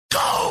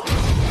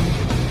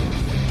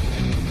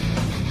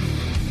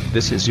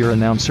This is your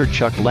announcer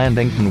Chuck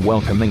Landington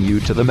welcoming you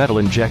to the Metal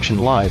Injection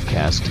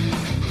Livecast.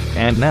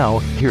 And now,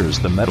 here's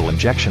the Metal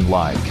Injection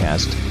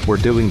Livecast. We're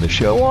doing the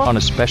show on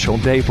a special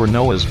day for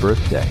Noah's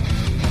birthday.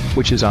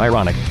 Which is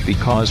ironic,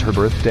 because her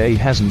birthday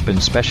hasn't been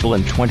special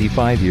in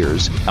 25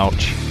 years.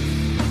 Ouch.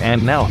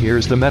 And now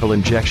here's the Metal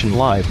Injection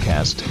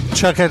Livecast.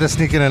 Chuck had to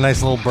sneak in a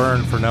nice little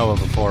burn for Noah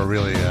before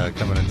really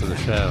coming into the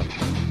show.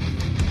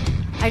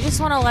 I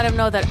just want to let him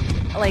know that,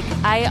 like,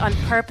 I on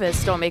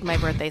purpose don't make my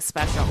birthday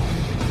special.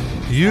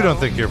 You don't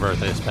think your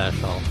birthday's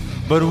special,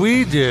 but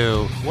we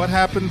do. What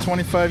happened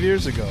 25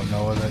 years ago,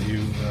 Noah, that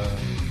you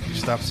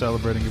stopped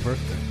celebrating your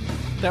birthday?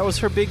 That was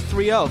her big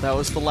 3-0. That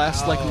was the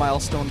last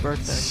milestone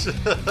birthday.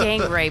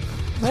 Gang rape.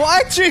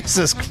 What?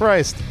 Jesus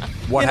Christ.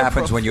 What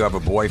happens when you have a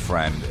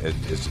boyfriend?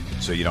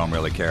 So you don't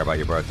really care about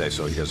your birthday,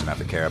 so he doesn't have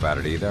to care about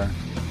it either?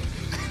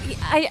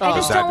 I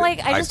just don't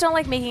like. I just don't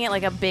like making it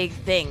like a big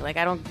thing. Like,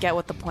 I don't get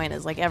what the point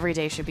is. Like, every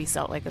day should be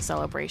like a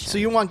celebration. So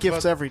you want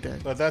gifts every day?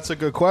 But that's a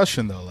good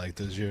question, though. Like,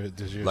 does your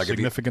Like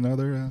significant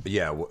other?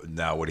 Yeah.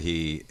 Now, would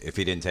he? If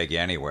he didn't take you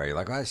anywhere, you're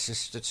like, oh, it's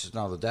just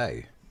another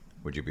day.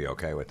 Would you be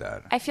okay with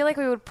that? I feel like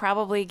we would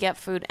probably get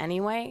food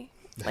anyway.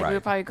 Like, we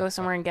would probably go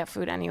somewhere and get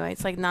food anyway.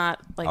 It's like not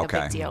like a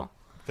big deal.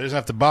 They doesn't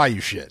have to buy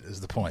you shit. Is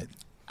the point?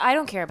 I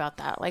don't care about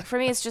that. Like, for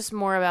me, it's just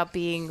more about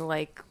being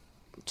like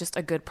just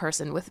a good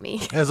person with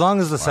me. As long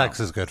as the sex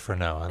is good for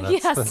Noah.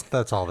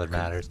 That's all that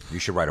matters. You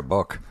should write a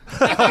book.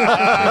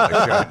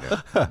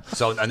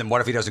 So, and then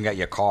what if he doesn't get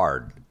you a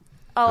card?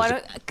 Oh, I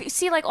don't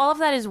see. Like, all of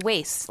that is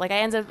waste. Like, I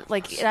end up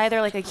like it either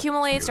like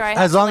accumulates or I have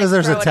as long to, like, as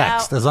there's a throw it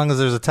text. out. As long as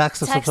there's a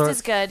text. Text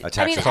is good.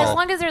 I mean, as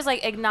long as there's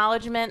like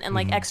acknowledgement and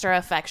like extra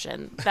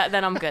affection,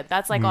 then I'm good.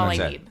 That's like all I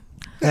need.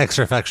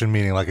 Extra affection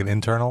meaning like an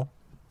internal.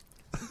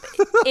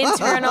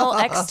 Internal,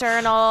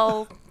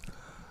 external,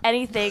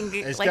 anything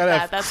It's like gotta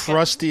that. have That's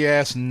crusty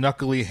ass,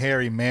 knuckly,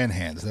 hairy man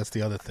hands. That's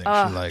the other thing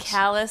she likes.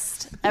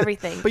 calloused,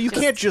 everything. But you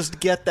can't just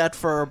get that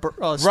for a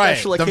special Right,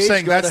 occasion. I'm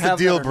saying that's the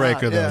deal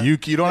breaker, though. You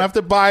don't have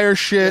to buy her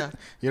shit. Yeah.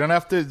 You don't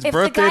have to. His if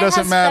birthday the guy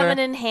doesn't has matter.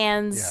 feminine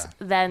hands,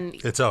 then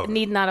It's over.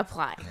 need not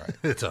apply. Right.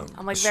 It's over.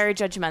 I'm like very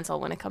judgmental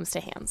when it comes to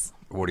hands.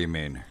 What do you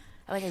mean?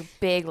 I like a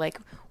big, like,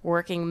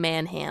 working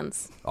man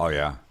hands. Oh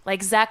yeah.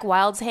 Like Zach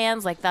Wilde's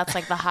hands, like that's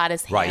like the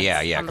hottest hands. Right. Yeah.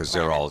 on the Because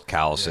they're planet. all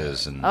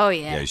calluses and. Oh,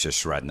 yeah. He's just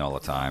shredding all the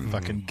time.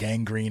 Fucking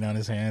gangrene on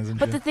his hands and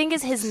But shit. the thing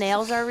is, his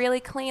nails are really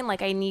clean.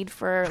 Like, I need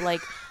for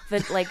like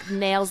the like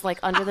nails like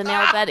under the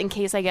nail bed in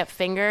case I get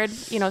fingered.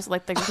 You know, so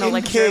like there's no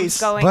like germs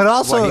going. But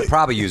also, Well, he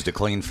probably used a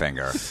clean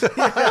finger. If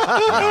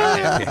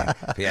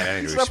he had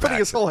any He's not putting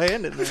his whole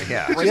hand in there.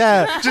 Yeah.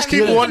 yeah, Just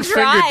keep one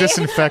finger dry.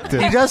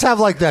 disinfected. he does have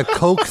like that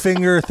Coke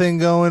finger thing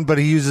going, but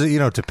he uses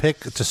it,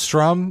 to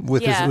strum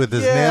with Yeah. his But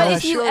nails.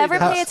 if you sure ever he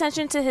pay does.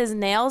 attention to his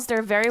nails,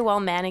 they're very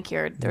well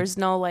manicured. There's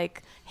no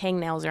like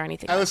hangnails or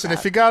anything. Hey, like listen, that.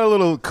 if you got a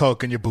little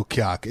Coke in your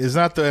bukyak, it's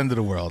not the end of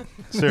the world.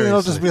 Seriously.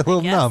 It'll just be a little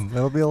guess. numb.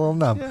 It'll be a little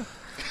numb.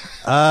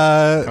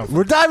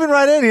 We're diving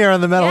right in here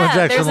on the Metal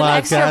Injection there's an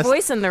extra Livecast.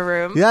 voice in the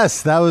room.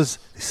 Yes, that was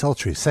the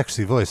sultry,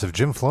 sexy voice of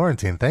Jim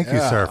Florentine. Thank you,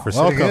 Yeah, sir, for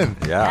sitting welcome.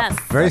 in. Yeah. Yes.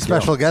 Very Thank you.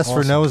 special guest for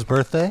Awesome. Noah's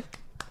birthday.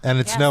 And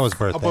it's Yes. Noah's Oh,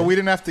 birthday. but we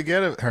didn't have to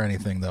get her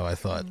anything, though, I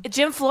thought.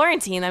 Jim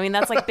Florentine. I mean,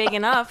 that's like big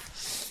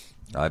enough.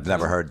 I've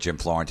never heard Jim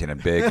Florentine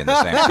and Big in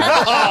the same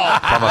sentence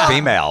from a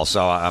female,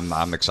 so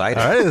I'm excited.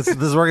 All right, this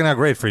is working out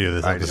great for you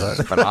this Right, this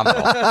episode. is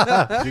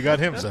phenomenal. You got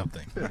him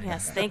something.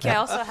 Yes, thank you. I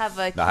also have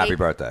a Now, happy cake.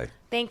 birthday.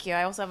 Thank you.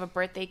 I also have a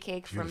birthday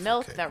cake from Beautiful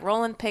Milk cake. that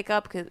Roland picked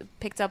up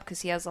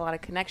because he has a lot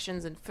of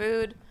connections in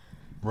food.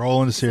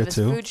 Roland is here, His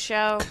too. food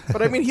show.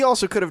 But I mean, he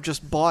also could have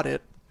just bought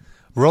it.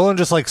 Roland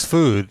just likes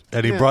food,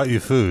 and he Yeah. brought you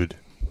food.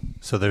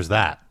 So there's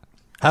that.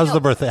 How's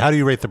the birthday? How do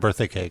you rate the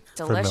birthday cake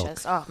for Milk?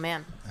 Delicious. Oh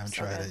man. I haven't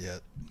So tried good. it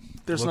yet.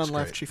 There's Looks none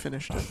left. great. She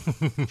finished it.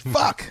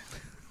 Fuck.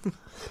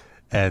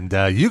 And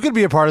you could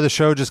be a part of the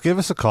show. Just give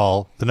us a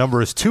call. The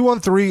number is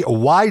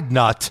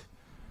 213-WIDE-NUT.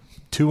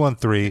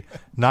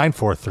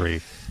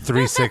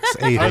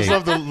 213-943-3688. I just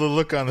love the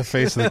look on the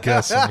face of the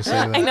guests when you say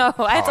that. I know.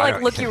 I have to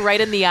like look you right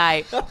in the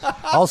eye.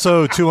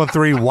 Also,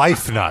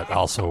 213-WIFE-NUT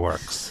also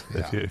works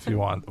if you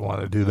want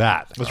to do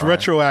that. It's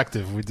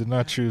retroactive. We did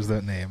not choose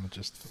that name. It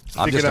just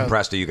I'm stick just it out.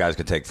 impressed that you guys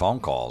could take phone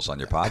calls on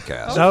your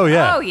podcast. Oh,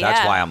 yeah. Oh yeah.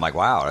 That's why I'm like,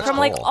 wow, that's from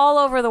cool. like all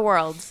over the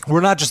world.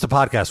 We're not just a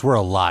podcast. We're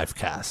a live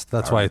cast.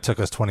 That's why it took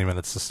us 20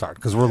 minutes to start,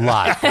 because we're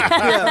live.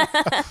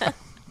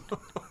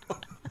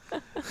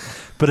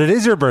 But it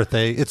is your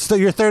birthday. It's still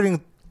you're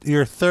turning.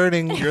 You're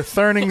turning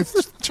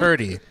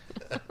 30.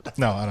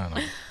 No, I don't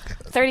know.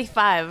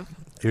 35.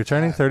 You're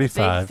turning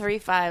 35. Big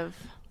 35.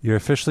 You're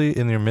officially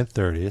in your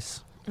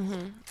mid-30s.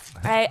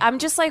 I'm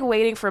just like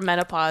waiting for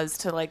menopause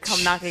to like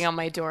come knocking on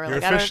my door. You're,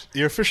 Like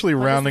you're officially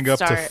when does rounding it up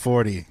to start?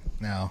 40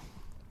 now.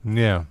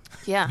 Yeah.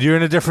 Yeah. You're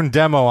in a different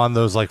demo on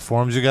those like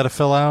forms you got to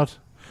fill out.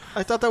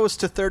 I thought that was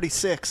to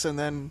 36, and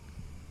then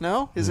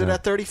no, is it No.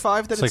 at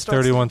 35 that It's it like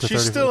starts? 31 to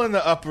She's 35. still in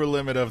the upper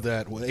limit of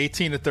that.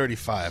 18 to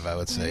 35, I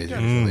would say. Is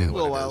A usually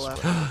little what while it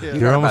is. left. Yeah.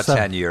 You're About almost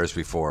 10 years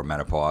before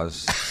menopause,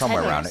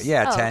 somewhere 10 around it. years?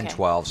 Yeah, Oh, 10, okay.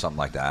 12, something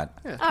like that.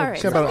 All right.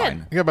 You got about, Good.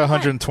 you got about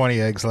 120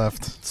 eggs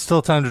left.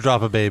 Still time to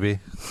drop a baby.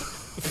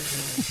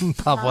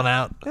 Pop one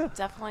out.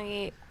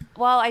 Definitely.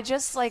 Well, I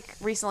just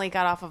recently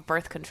got off of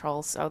birth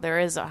control, so there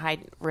is a high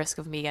risk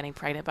of me getting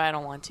pregnant, but I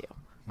don't want to.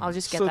 I'll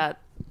just get that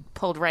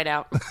pulled right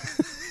out.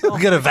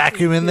 Get a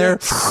vacuum in there.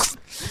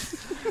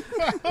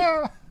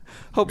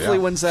 Hopefully,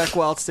 when Zach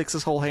Wild sticks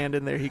his whole hand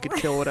in there, he could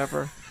kill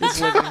whatever is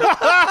living.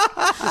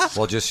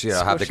 Well, just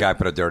have the guy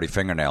put a dirty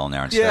fingernail in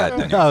there instead. Then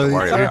you No, don't have to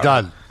worry you're about it.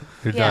 done.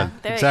 You're done.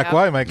 There Zach you go.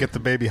 White might get the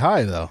baby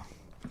high though.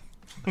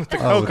 With the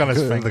coke on his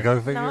finger. The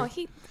coke finger? No,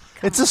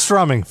 It's a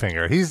strumming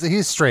finger.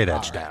 He's straight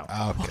edge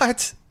now.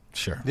 What?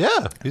 Sure.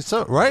 Yeah, he's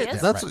so right. He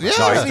is? That's No,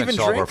 yeah. he's been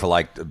sober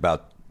for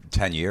about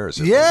 10 years.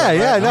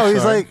 Yeah. No,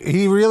 he's sorry.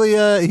 he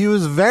really he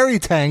was very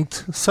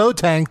tanked, so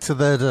tanked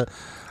that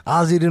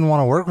Ozzy didn't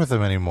want to work with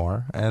him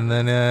anymore, and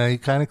then he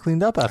kind of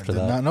cleaned up after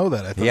Did that. not know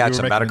that. I thought He you had were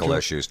some making a medical joke.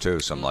 issues too.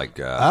 Some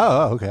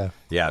okay.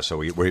 yeah.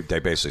 So they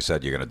basically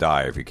said you're going to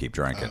die if you keep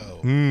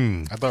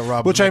drinking. I thought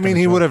Rob. Which was I mean, making a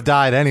he joke. would have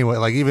died anyway.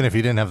 Like even if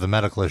he didn't have the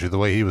medical issue, the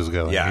way he was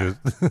going, Yeah,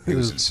 he he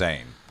was was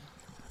insane.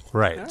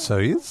 right. So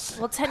he's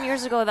Well, 10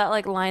 years ago,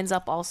 that lines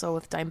up also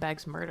with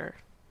Dimebag's murder,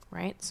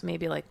 right? So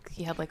maybe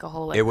he had a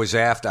whole It was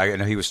after I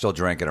know he was still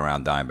drinking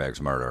around Dimebag's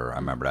murder. I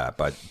remember that,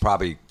 but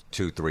probably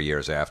 2-3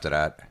 years after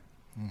that,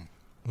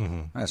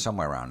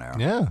 somewhere around there.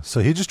 yeah. So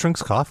he just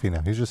drinks coffee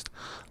now. He's just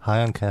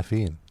high on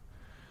caffeine.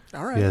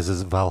 All right. He has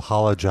his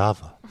Valhalla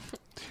Java.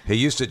 He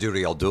used to do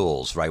the El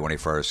Duels right when he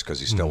first because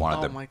he still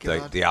wanted Oh, my the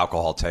God. the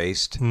alcohol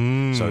taste. So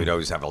he'd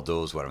always have El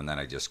Duels with him. And then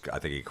I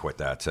think he quit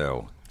that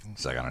too.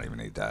 He's like, I don't even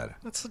need that.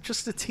 That's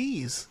just a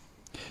tease.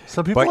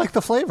 Some people But- like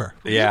the flavor.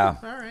 Yeah.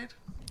 All right.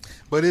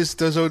 But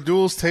does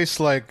O'Doul's taste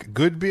like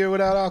good beer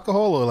without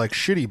alcohol or like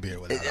shitty beer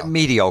without alcohol?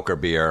 Mediocre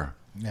beer.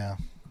 Yeah.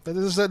 But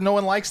no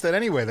one likes that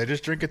anyway. They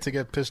just drink it to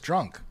get pissed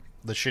drunk.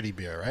 The shitty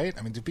beer, right?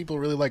 I mean, do people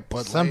really like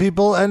Bud Some Light?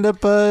 people end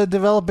up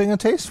developing a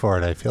taste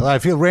for it. I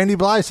feel Randy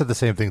Bly said the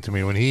same thing to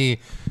me when he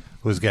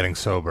was getting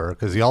sober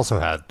because he also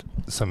had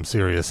some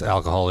serious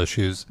alcohol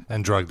issues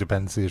and drug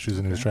dependency issues,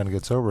 and he was trying to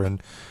get sober.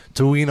 And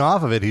to wean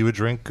off of it, he would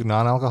drink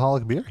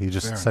non-alcoholic beer. He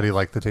just said he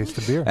liked the taste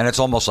of beer. And it's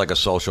almost like a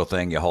social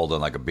thing. You're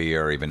holding like a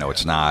beer, even though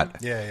it's not.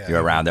 Yeah.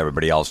 You're around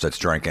everybody else that's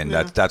drinking.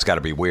 That's got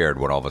to be weird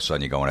when all of a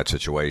sudden you go in that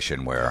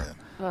situation where.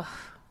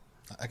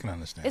 I can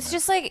understand. It's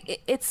that.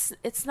 just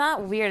it's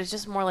not weird. It's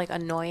just more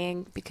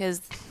annoying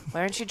because why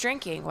aren't you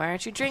drinking? Why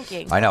aren't you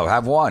drinking? I know.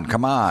 Have one.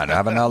 Come on.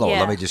 Have another one.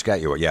 Yeah. Let me just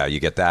get you. Yeah, you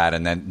get that.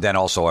 And then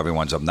also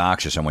everyone's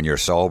obnoxious. And when you're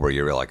sober,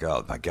 you're like,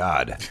 oh, my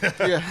God. Yeah.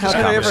 This How did I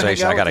ever hang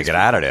conversation, out I got to with get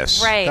out of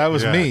this. Right. That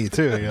was me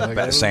too. You're like,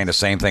 Better saying the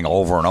same thing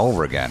over and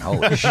over again.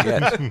 Holy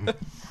shit.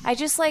 I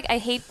just I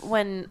hate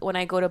when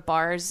I go to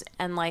bars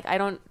and I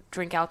don't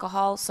drink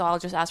alcohol, so I'll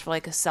just ask for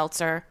a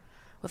seltzer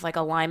with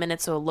a lime in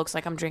it, so it looks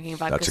like I'm drinking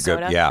vodka That's a good-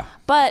 soda. yeah.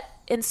 But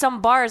in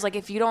some bars,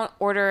 if you don't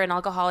order an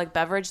alcoholic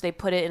beverage, they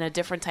put it in a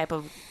different type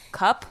of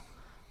cup.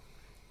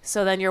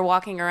 So then you're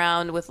walking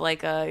around with one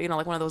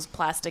of those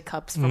plastic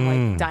cups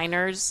from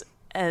diners,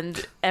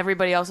 and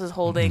everybody else is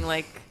holding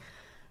I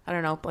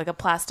don't know, a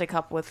plastic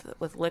cup with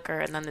liquor,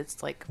 and then it's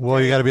Well,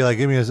 you got to be like,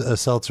 give me a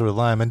seltzer with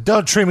lime, and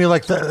don't treat me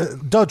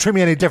don't treat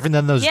me any different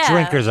than those Yeah.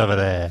 drinkers over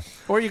there.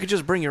 Or you could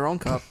just bring your own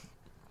cup.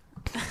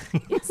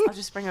 Yes, I'll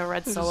just bring a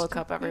red Solo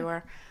cup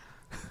everywhere.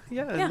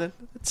 Yeah, Yeah. and then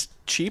it's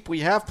cheap.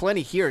 We have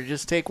plenty here.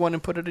 Just take one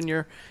and put it in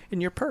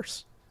your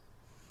purse.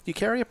 You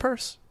carry a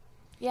purse.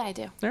 Yeah, I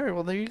do. All right,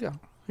 well, there you go.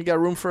 You got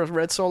room for a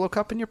red Solo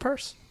cup in your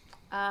purse?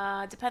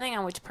 Depending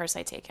on which purse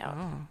I take out.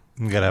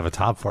 You got to have a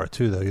top for it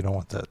too, though. You don't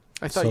want that.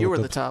 I thought Solo you were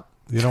the cup- top.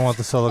 You don't want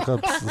the solo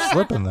cup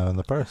slipping though in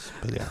the purse.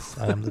 But yes,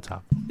 I am the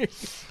top.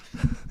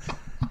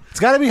 It's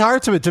got to be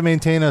hard to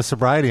maintain a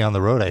sobriety on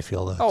the road. I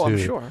feel though. Oh, I'm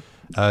too. sure.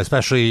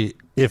 Especially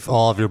if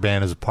all of your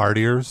band is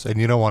partiers, and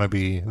you don't want to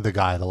be the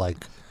guy to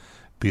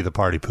be the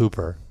party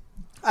pooper.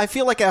 I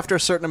feel like after a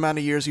certain amount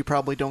of years, you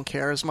probably don't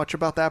care as much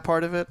about that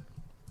part of it.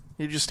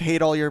 You just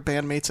hate all your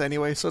bandmates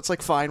anyway, so it's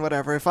fine,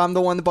 whatever. If I'm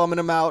the one bumming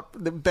them out,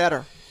 the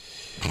better.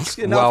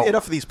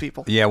 Enough of these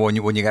people. Yeah, when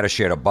you got to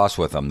share a bus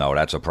with them, though,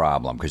 that's a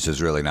problem because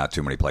there's really not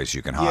too many places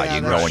you can hide. Yeah,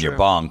 you can that's go in your true.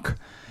 bunk,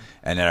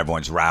 and then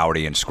everyone's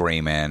rowdy and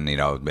screaming.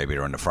 Maybe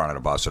they're in the front of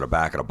the bus or the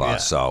back of the bus. Yeah.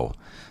 So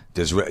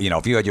there's,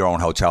 if you had your own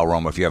hotel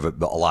room, if you have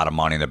a lot of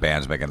money, and the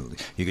band's making,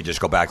 you could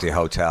just go back to your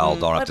hotel.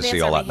 Don't have But to bands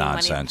see all are that making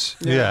money. nonsense.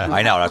 Yeah.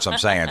 I know that's what I'm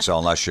saying. So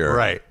unless you're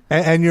Right.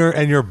 And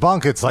your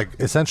bunk, it's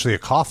essentially a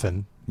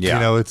coffin.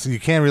 Yeah. It's you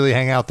can't really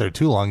hang out there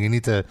too long. You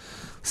need to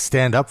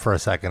stand up for a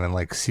second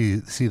and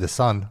see the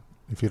sun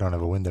if you don't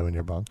have a window in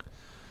your bunk.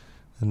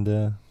 And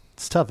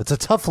it's tough. It's a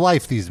tough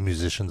life these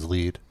musicians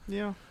lead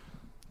Yeah.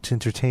 to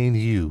entertain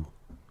you.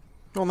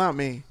 Well, not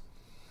me.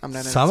 I'm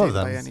not Some of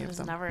entertained by them. any I of was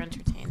them. never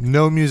entertained.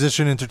 No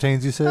musician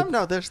entertains you, Sid?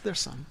 No, there's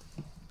some.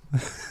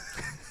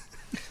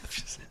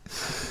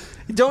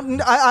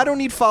 I don't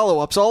need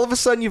follow-ups. All of a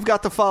sudden, you've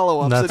got the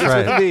follow-ups. That's It's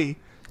right. with me.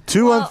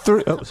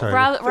 213. Oh, sorry.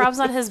 Rob's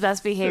on his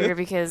best behavior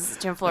because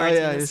Jim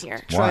Florentine is he's here.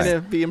 trying Why?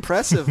 to be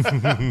impressive.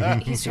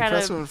 He's trying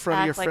impressive in to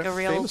front of act your like a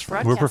real famous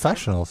friend. We're broadcaster.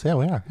 professionals. Yeah,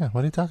 we are. Yeah,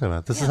 what are you talking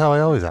about? This is how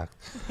I always act.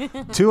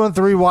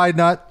 213 Wide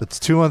Nut. That's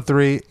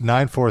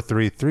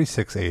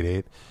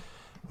 213-943-3688.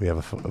 We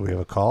have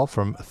a call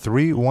from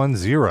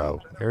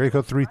 310, area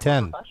code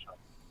 310.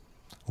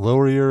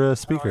 Lower your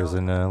speakers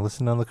and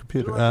listen on the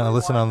computer.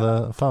 Listen on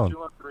the phone.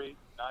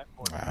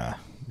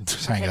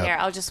 Just hang Okay, up. here,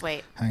 I'll just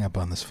wait. Hang up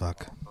on this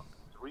fuck.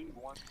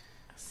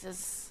 This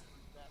is...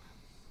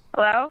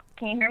 Hello?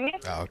 Can you hear me?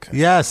 Oh, okay.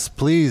 Yes,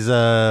 please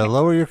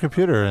lower your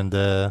computer and.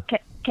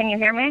 Can you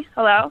hear me?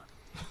 Hello?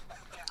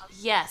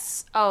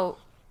 Yes. Oh,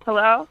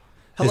 Hello?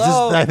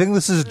 I think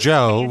this is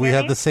Joe. you We hear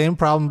had me? the same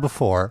problem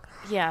before,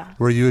 yeah.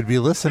 where you would be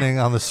listening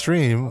on the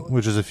stream,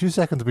 which is a few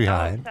seconds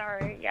behind.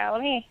 Sorry. Yeah,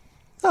 let me.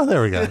 Oh,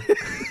 there we go.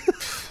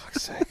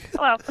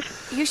 Hello.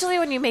 Usually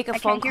when you make a I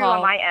phone can't hear you on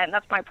call... my end.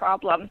 That's my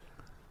problem.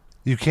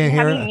 You can't You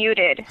have hear me us?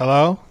 muted.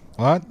 Hello?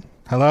 What?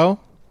 Hello?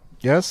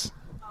 Yes?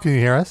 Can you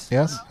hear us?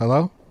 Yes?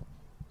 Hello?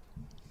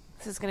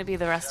 This is going to be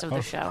the rest of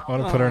the show. I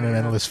want to put her in an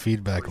endless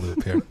feedback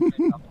loop here.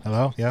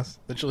 Hello? Yes?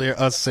 Literally hear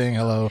us saying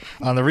hello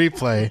on the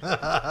replay.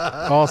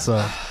 Also.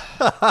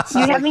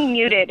 You have me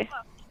muted.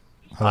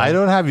 Hello? I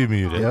don't have you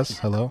muted. Yes?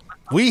 Hello?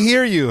 We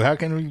hear you. How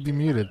can we be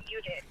muted?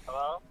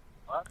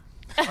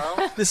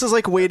 This is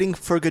like waiting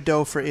for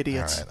Godot for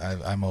idiots. All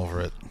right. I'm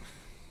over it.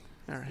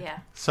 Yeah.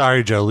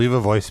 Sorry, Joe. Leave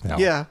a voicemail.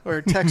 Yeah,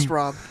 or text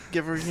Rob.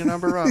 Give her your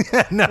number, Rob.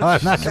 No,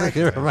 I'm not going to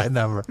give her my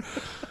number.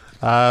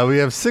 We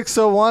have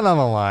 601 on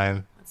the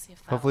line. Let's see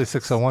if that Hopefully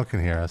 601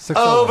 can hear us.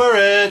 Over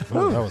it.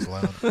 Oh, that was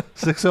loud.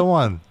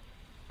 601.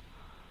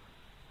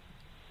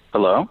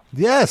 Hello?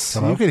 Yes,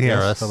 Hello? you can hear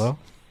Yes, us. Hello?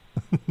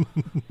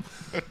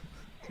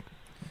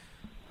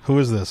 Who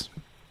is this?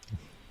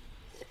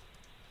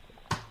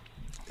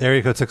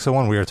 Area code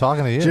 601. We are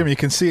talking to you. Jim, you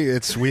can see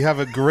we have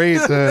a great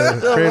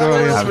audience.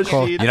 machine.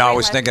 Call. You know, I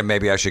was thinking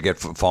maybe I should get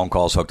phone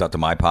calls hooked up to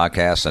my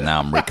podcast, and now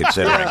I'm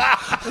reconsidering.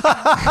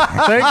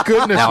 Thank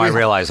goodness Now I we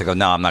realize, I go,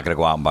 no, I'm not going to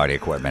go out and buy the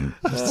equipment.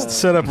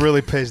 setup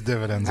really pays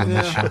dividends on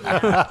this show.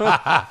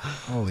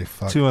 Holy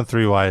fuck.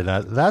 213 why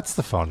that's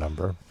the phone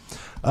number.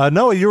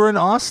 Noah, you were in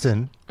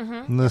Austin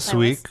this Yes, I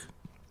week.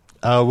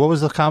 What was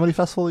the comedy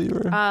festival that you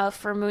were?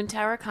 for Moon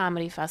Tower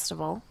Comedy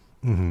Festival.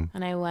 And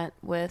I went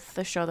with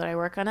the show that I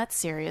work on at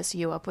Sirius,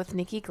 You Up with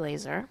Nikki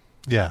Glazer.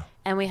 Yeah.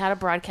 And we had a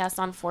broadcast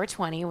on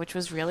 420, which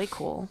was really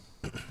cool.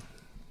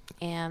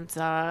 And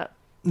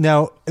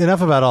Now,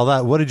 enough about all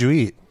that. What did you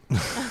eat?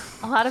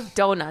 a lot of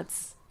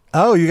donuts.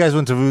 Oh, you guys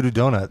went to Voodoo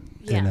Donut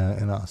Yeah.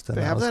 in Austin.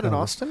 They have was that in kinda-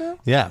 Austin now?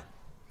 Yeah.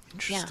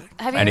 Yeah.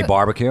 Have you Any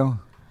barbecue?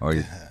 Or are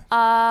you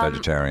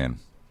vegetarian?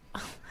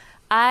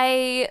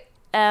 I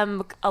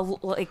am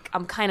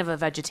I'm kind of a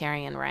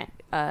vegetarian, right?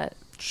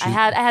 I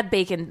had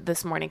bacon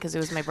this morning because it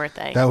was my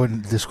birthday. That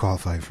would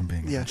disqualify you from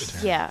being a Yeah.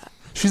 vegetarian. Yeah,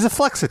 She's a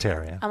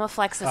flexitarian. I'm a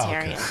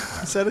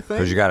flexitarian. Is that a thing?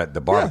 Because you got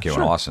the barbecue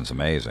sure. in Austin's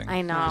amazing.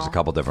 I know. There's a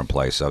couple different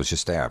places. I was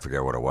just there. I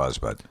forget what it was,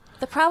 but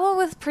The problem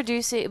with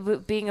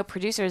being a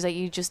producer is that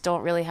you just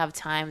don't really have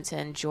time to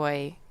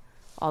enjoy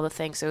all the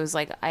things. So it was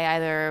like I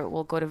either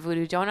will go to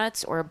Voodoo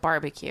Donuts or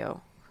barbecue.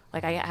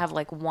 Like I have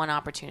like one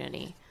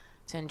opportunity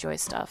to enjoy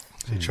stuff.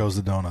 So you chose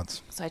the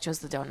donuts. So I chose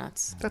the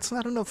donuts. That's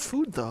not enough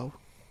food, though.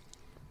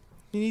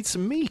 You need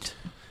some meat.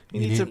 You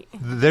need some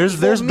There's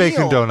full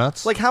bacon meal.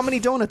 donuts. Like, how many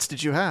donuts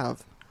did you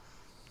have?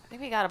 I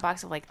think we got a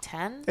box of like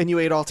 10. And you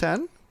ate all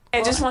 10?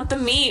 I just want the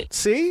meat.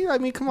 See? I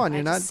mean, come on. I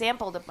You're just not...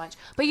 sampled a bunch.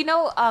 But you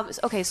know,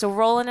 okay, so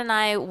Roland and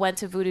I went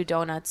to Voodoo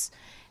Donuts,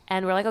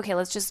 and we're like, okay,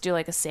 let's just do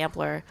like a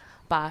sampler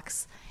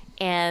box.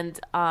 And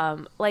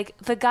like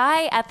the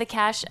guy at the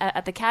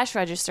cash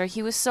register,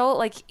 he was so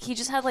like he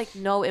just had like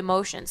no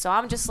emotion. So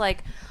I'm just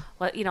like,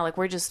 like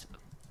we're just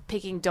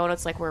picking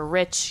donuts like we're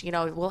rich. You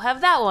know, we'll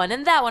have that one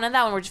and that one and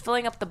that one. We're just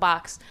filling up the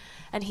box.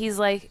 And he's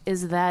like,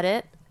 "Is that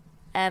it?"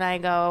 And I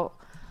go,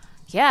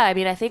 "Yeah, I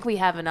mean, I think we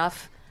have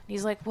enough." And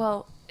he's like,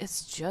 "Well,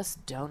 it's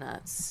just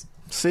donuts.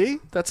 See?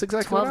 That's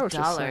exactly what I was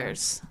just saying.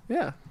 $12."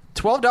 Yeah.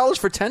 $12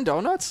 for 10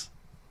 donuts?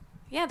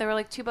 Yeah, they were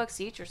like $2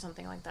 each or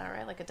something like that,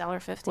 right? Like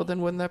 $1.50. Well, then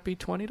wouldn't that be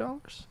 $20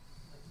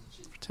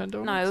 for 10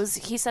 donuts? No, it was.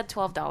 He said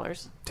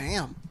 $12.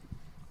 Damn.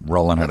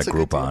 Roland had That's a a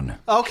good Groupon.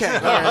 Okay. All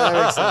right,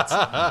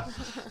 that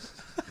makes sense.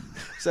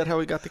 Is that how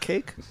we got the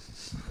cake?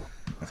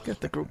 Let's get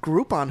the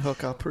Groupon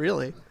hookup,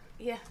 really.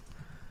 Yeah.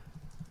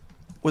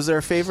 Was there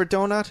a favorite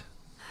donut?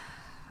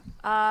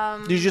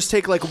 Did you just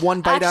take like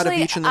one bite out of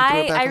each and then throw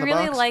it back I in the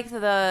really box? like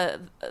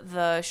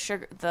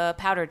the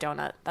powdered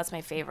donut. That's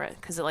my favorite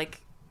because it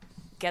like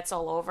gets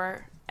all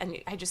over, and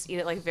I just eat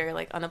it like very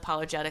like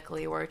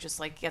unapologetically, where it just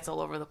like gets all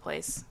over the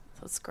place.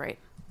 So it's great.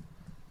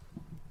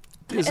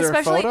 Is there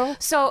Especially, a photo?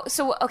 So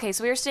okay,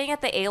 so we were staying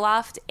at the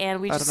Aloft, and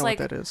we I just don't know like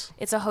what that is.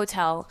 It's a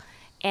hotel,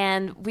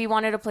 and we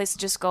wanted a place to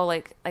just go.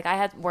 Like I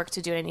had work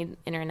to do, and I need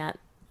internet,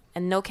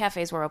 and no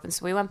cafes were open.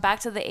 So we went back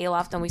to the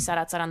Aloft, and we sat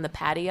outside on the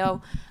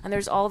patio, and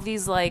there's all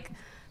these like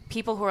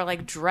people who are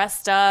like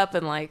dressed up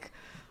and like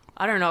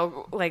I don't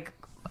know, like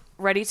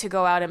ready to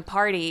go out and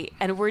party,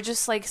 and we're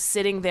just like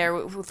sitting there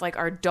with like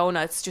our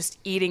donuts, just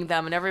eating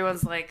them, and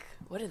everyone's like,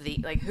 "What are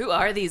the like? Who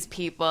are these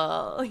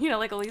people?" You know,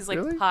 like all these like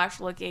Really? posh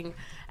looking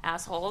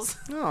assholes.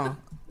 No.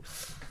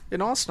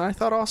 In Austin, I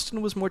thought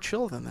Austin was more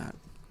chill than that.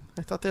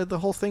 I thought the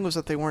whole thing was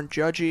that they weren't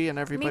judgy and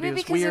everybody Maybe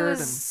was because weird. it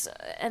was,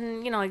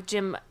 and you know, like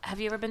Jim, have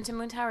you ever been to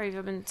Moon Tower? Have you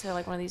ever been to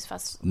like one of these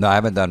festivals? No, I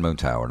haven't done Moon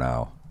Tower,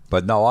 no.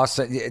 But no,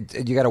 Austin,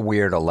 you got a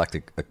weird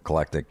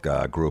eclectic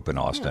group in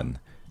Austin.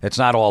 Yeah. It's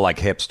not all like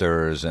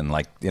hipsters and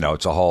like, you know,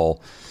 it's a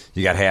whole,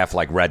 you got half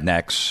like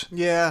rednecks.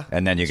 Yeah.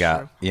 And then you got,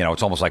 true. you know,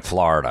 it's almost like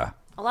Florida.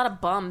 A lot of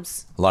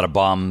bums. A lot of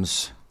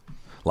bums.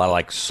 A lot of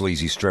like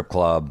sleazy strip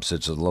clubs.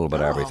 It's a little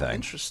bit of everything.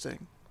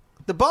 Interesting.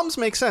 The bums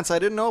make sense. I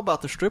didn't know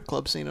about the strip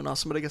club scene in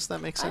Austin, but I guess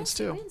that makes sense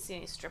I too. didn't see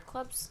any strip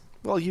clubs.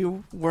 Well,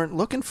 you weren't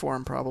looking for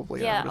them,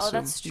 probably. Yeah, I would assume.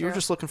 that's You were true.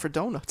 just looking for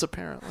donuts,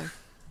 apparently.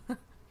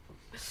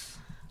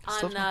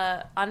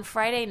 On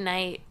Friday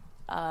night,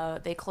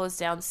 they closed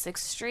down 6th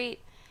Street,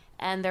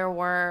 and there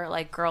were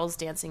like girls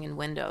dancing in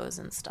windows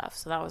and stuff.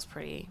 So that was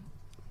pretty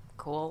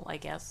cool, I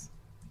guess.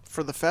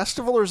 For the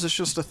festival, or is this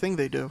just a thing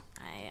they do?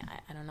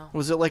 I don't know.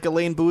 Was it like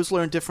Elaine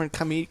Boozler and different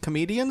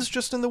comedians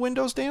just in the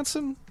windows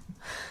dancing?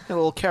 A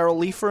little Carol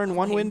Leifer in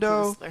one Elaine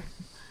window. Boozler,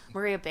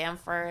 Maria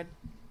Bamford,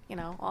 you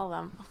know, all of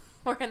them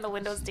were in the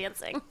windows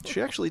dancing.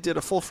 She actually did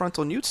a full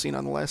frontal nude scene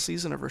on the last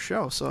season of her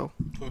show, so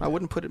I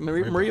wouldn't put it.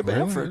 Maria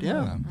Bamford,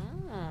 yeah.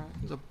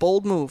 It was a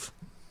bold move.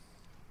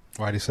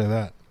 Why do you say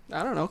that?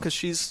 I don't know, because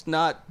she's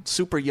not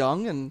super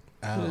young, and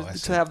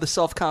to have the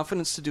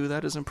self-confidence to do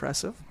that is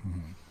impressive.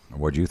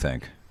 What'd you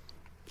think?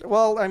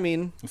 Well, I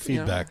mean...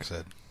 Feedback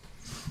said.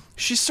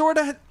 She sort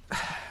of...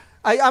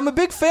 I'm a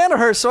big fan of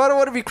her, so I don't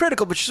want to be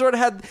critical, but she sort of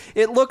had...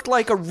 It looked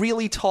like a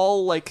really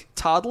tall, like,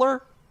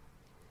 toddler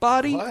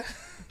body. What?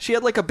 She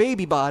had, like, a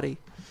baby body.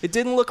 It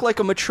didn't look like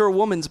a mature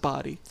woman's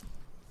body.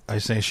 Are you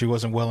saying she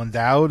wasn't well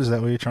endowed? Is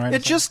that what you're trying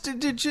to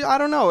say? I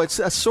don't know. It's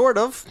a sort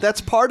of.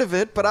 That's part of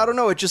it, but I don't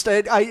know. It just...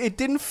 it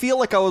didn't feel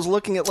like I was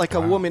looking at, like,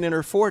 a woman in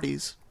her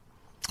 40s.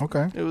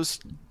 Okay. It was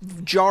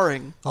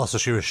jarring. Also,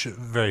 she was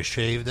very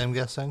shaved, I'm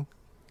guessing.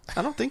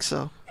 I don't think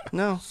so.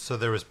 No. So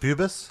there was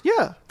pubis?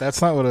 Yeah.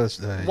 That's not what I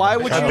was... Why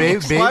would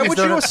you? Why would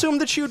you assume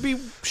that she would be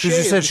shaved? She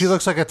said she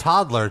looks like a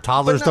toddler.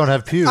 Toddlers don't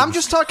have pubes. I'm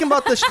just talking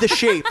about the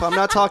shape. I'm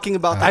not talking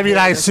about. The I mean,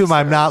 I assume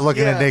I'm not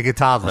looking Yeah. at naked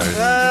toddlers.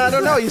 I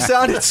don't know. You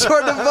sounded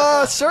sort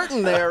of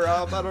certain there,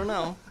 Rob. I don't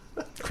know.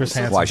 Chris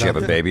Hansen. Why, she have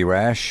a baby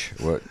rash?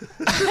 What?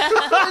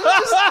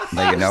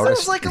 That you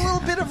noticed? There's like a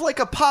little bit of like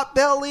a pot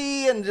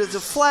belly and there's a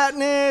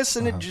flatness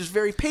and it's just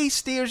very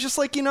pasty. It was just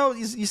like, you know,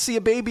 you see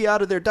a baby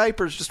out of their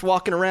diapers just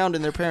walking around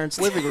in their parents'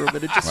 living room,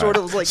 and it just sort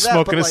of was like that.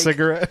 Smoking but a like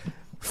cigarette.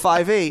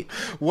 5'8".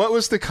 What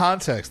was the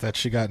context that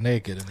she got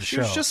naked in the She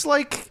show? was just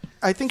like,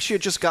 I think she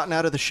had just gotten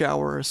out of the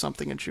shower or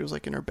something, and she was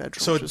like in her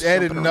bedroom. so just it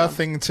added jumping around.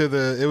 nothing to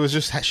the... It was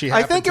just she I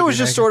happened think to it was be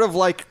just naked? sort of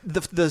like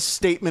the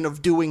statement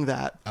of doing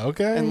that.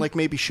 Okay. And like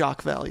maybe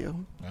shock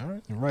value. All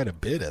right. Write a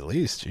bit at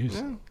least.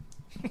 Jeez.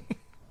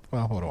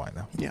 Well, what do I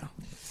know? Yeah.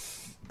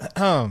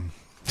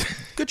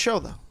 Good show,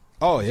 though.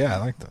 Oh, yeah. I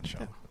like that show.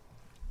 Yeah.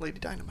 Lady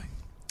Dynamite.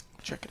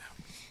 Check it out.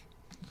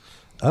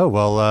 Oh,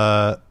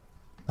 well,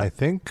 I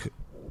think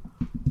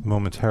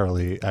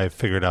momentarily I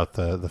figured out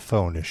the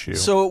phone issue.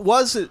 So it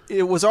was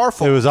our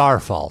fault. It was our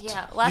fault.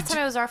 Yeah, last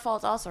time it was our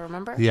fault also,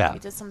 remember? Yeah. We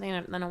did something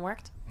and then it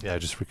worked. Yeah,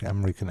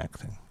 I'm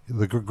reconnecting.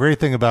 The great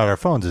thing about our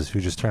phones is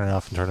you just turn it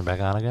off and turn it back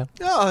on again.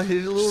 Oh, a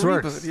little Just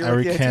works. reboot. You're I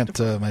like the recant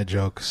IT my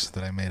jokes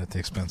that I made at the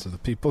expense of the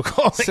people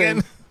calling Same.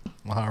 in.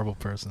 I'm a horrible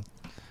person.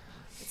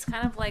 It's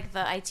kind of like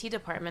the IT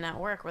department at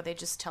work where they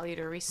just tell you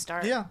to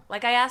restart. Yeah.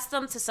 Like I asked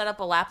them to set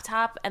up a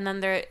laptop and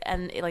then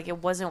it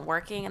wasn't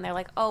working and they're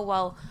like, "Oh,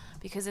 well,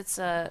 because it's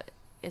your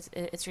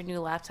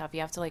new laptop,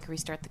 you have to like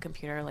restart the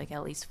computer like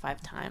at least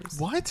 5 times."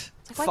 What?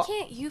 It's like, why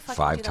can't you fucking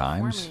 5 do that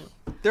times? for me?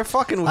 They're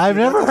fucking with I've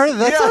you. never heard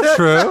that's not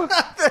true.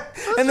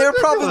 And they're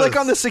probably like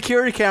on the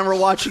security camera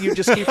watching you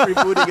just keep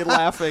rebooting and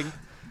laughing.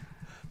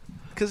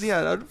 Because,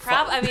 yeah.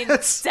 I mean,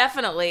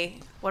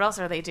 definitely. What else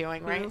are they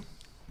doing, right?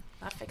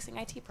 Not fixing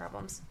IT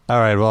problems. All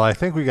right, well, I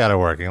think we got it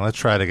working. Let's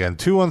try it again.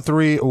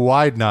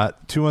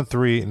 213-WIDE-NUT,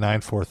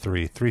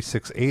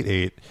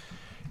 213-943-3688.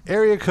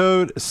 Area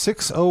code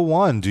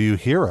 601. Do you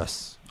hear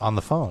us on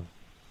the phone?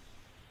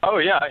 Oh,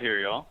 yeah, I hear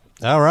y'all.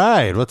 All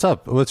right. What's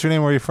up? What's your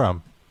name? Where are you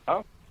from?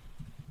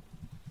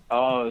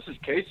 Oh, this is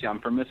Casey.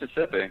 I'm from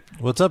Mississippi.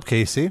 What's up,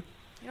 Casey? You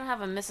don't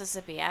have a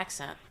Mississippi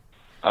accent.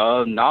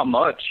 Not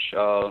much.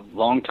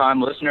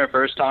 Long-time listener,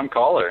 first-time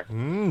caller.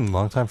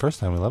 Long time, first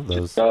time. We love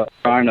those.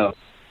 Trying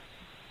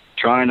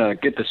to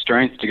get the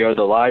strength to go to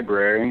the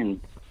library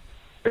and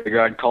figure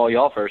I'd call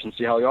y'all first and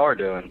see how y'all are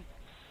doing.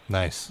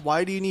 Nice.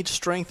 Why do you need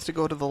strength to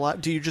go to the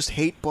library? Do you just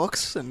hate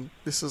books? And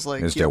this is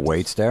like... Is there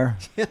weights there?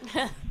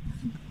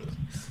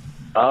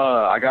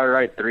 I got to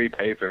write 3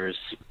 papers.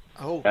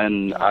 Oh.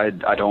 And I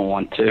don't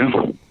want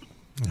to.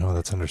 Oh,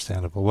 that's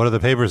understandable. What are the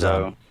papers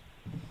on?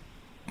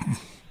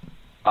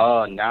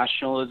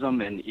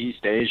 Nationalism in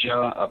East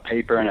Asia, a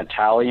paper in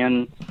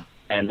Italian,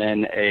 and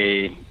then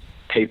a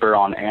paper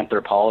on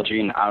anthropology,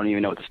 and I don't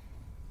even know what this...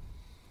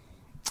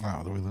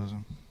 Oh, did we lose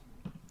him?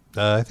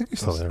 I think he's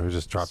still there. We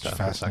just dropped out.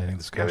 Fascinating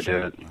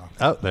discussion.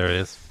 Oh, there he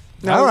is.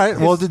 No, all right.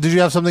 Well, did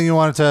you have something you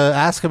wanted to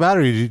ask about,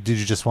 or did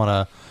you just want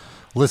to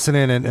listen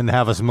in and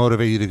have us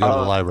motivate you to go to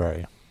the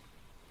library?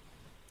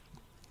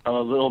 a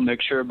little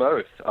mixture of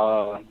both.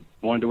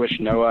 Wanted to wish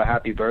Noah a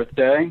happy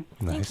birthday,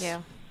 Thank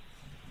you.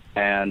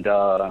 and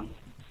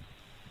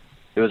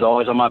it was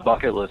always on my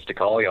bucket list to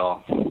call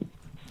y'all.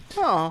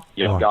 Oh,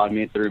 You've got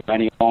me through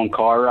many long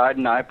car ride,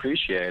 and I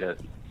appreciate it.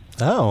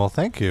 Oh, well,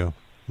 thank you.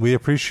 We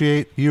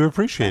appreciate you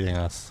appreciating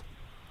us.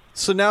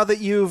 so now that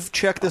you've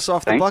checked this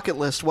off the Thanks. bucket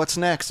list, what's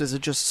next? Is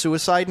it just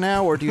suicide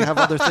now, or do you have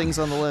other things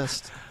on the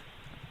list?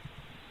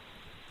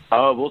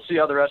 We'll see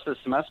how the rest of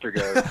the semester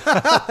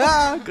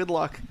goes. Good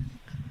luck.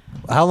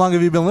 How long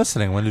have you been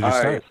listening? When did you All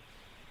start?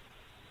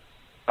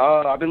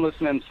 right. I've been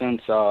listening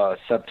since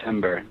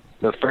September.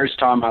 The first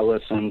time I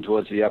listened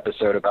was the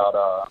episode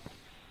about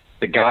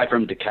the guy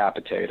from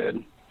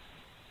Decapitated.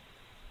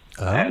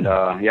 Oh. And,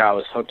 I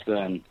was hooked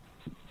then.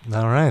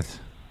 All right.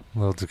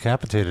 Well,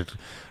 Decapitated.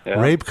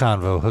 Yeah. Rape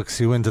Convo hooks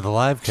you into the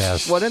live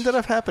cast. What ended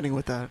up happening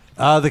with that?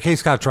 The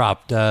case got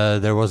dropped.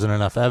 There wasn't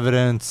enough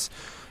evidence.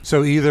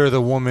 So either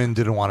the woman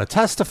didn't want to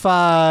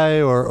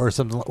testify or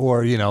something,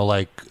 or,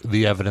 like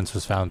the evidence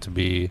was found to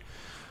be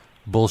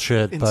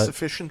bullshit.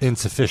 Insufficient? But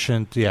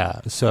insufficient,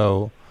 yeah.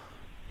 So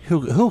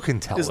who can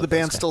tell? Is with the this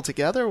band guy? still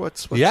together?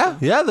 What's Yeah,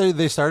 the- yeah.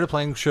 They started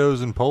playing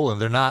shows in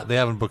Poland. They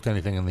haven't booked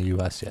anything in the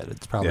U.S. yet.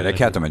 It's probably Yeah, they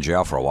kept him in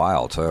jail for a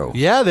while too.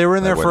 Yeah, they were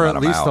in there for wouldn't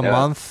at let him least out. a Yeah.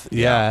 month.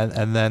 Yeah,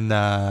 and then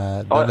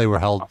they were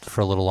held for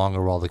a little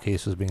longer while the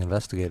case was being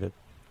investigated.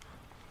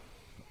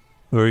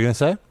 What were you gonna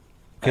say,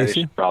 They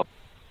Casey? should probably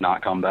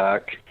not come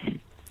back.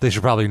 They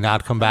should probably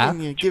not come back.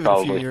 Yeah, give it a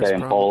few Probably years. stay in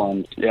probably.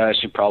 Poland. Yeah, I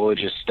should probably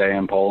just stay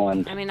in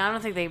Poland. I mean, I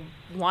don't think they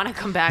want to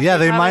come back. Yeah,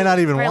 they probably- might not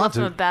even probably want left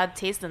them to. a bad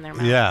taste in their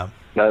mouth. Yeah.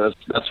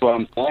 That's what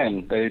I'm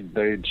saying.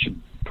 They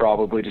should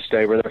probably just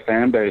stay where their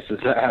fan base is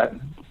at.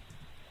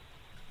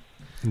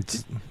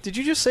 Did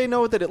you just say,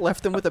 Noah, that it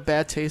left them with a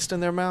bad taste in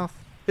their mouth?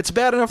 It's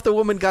bad enough the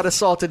woman got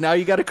assaulted. Now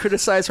you got to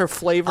criticize her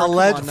flavor. Come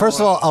on, First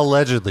of Noah. all,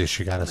 allegedly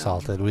she got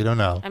assaulted. We don't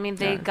know. I mean,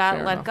 they Yeah, got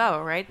fair let enough.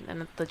 go, right?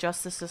 And the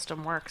justice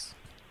system works.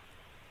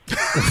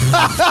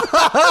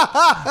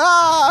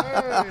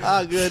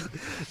 Good.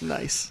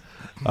 Nice.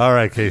 All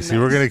right, Casey,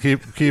 we're gonna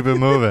keep it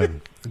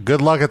moving.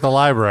 Good luck at the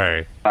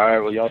library. All right,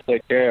 well, y'all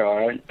take care,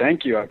 all right?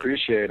 Thank you. I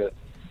appreciate it.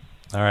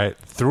 All right,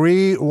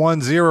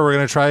 310. We're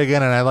gonna try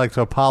again, and I'd like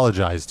to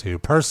apologize to you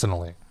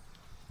personally.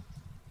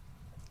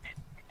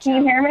 Can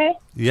you hear me?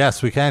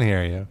 Yes, we can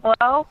hear you.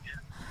 Hello?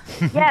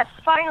 Yes,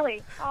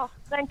 finally. Oh,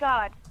 thank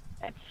God.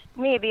 It's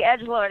me, the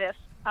Edgelordist.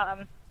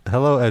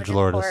 Hello, Or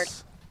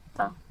Edgelordis.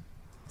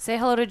 Say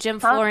hello to Jim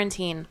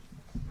Florentine.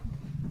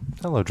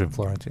 Hello, Jim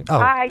Florentine. Oh,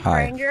 Hi,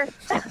 stranger.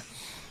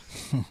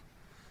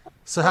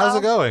 so how's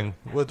it going?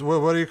 What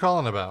are you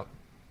calling about?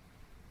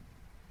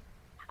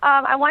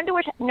 I wanted to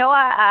wish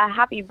Noah a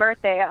happy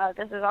birthday.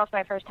 This is also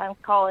my first time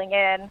calling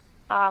in.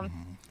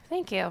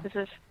 Thank you. This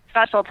is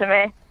special to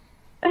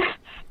me.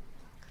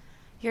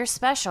 You're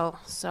special,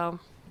 so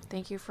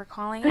thank you for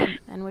calling in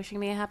and wishing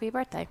me a happy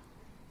birthday.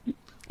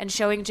 And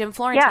showing Jim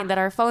Florentine that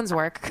our phones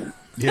work.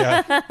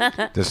 Yeah.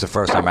 This is the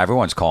first time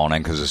everyone's calling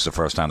in because it's the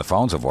first time the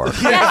phones have worked.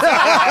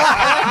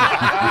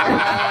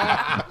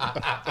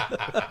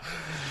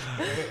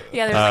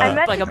 Yeah, there's I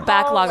meant like a to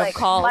backlog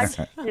call, of calls.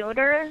 much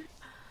sooner.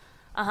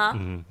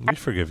 We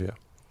forgive you.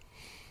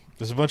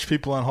 There's a bunch of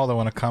people on hold that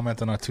want to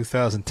comment on our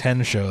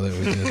 2010 show that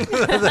we did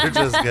They're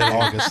just in getting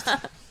August.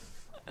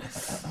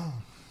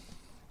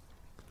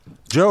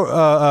 Joe,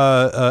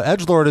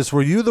 Edgelordis,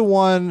 were you the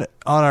one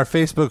on our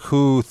Facebook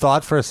who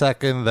thought for a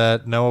second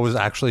that Noah was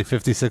actually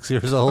 56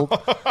 years old?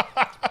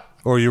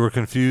 Or you were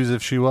confused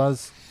if she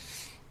was?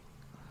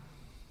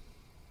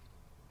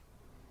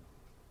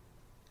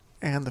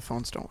 And the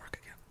phones don't work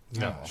again.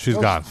 No, She's It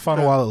was gone.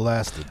 Fun while it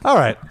lasted. All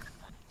right.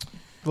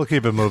 We'll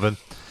keep it moving.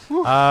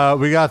 We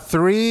got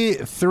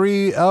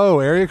 330,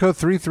 area code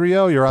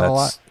 330. You're on the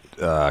live.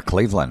 That's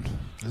Cleveland.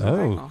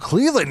 Oh,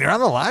 Cleveland, you're on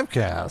the live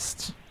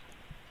cast.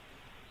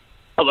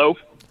 Hello.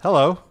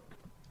 Hello.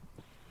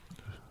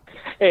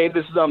 Hey,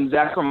 this is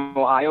Zach from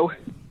Ohio.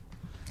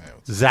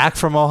 Zach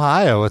from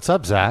Ohio. What's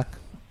up, Zach?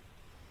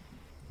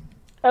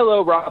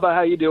 Hello, Robba.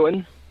 How you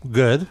doing?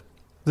 Good.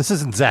 This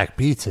isn't Zach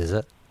Beats, is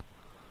it?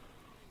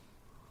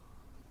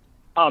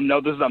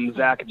 No, this is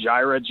Zach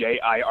Jira,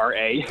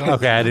 Jira.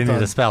 Okay, I didn't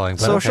need a spelling.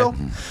 But Social?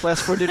 okay.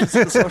 Last 4 digits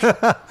of the social?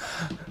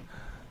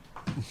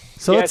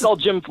 So Yeah, I it's, saw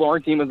Jim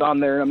Florentine was on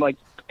there, and I'm like,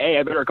 hey,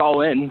 I better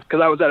call in because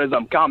I was at his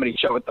comedy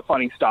show at the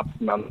Funny Stop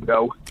a month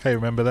ago. Hey,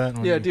 remember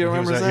that? Yeah, do you when he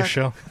was remember at your Zach?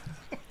 show?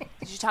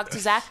 Did you talk to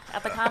Zach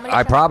at the comedy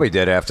I show? probably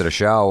did after the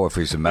show if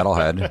he's a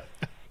metalhead.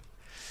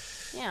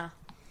 Yeah.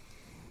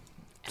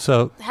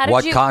 so How did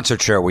What you...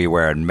 concert shirt were you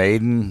wearing?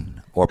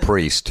 Maiden or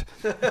Priest?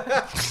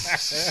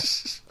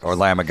 Or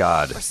Lamb of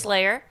God? Or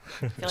Slayer.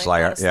 I feel like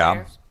Slayer, a lot of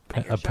yeah.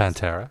 Slayer. a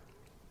Pantera.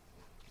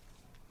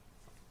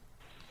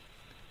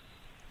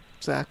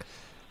 Zach.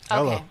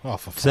 Hello. Okay. Oh,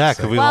 for fuck's Zach,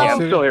 sake. have we Well- Yeah, lost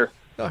I'm you? still here.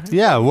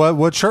 Yeah.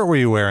 What shirt were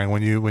you wearing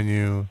when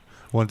you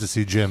went to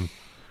see Jim?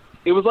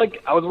 It was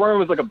like I was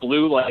wearing a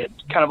blue, like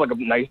kind of like a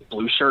nice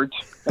blue shirt,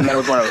 and then I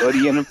was wearing a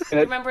hoodie in it.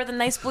 Remember the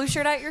nice blue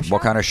shirt out your shirt?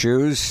 What kind of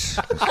shoes?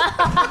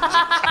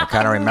 I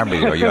kind of remember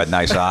you. You had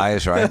nice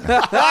eyes, right?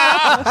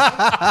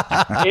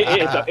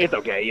 It's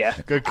okay, yeah.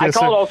 Good I kisser.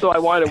 called also. I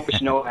wanted to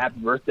wish Noah happy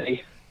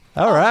birthday.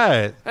 All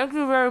right. Thank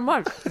you very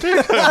much.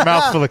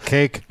 Mouthful of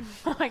cake.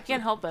 I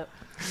can't help it.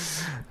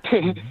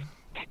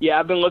 Yeah,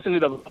 I've been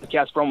listening to the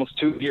podcast for almost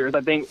 2 years.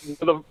 I think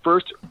one of the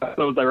first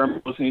episodes I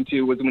remember listening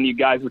to was when you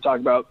guys were talking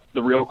about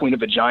the real Queen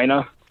of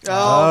Vagina.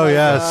 Oh, my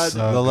yes.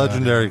 God. The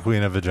legendary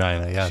Queen of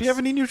Vagina, yes. Does she have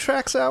any new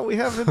tracks out? We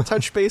haven't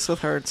touched base with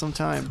her in some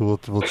time. We'll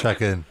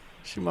check in.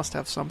 She must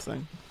have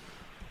something.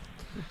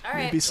 All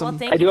right. Maybe some- Well,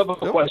 thank I do you. have a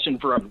question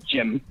for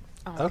Jim.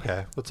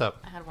 Okay, what's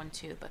up? I had one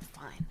too, but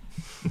fine.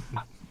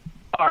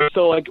 All right,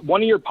 so like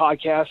one of your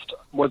podcasts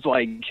was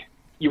like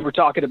you were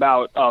talking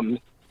about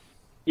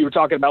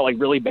like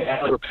really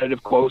bad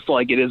repetitive quotes,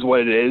 like it is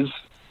what it is.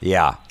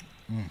 Yeah.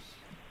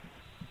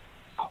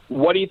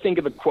 What do you think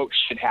of the quote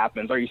 "shit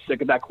happens"? Are you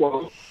sick of that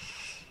quote?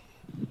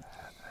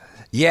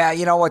 Yeah,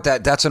 you know what?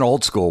 That's an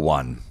old school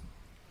one.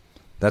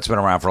 That's been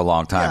around for a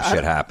long time. Yeah,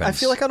 Shit happens. I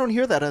feel like I don't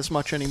hear that as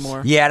much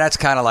anymore. Yeah, that's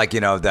kind of like,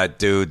 that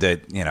dude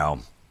that,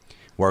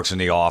 works in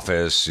the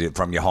office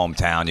from your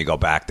hometown. You go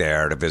back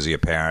there to visit your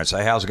parents.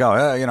 Hey, how's it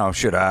going?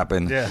 Shit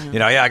happened. Yeah.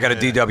 I got a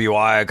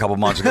DWI a couple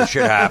months ago.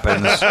 Shit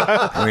happens.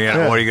 What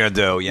are you going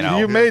to do?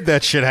 You made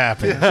that shit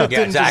happen.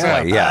 Yeah,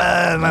 exactly.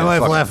 Yeah. My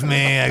wife left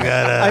me. I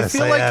got I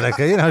feel like-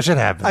 sciatica. Shit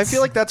happens. I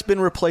feel like that's been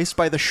replaced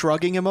by the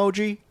shrugging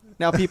emoji.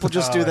 Now people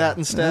just do that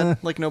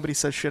instead. Like nobody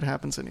says shit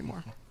happens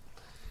anymore.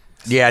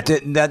 Yeah,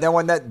 that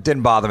one that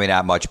didn't bother me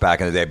that much back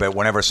in the day. But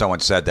whenever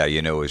someone said that,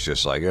 you knew it was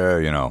just like,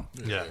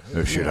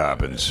 this shit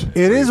happens.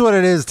 It is what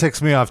it is.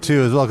 Ticks me off too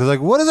as well. Because like,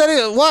 what is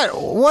that?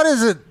 What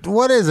is it?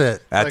 What is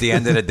it? At the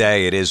end of the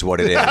day, it is what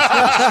it is.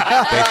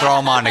 They throw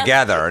them on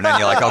together, and then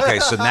you're like, okay,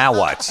 so now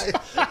what?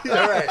 You're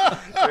right.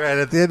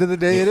 At the end of the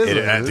day, it is. what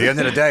it At is. the end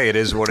of the day, it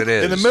is what it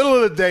is. In the middle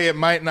of the day, it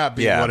might not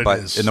be yeah, what it but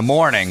is. in the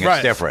morning,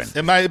 it's different.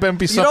 It might be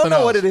You something don't know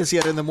else. what it is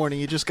yet in the morning.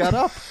 You just got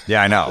up.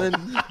 Yeah, I know.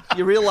 And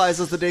you realize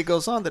as the day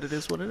goes on that it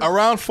is what it is.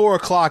 Around 4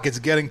 o'clock, it's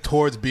getting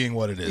towards being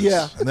what it is.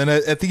 Yeah. And then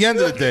at the end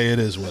of the day, it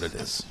is what it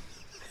is.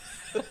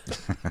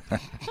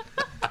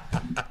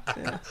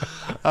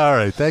 All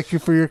right. Thank you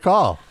for your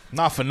call.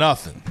 Not for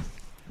nothing.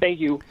 Thank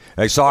you.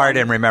 Hey, sorry I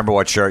didn't remember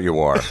what shirt you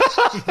wore.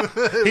 He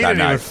didn't even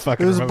night.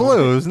 fucking It was remember.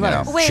 blue. It was You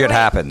nice. know, Wait, shit wait.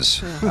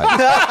 happens. Wait,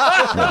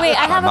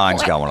 I have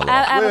mind's a going a little.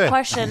 I have Wait. a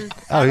question.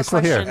 Oh, I have he's a still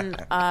here. question,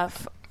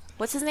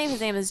 what's his name? His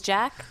name is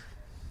Jack.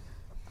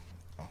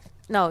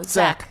 No,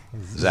 Zach.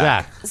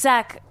 Zach.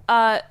 Zach,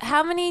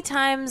 how many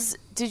times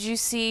did you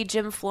see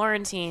Jim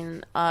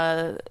Florentine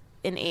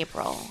in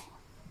April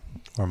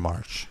Or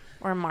March.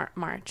 or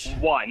March?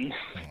 One.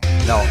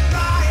 No,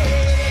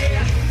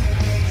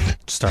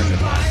 Start it.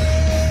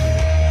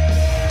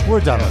 We're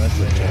done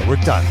with it, Joe. We're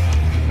done.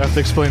 I have to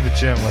explain to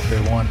Jim what they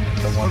won.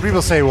 When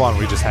people say one,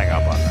 we just hang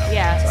up on them.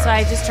 Yeah, so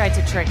I just tried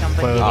to trick him,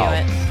 but he knew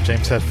it.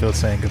 James Hetfield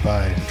saying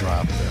goodbye and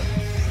drop there.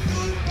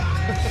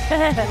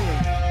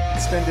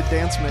 Extended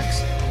dance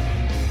mix.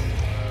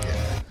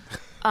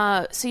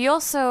 So you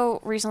also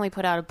recently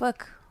put out a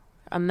book,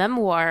 a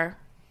memoir.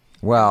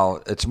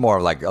 well, it's more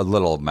like a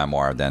little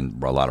memoir than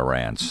a lot of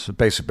rants.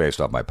 Basically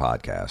based off my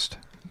podcast.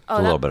 Oh, It's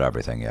a little that- bit of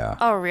everything, yeah.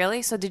 Oh,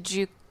 really? So did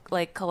you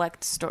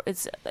collect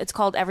stories? It's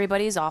called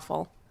Everybody's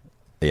Awful.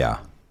 Yeah.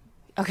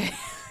 Okay.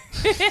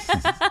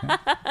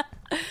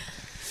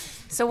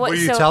 So what? Were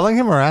you so, telling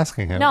him or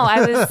asking him? No,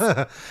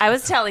 I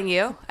was telling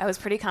you. I was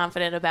pretty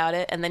confident about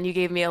it, and then you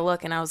gave me a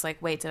look, and I was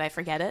like, "Wait, did I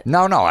forget it?"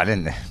 No, I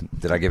didn't.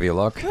 Did I give you a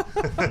look?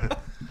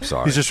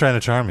 Sorry. He's just trying to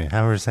charm you.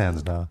 How are his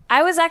hands, Noah?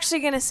 I was actually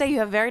going to say you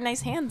have very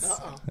nice hands.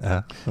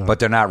 But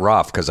they're not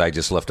rough because I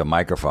just lift a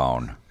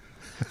microphone.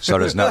 So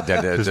there's no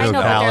there's I know,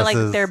 no, but they're like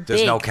calluses. they're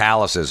there's big. no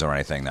calluses or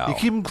anything though. You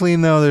keep them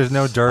clean though. There's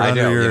no dirt I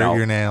under do,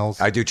 your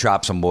nails. I do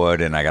chop some wood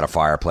and I got a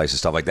fireplace and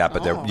stuff like that.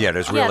 But there's Yeah,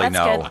 really that's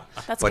no. good.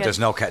 That's but good. there's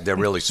no. They're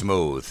really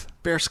smooth.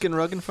 Bearskin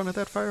rug in front of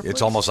that fireplace.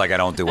 It's almost like I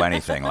don't do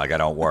anything. Like I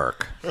don't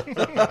work.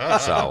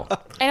 So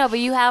I know, but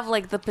you have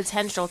like the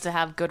potential to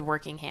have good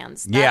working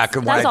hands. yeah, That's-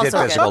 when that's I did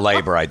also physical good.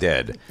 labor, I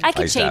did. I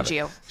can used to have change it.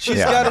 you. She's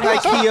Yeah. got an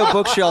IKEA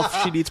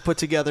bookshelf she needs put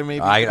together.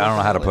 Maybe. I don't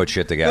know how to put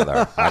shit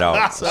together. I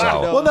don't. So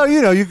Well, no,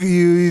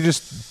 you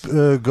just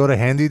go to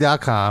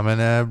handy.com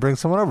and bring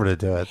someone over to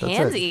do it. That's it.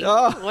 Handy.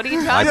 Oh. What are you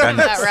I've talking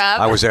been- about,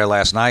 Rob? I was there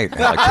last night at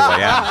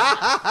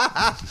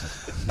like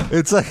 2 a.m.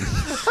 It's like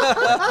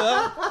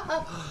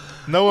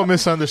Noah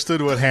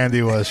misunderstood what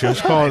handy was. She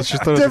was calling. She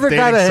thought it was a different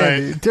dating kind of site.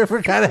 handy.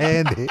 Different kind of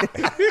handy.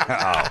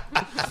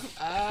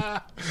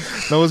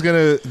 Noah's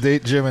gonna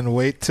date Jim and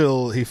wait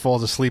till he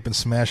falls asleep and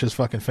smash his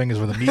fucking fingers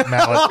with a meat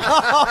mallet.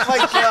 Oh my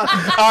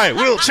god! All right,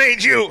 we'll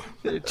change you.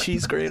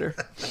 Cheese grater.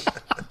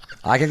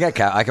 I can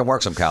I can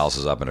work some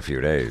calluses up in a few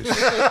days. Do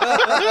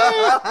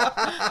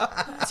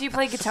you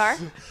play guitar?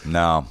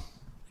 No,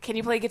 Can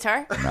you play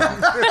guitar?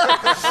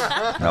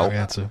 no.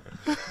 Answer.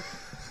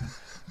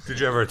 Did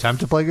you ever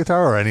attempt to play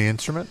guitar or any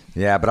instrument?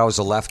 Yeah, but I was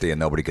a lefty and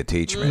nobody could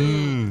teach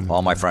me.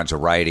 All my friends were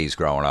righties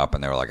growing up,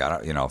 and they were like,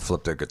 I don't,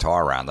 flip the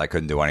guitar around. I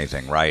couldn't do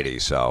anything righty,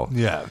 so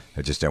Yeah.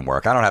 it just didn't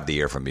work. I don't have the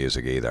ear for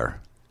music either.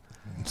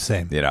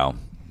 Same.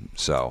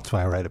 So That's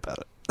why I write about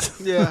it.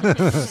 Yeah.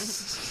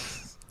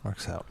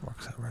 Works out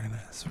very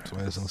nice. That's why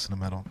he doesn't listen to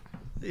metal.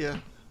 Yeah.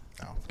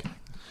 Oh, okay.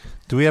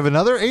 Do we have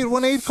another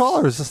 818 call,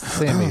 or is this the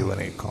same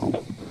 818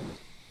 call?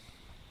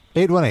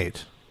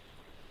 818.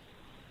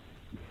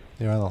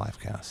 You're on the live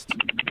cast.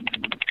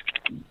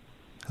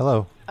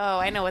 Hello. Oh,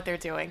 I know what they're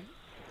doing.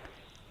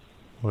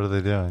 What are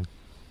they doing?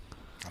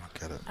 I don't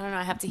get it. I don't know.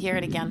 I have to hear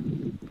it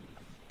again.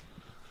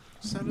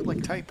 Sounded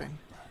like typing.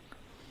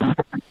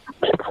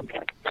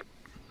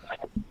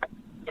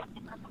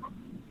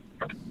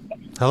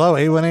 Hello,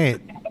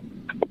 818.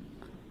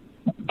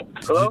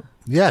 Hello?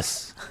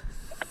 Yes.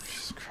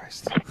 Jesus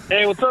Christ.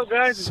 Hey, what's up,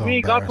 guys? It's So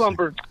me, God embarrassing.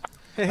 Plumper.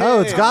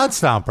 Oh, it's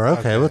Godstomper.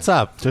 Okay, what's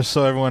up? Just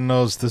so everyone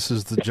knows, this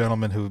is the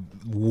gentleman who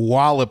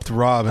walloped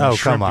Rob in a Oh,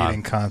 shrimp come on.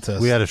 eating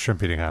contest. We had a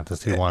shrimp eating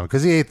contest. He won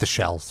because he ate the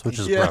shells, which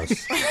is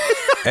gross.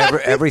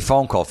 every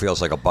phone call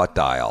feels like a butt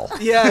dial.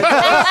 Yeah.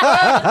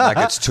 Like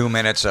it's 2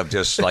 minutes of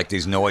just like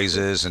these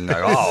noises and like,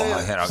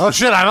 Oh,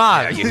 shit, I'm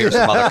on. Yeah, you hear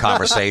some other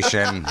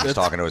conversation. He's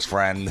talking to his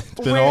friend. It's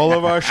been all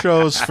of our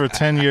shows for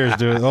 10 years,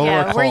 dude. All of our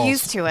Yeah, calls. we're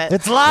used to it.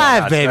 It's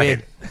live, That's baby.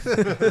 right.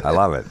 I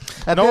love it.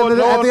 At the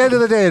end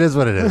of the day, it is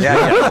what it is.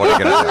 Yeah. What are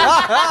you gonna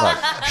do?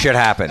 Look, shit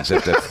happens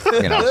if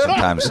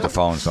sometimes the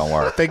phones don't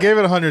work. They gave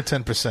it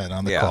 110%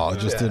 on the call. It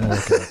just didn't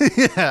work out.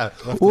 Yeah.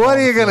 What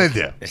are you going to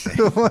do?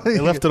 They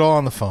left it all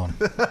on the phone.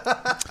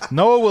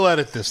 Noah will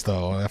edit this,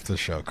 though, after the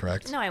show,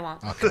 correct? No, I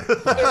won't. Okay.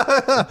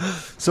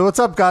 So what's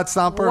up,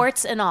 Godstomper?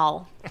 Warts and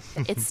all,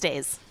 it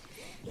stays.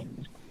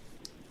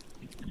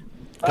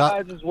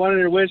 I just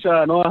wanted to wish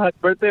Noah happy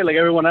birthday, like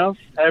everyone else.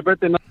 Happy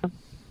birthday, Noah.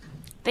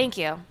 Thank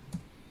you.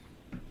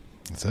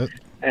 That's it.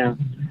 And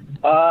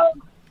a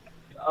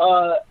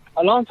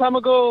long time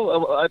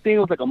ago, I think it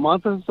was like a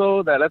month or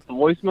so, that I left a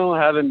voicemail.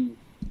 I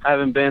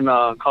haven't been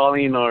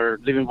calling or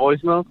leaving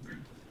voicemails.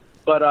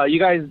 But you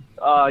guys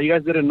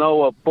didn't know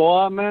what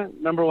Poa meant.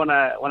 Remember when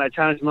I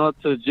challenged Noah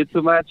to a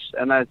jiu-jitsu match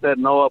and I said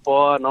Noah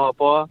Poa, Noah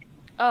Poa?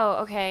 Oh,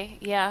 okay.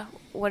 Yeah.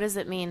 What does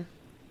it mean?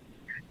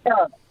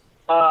 Yeah.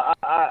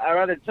 I'd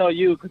rather tell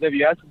you, because if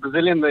you ask a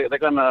Brazilian, they're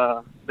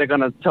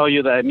gonna tell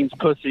you that it means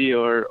pussy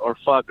or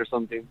fuck or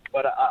something.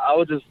 But I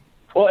would just,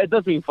 well, it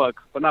does mean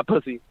fuck, but not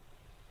pussy.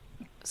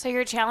 So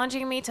you're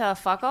challenging me to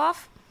fuck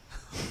off?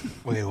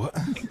 Wait, what?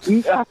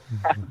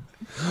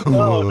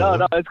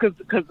 No. It's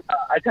because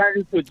I challenged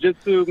you to a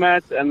jiu-jitsu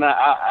match, and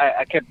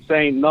I kept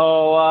saying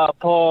no,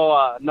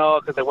 Poa, no,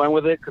 because I went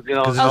with it, because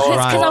Oh,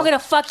 because I'm gonna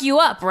fuck you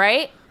up,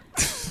 right?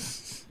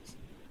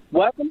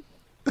 What?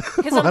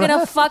 Because I'm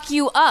gonna fuck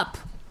you up.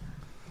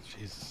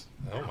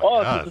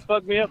 Oh, just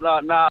fuck me up?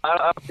 Nah,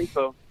 I don't think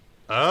so.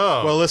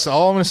 Oh. Well, listen,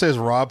 all I'm going to say is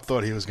Rob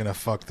thought he was going to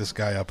fuck this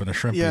guy up in a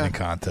shrimp Yeah. eating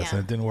contest, Yeah.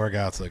 and it didn't work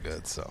out so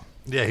good, so.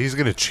 Yeah, he's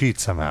going to cheat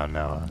somehow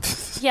now.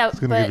 Yeah, He's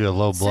gonna but give you a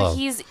low blow.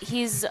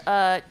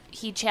 So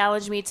he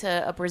challenged me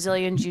to a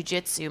Brazilian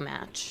jiu-jitsu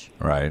match,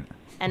 Right.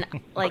 and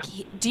like,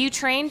 do you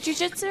train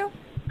jiu-jitsu?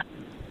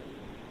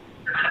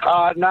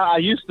 Nah, I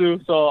used to,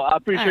 so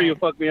I'm pretty sure Alright. you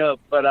fuck me up.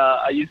 But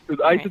I used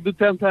to do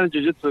 10 times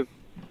jiu-jitsu.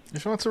 He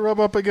just wants to rub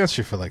up against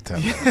you for like 10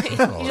 minutes. He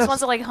just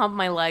wants to like hump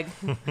my leg.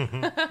 No.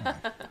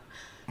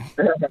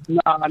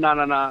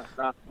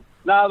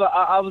 But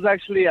I was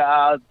actually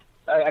I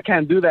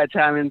can't do that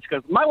challenge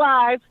because my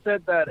wife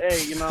said that, hey,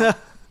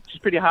 she's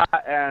pretty hot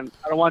and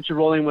I don't want you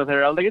rolling with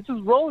her. I was like, it's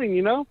just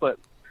rolling, but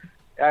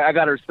I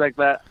gotta respect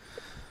that.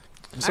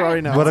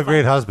 Sorry, no. What a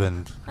great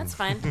husband. That's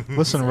fine.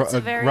 Listen, It's a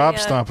very, Rob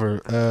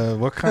Stomper,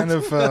 what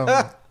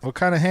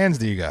kind of hands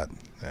do you got?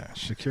 Yeah,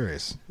 she's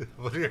curious.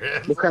 What are your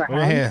hands? What kind of What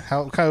are your hand?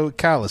 How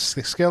callous?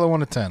 Scale of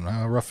 1 to 10.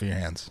 How rough are your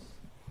hands?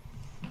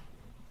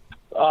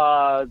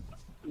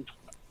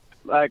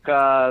 Like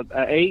an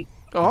 8.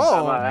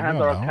 Oh, my hands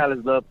I are don't know.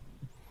 calloused up.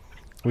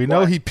 We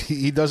know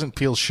he doesn't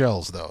peel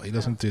shells though. He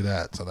doesn't do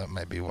that, so that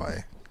might be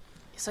why.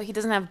 So he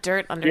doesn't have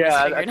dirt under Yeah,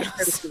 his I can't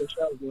fingernails. see the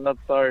shells. I'm not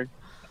sorry.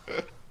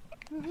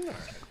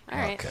 All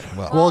right. Okay.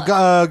 Well, Well,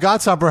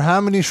 Godstomper, how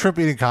many shrimp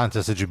eating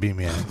contests did you beat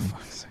me in?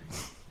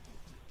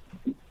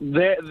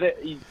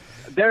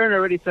 Darren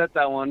already said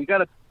that one. You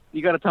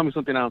gotta tell me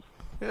something else.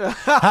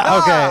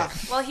 Okay.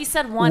 Well, he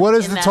said one. What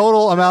is in the that.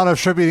 total amount of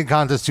shrimp eating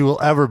contests you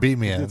will ever beat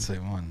me I in? did say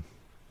 1.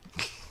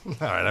 All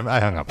right, I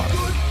hung up on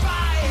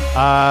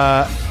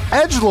it.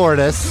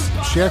 Edgelordess,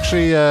 she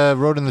actually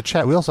wrote in the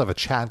chat. We also have a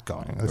chat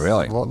going.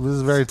 Really? This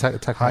is very High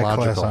class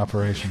technological.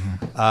 operation.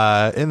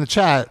 In the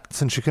chat,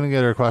 since she couldn't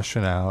get her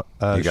question out,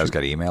 You guys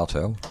got email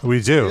too?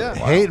 we do. Yeah.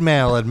 Hate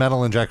mail at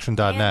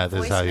metalinjection.net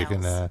And is how you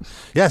can. voicemails.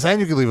 Yes, and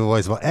you can leave a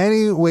voicemail.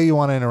 Any way you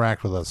want to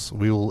interact with us,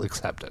 we will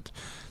accept it.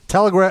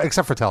 Telegram,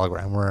 except for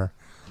Telegram, we're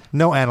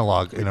no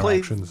analog Play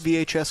interactions.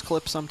 VHS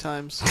clips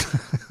sometimes.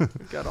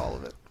 We've got all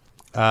of it.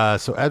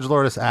 So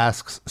Edgelordess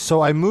asks,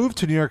 so I moved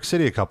to New York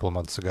City a couple of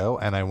months ago,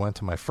 and I went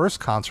to my first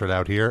concert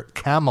out here,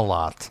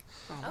 Camelot.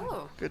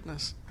 Oh.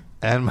 Goodness.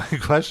 And my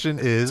question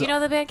is, Do you know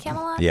the band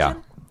Camelot? Yeah.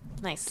 Jim?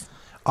 Nice.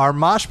 Are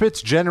mosh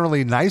pits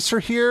generally nicer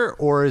here,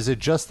 or is it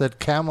just that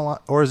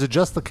Camelot, or is it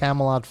just the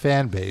Camelot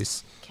fan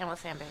base? Camelot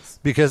fan base.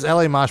 Because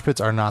LA mosh pits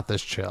are not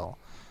this chill.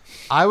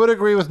 I would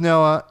agree with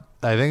Noah.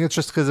 I think it's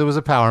just because it was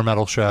a power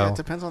metal show. Yeah, it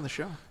depends on the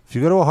show. If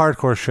you go to a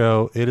hardcore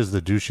show, it is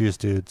the douchiest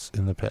dudes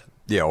in the pit.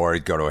 Yeah, or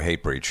he'd go to a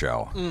Hatebreed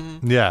show.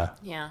 Yeah.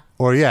 Yeah.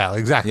 Or yeah,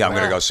 exactly. Yeah, I'm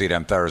going to go see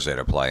them Thursday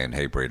to play in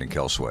Hatebreed and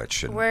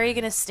Killswitch. And Where are you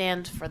going to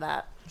stand for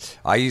that?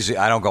 I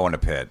don't go in the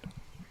pit.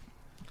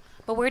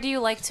 But where do you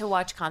like to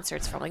watch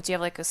concerts from? Like, do you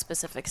have like a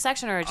specific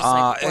section or just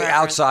like wherever?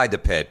 Outside the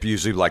pit,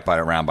 usually like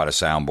around by the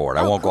soundboard.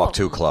 I won't go up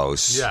too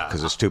close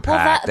because it's too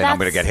packed, and I'm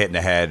going to get hit in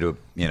the head.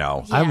 You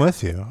know, I'm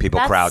with you. People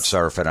crowd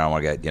surfing. I don't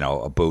want to get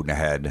a boot in the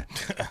head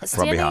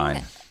from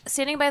behind.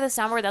 Standing by the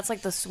soundboard, that's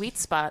like the sweet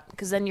spot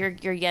because then you're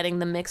getting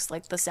the mix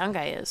like the sound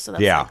guy is. So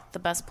that's like the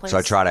best place. So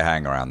I try to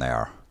hang around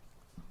there.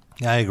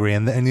 Yeah, I agree.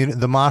 And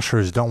the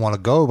moshers don't want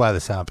to go by the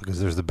sound because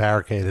there's the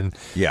barricade, and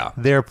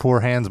their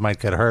poor hands might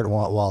get hurt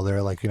while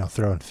they're like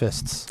throwing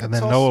fists. And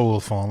then Noah will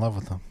fall in love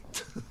with them.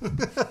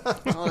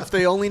 Well, if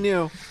they only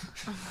knew.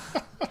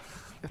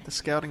 At the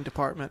scouting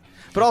department.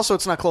 But also,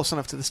 it's not close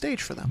enough to the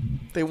stage for them.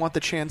 They want the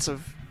chance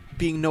of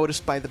being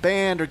noticed by the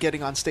band or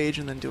getting on stage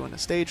and then doing a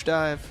stage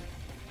dive.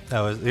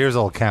 Here's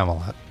old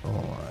Camelot.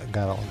 I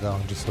got it all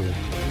going just so we...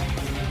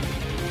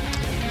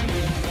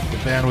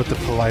 The band with the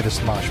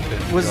politest mosh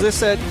pit. Was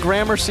this at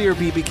Gramercy or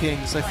BB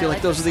King's? I feel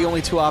like those are the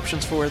only two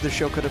options for where the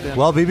show could have been.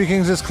 Well, BB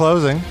King's is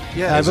closing.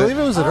 Yeah, I believe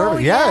it was at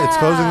Urban. Yeah, it's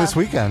closing this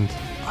weekend.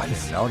 I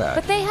didn't know that.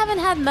 But they haven't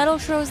had metal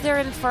shows there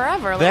in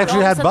forever. They Like,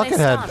 actually all of had a sudden they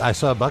Buckethead. stopped. I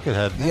saw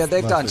Buckethead. Yeah,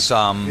 they've done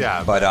some.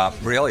 Yeah,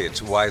 but really,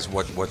 it's what's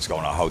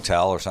going on? A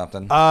hotel or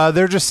something?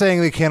 They're just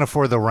saying they can't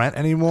afford the rent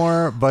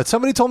anymore. But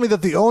somebody told me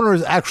that the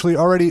owners actually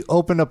already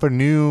opened up a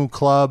new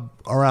club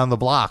around the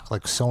block,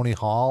 like Sony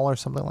Hall or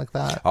something like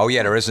that. Oh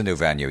yeah, there is a new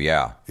venue.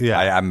 Yeah,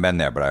 I haven't been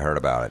there, but I heard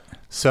about it.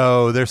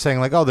 So they're saying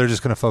like, they're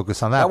just going to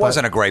focus on that. That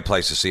wasn't a great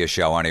place to see a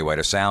show anyway.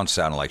 The sound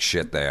sounded like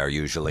shit there.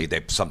 Usually,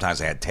 sometimes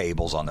they had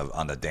tables on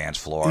the dance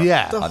floor.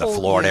 Yeah, on the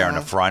floor there in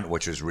the front,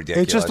 which was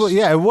ridiculous. It just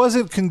it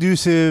wasn't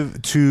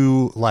conducive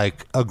to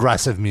like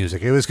aggressive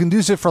music. It was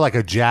conducive for like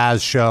a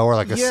jazz show or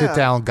like a sit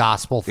down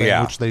gospel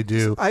thing, which they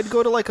do. I'd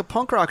go to like a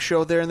punk rock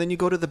show there, and then you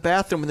go to the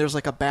bathroom, and there's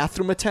like a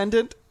bathroom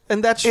attendant.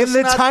 And that's just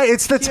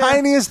it's the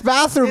tiniest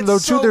bathroom though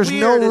too. So There's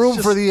weird. no It's room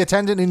just- for the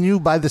attendant and you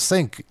by the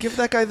sink. Give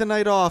that guy the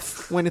night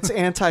off when it's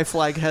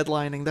anti-flag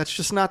headlining. That's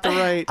just not the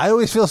right. I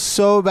always feel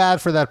so bad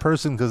for that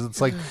person because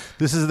it's like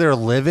this is their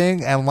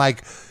living and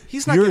like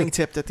He's not getting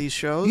tipped at these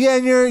shows. Yeah,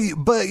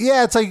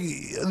 it's like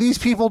these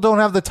people don't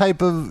have the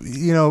type of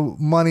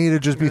money to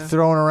just be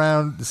throwing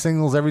around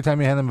singles every time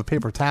you hand them a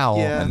paper towel.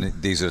 Yeah.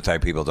 And these are the type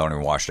of people who don't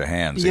even wash their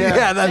hands.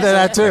 Yeah, either.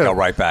 that too. They go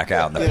right back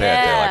out in the pit.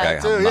 They're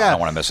like, I don't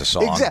want to miss a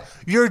song.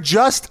 You're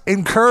just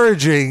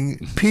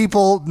encouraging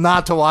people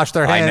not to wash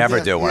their hands. I never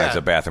do when it's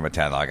a bathroom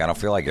attendant. Like, I don't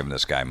feel like giving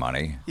this guy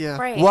money. Yeah.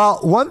 Right. Well,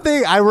 one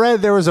thing I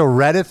read, there was a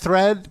Reddit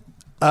thread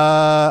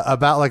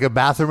about like a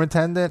bathroom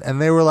attendant,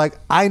 and they were like,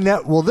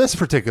 this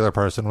particular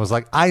person was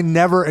like, I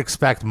never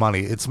expect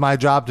money. It's my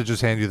job to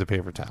just hand you the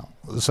paper towel.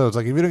 So it's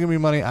like, if you don't give me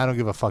money, I don't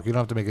give a fuck. You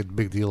don't have to make a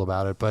big deal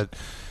about it, but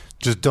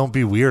just don't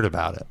be weird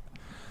about it.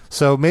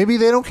 So maybe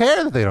they don't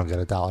care that they don't get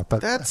 $1,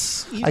 but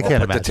that's I can't put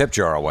imagine. the tip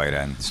jar away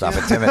then. Stop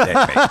intimidating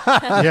me.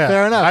 Yeah,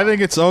 fair enough. I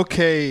think it's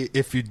okay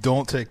if you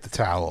don't take the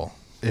towel.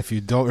 If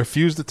you don't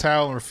refuse the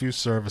towel and refuse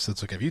service,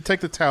 it's okay. If you take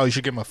the towel, you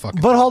should give him a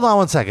fucking. But hold on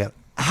one second.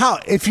 How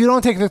if you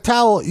don't take the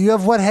towel, you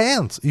have wet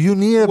hands. You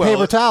need a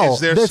paper towel.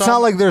 It's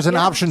not like there's an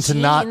option to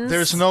not.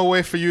 There's no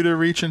way for you to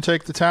reach and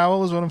take the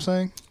towel. Is what I'm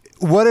saying.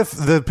 What if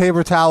the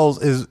paper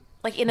towels is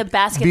Like in a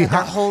basket that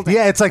they're holding.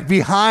 Yeah, it's like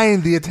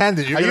behind the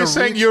attendant. Are you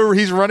saying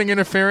he's running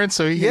interference,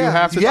 so you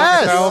have to take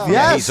Yes. the towel?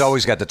 Yes. He's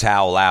always got the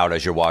towel out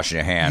as you're washing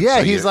your hands. Yeah,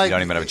 so he's you like-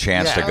 don't even have a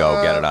chance to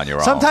go get it on your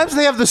own. Sometimes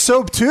they have the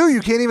soap too. You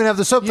can't even have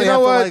the soap. You They know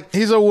have what? to like.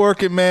 He's a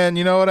working man.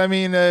 You know what I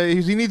mean?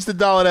 He needs the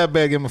dollar that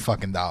bad. Give him a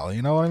fucking dollar.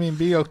 You know what I mean?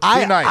 Be nice.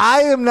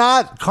 I am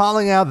not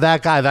calling out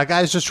that guy. That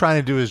guy's just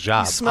trying to do his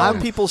job. He's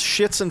smelling people's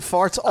shits and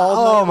farts all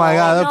night Oh my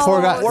god, that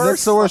poor guy. Worst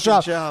That's the worst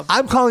fucking job.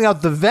 I'm calling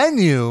out the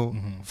venue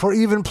for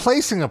even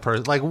placing a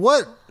person. Like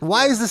what?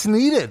 Why is this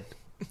needed?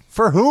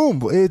 For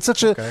whom? It's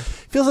such a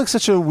feels like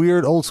such a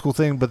weird old school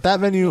thing. But that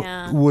venue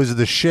was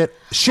the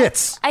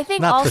shits. I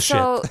think not the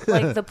also shit.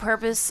 like the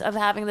purpose of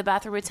having the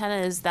bathroom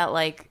attendant is that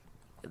like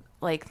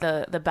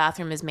the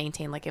bathroom is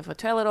maintained. Like if a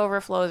toilet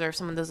overflows or if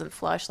someone doesn't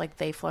flush, like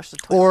they flush the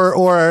toilet.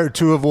 or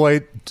to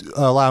avoid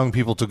allowing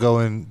people to go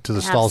into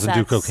the Have stalls and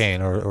do sex.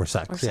 cocaine or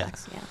sex. Or yeah.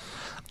 sex, yeah.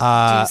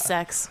 Do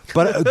sex.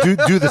 But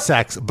do the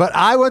sex. But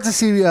I went to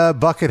see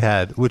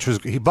Buckethead,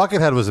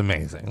 Buckethead was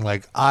amazing.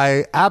 Like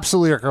I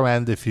absolutely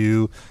recommend if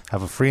you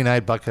have a free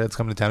night, Buckethead's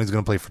coming to town. He's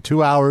going to play for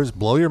 2 hours,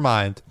 blow your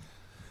mind.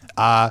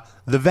 The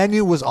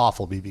venue was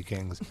awful, BB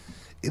King's.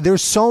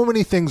 There's so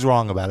many things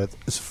wrong about it.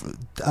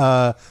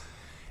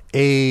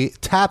 A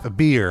tap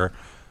beer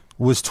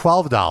was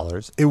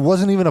 $12. It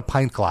wasn't even a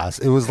pint glass.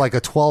 It was like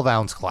a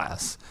 12-ounce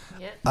glass.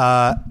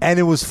 And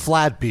it was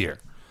flat beer.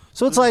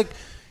 So it's like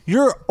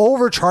you're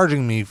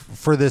overcharging me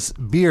for this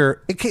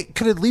beer. It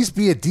could at least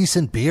be a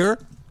decent beer.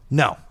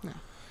 No.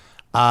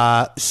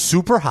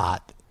 Super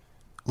hot.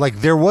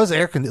 Like there was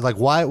air conditioning. Like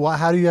why?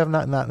 How do you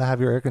not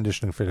have your air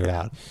conditioning figured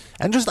out?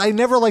 And just I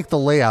never liked the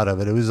layout of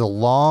it. It was a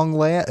long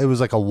layout. It was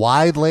like a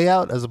wide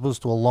layout as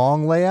opposed to a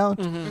long layout.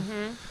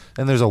 And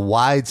there's a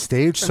wide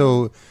stage,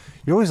 so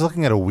you're always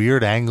looking at a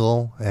weird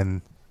angle.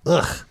 And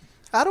ugh.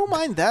 I don't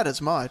mind that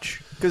as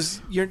much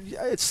because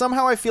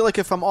somehow I feel like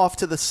if I'm off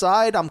to the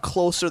side, I'm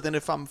closer than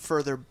if I'm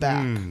further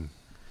back.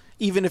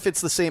 Even if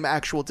it's the same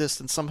actual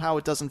distance, somehow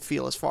it doesn't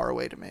feel as far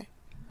away to me.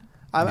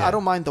 I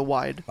don't mind the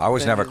wide. I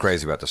was never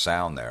crazy about the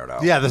sound there, though.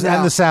 Yeah,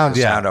 and the sound,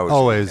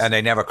 always. And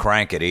they never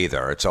crank it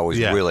either. It's always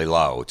really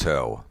low,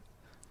 too.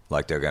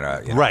 Like they're going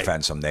to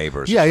offend some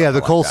neighbors. Yeah,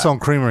 the Cold Stone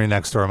Creamery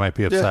next door might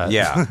be upset.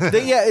 Yeah.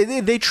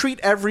 They treat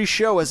every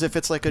show as if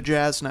it's like a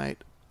jazz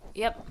night.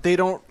 Yep. They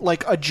don't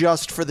like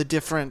adjust for the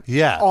different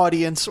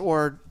audience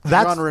or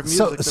genre of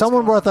music.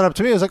 Someone brought that up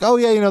to me. I was like, oh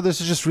yeah, this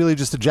is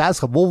just a jazz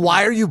club. Well,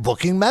 why are you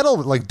booking metal?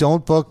 Like,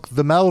 don't book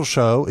the metal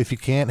show if you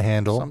can't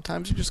handle.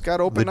 Sometimes you just got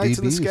open nights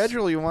in the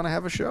schedule. You want to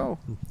have a show.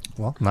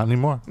 Well, not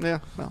anymore. Yeah.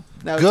 Well,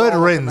 now good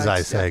riddance,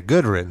 I say.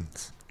 Good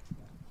riddance.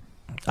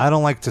 I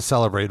don't like to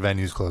celebrate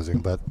venues closing,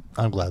 but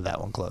I'm glad that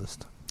one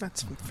closed.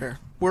 That's fair.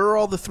 Where are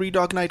all the Three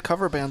Dog Night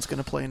cover bands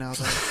going to play now,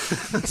 though?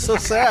 It's so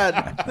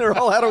sad. They're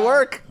all out of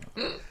work.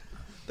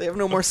 They have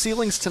no more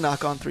ceilings to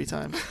knock on 3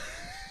 times.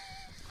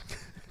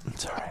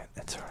 It's all right.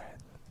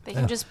 They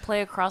can just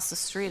play across the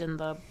street in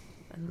the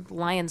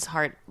Lion's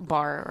Heart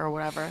bar or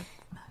whatever.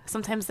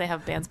 Sometimes they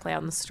have bands play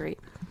out in the street.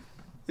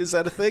 Is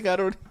that a thing?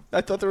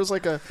 I thought there was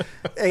like a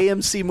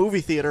AMC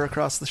movie theater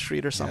across the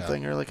street or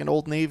something, or like an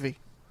Old Navy.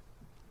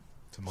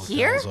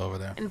 Here? Over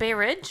there. In Bay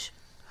Ridge?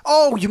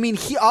 Oh, you mean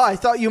I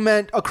thought you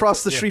meant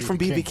across the street from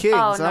BB King's.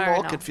 Oh, I'm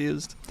all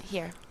confused.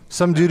 Here.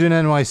 Some dude in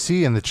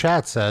NYC in the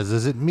chat says,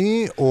 is it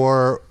me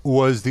or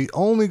was the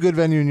only good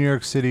venue in New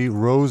York City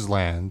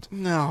Roseland?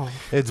 No.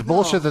 It's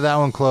bullshit that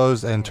one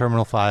closed and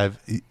Terminal 5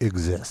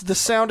 exists. The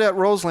sound at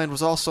Roseland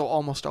was also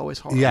almost always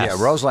horrible. Yes.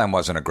 Yeah, Roseland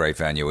wasn't a great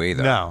venue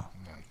either. No.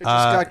 It just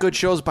got good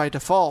shows by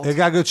default. It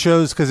got good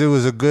shows because it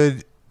was a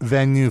good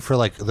venue for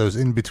like those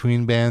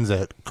in-between bands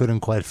that couldn't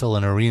quite fill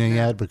an arena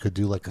yet but could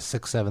do like a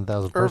 6,000-7,000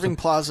 person. Irving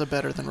Plaza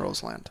better than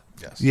Roseland.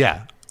 Yes.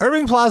 Yeah.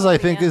 Irving Plaza, I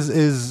think,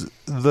 is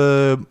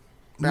the...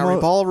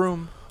 Bowery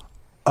Ballroom.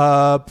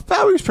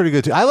 Bowery's pretty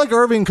good too. I like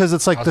Irving because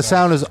it's like the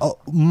sound is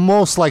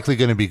most likely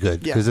going to be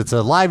good because it's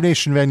a Live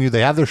Nation venue.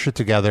 They have their shit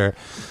together.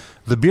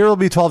 The beer will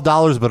be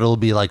 $12, but it'll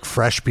be like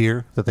fresh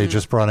beer that they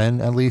just brought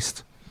in at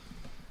least.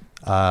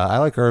 I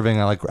like Irving.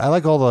 I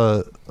like all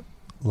the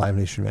Live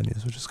Nation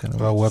venues, which is kind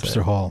of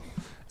Webster Hall.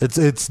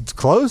 It's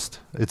closed.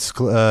 It's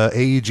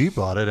AEG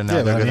bought it, and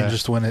now they're gonna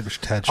just when it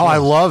had shows. Oh, I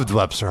loved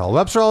Webster Hall.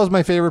 Webster Hall is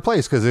my favorite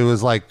place because it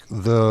was like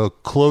the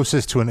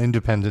closest to an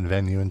independent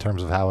venue in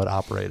terms of how it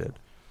operated.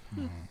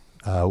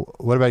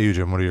 What about you,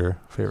 Jim? What are your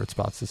favorite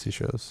spots to see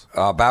shows?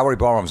 Bowery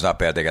Ballroom's not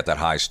bad. They got that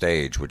high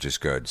stage, which is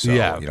good. So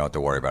Yeah. you don't have to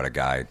worry about a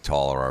guy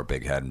taller or a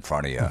big head in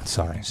front of you.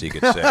 Sorry. So you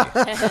can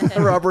see.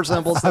 Rob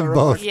resembles the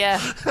both. Yeah.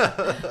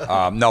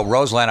 No,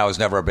 Roseland I was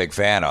never a big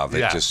fan of.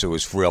 It Yeah. it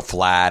was real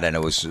flat, and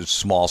it was a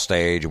small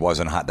stage. It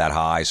wasn't that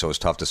high, so it was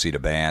tough to see the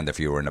band if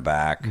you were in the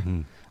back.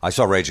 I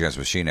saw Rage Against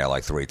the Machine there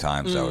like 3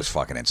 times. That was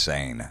fucking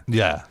insane.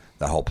 Yeah.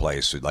 The whole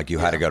place, like you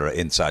had to go to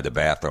inside the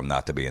bathroom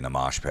not to be in the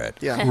mosh pit.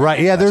 Yeah. Right.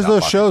 Yeah. That's There's how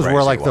those fucking shows where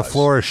crazy like it the was.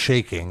 floor is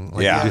shaking.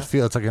 Like, Yeah. You just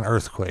feel it's like an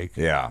earthquake.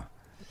 Yeah.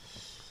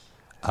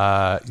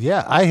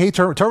 Yeah, I hate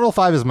Terminal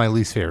 5 is my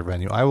least favorite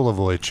venue. I will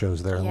avoid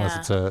shows there unless Yeah.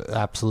 it's an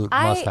absolute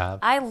must-have.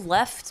 I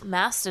left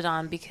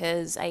Mastodon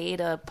because I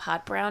ate a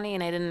pot brownie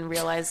and I didn't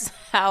realize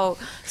how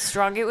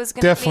strong it was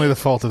going to be. Definitely the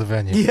fault of the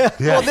venue. Yeah,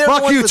 Well, they're the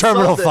fuck ones you, that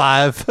Terminal sold it.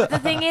 5. The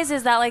thing is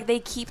that like they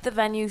keep the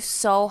venue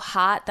so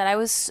hot that I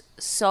was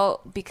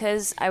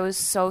because I was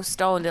so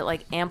stoned, it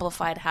like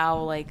amplified how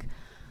like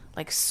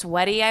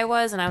sweaty I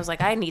was, and I was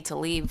like, I need to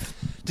leave.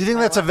 Do you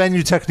think that's a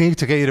venue technique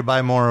to get you to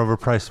buy more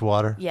overpriced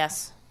water?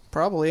 Yes.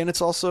 Probably. And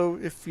it's also,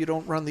 if you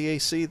don't run the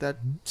AC, that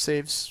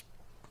saves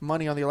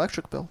money on the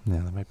electric bill. Yeah,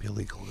 that might be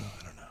illegal, though.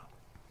 I don't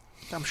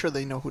know. I'm sure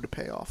they know who to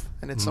pay off.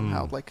 And it's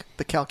somehow like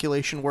the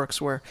calculation works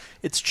where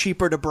it's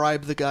cheaper to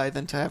bribe the guy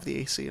than to have the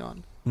AC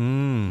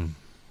on.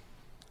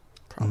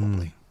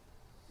 Probably.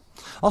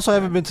 Also, I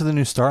haven't been to the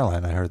new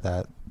Starline. I heard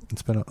that.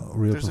 It's been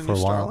reopened a for a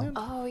new while. Starline?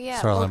 Oh yeah,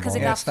 Starland well because it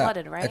Mall. got it's not,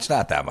 flooded, right? It's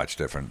not that much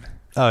different.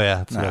 Oh,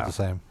 yeah. It's No. about the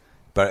same.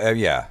 But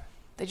yeah.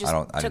 They just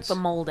I took the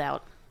mold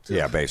out.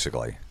 Yeah,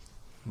 basically.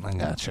 I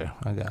gotcha.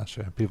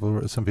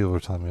 Some people were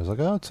telling me, I was like,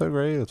 oh, it's so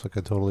great. It's like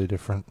a totally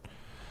different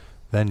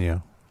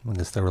venue. I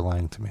guess they were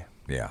lying to me.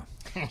 Yeah.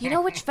 You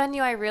know which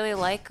venue I really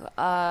like?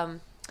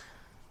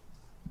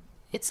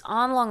 It's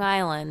on Long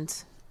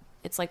Island.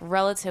 It's like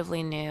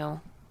relatively new.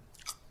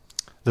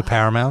 The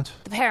Paramount?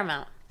 The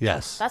Paramount.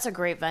 Yes. That's a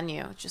great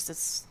venue. Just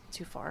it's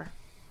too far.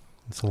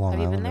 It's a Long Have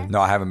you been Island. there?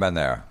 No, I haven't been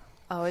there.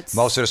 Oh, it's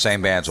Most of the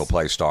same bands will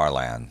play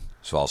Starland,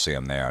 so I'll see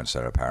them there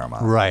instead of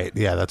Paramount. Right.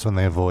 Yeah, that's when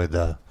they avoid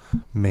the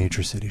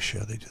major city show.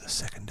 They do the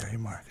secondary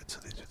market, so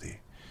they do the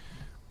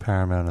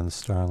Paramount and the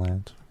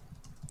Starland.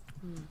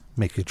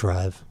 make you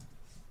drive.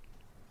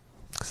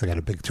 Because I got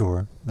a big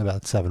tour in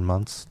about 7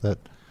 months that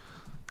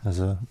has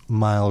a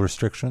mile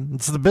restriction.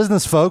 It's the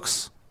business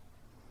folks.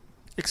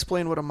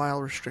 Explain what a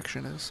mile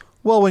restriction is.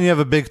 Well, when you have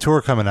a big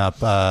tour coming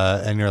up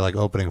and you're like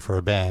opening for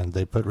a band,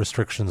 they put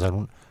restrictions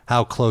on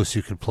how close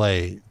you could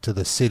play to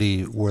the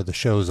city where the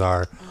shows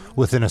are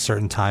within a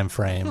certain time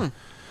frame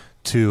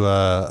to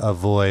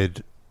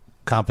avoid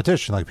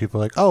competition. Like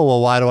people are like, oh,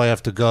 well, why do I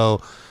have to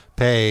go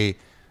pay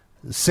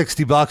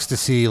 $60 to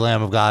see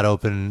Lamb of God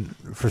open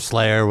for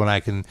Slayer when I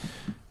can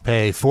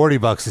pay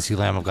 $40 to see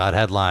Lamb of God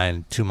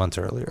headline 2 months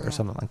earlier or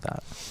something like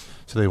that?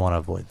 So they want to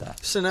avoid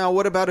that. So now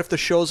what about if the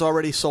show's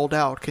already sold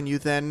out? Can you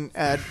then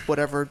add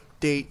whatever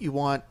date you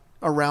want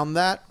around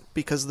that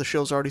because the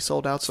show's already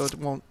sold out so it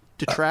won't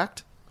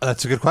detract?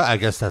 That's a good question. I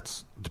guess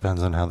that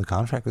depends on how the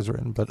contract is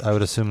written, but I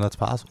would assume that's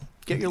possible.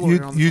 Get your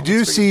lawyer on the You phone. do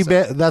Let's figure see,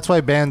 this out. that's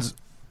why bands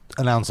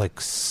announce like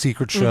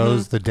secret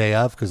shows the day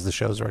of because the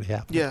show's already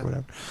happened. Yeah. Or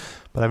whatever.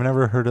 But I've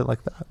never heard it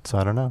like that, so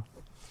I don't know.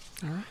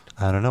 All right.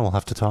 I don't know. We'll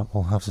have to talk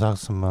to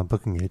some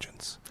booking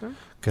agents. Sure.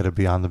 Get a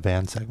Beyond the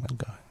Band segment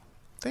going.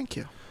 Thank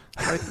you.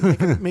 All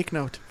right, make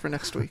note for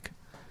next week.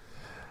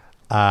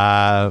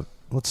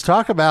 Let's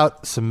talk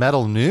about some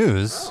metal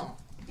news.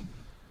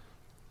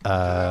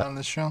 On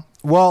this show?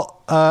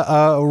 Well,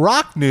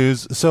 rock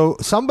news. So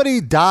somebody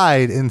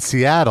died in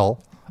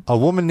Seattle, a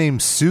woman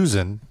named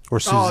Susan, or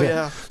Suzanne. Oh,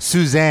 yeah.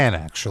 Suzanne,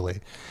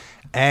 actually.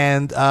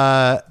 And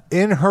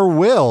in her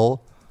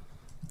will,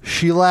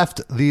 she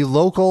left the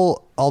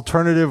local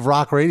alternative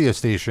rock radio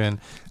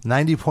station,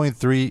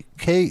 90.3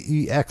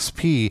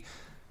 KEXP,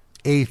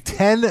 a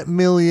 $10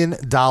 million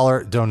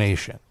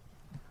donation.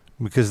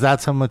 Because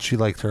that's how much she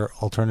liked her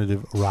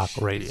alternative rock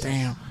radio.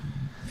 Damn.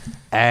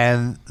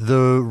 And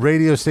the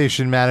radio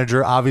station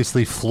manager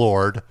obviously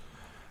floored.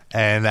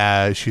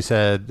 And she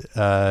said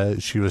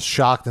she was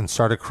shocked and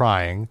started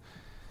crying.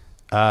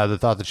 The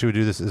thought that she would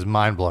do this is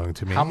mind-blowing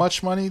to me. How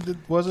much money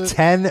was it?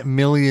 $10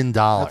 million.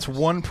 That's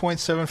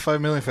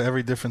 $1.75 million for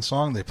every different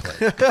song they play.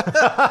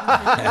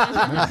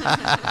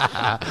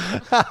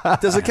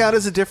 Does it count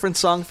as a different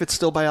song if it's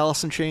still by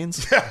Alice in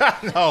Chains?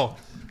 No.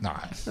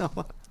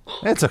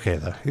 It's okay,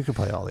 though. You can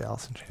play all the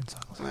Alice in Chains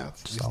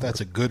songs. That's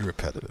a good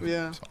repetitive.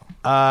 Yeah.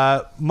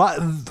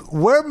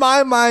 Where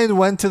my mind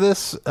went to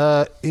this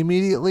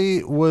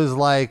immediately was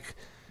like,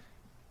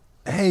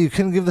 hey, you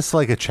couldn't give this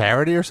like a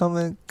charity or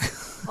something?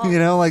 You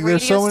know, like radio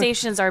there's so many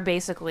stations are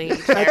basically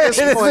it's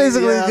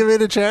basically giving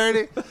it a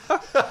charity.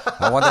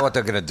 I wonder what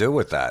they're going to do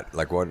with that.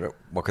 Like,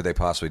 what could they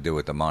possibly do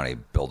with the money?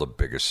 Build a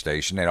bigger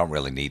station? They don't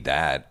really need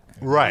that.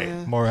 Right.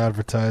 More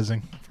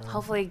advertising.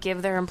 Hopefully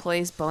give their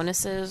employees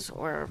bonuses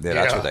or... Yeah,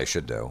 that's what they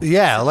should do.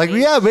 Yeah,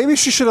 maybe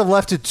she should have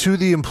left it to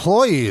the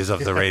employees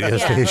of the radio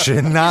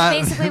station, not...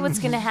 Basically what's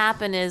going to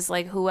happen is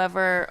like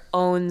whoever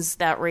owns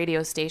that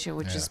radio station,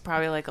 which is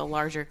probably like a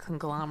larger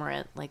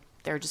conglomerate, like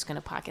they're just going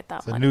to pocket that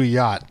It's a money. new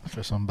yacht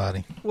for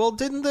somebody. Well,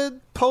 didn't the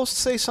Post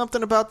say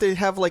something about they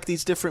have like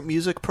these different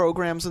music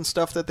programs and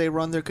stuff that they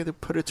run? They're going to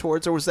put it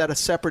towards, or was that a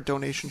separate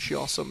donation she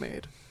also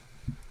made?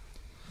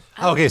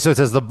 Okay, so it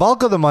says the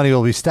bulk of the money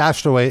will be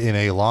stashed away in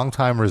a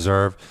long-time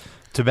reserve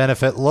to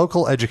benefit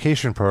local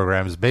education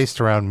programs based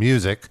around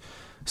music,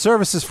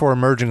 services for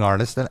emerging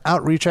artists, and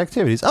outreach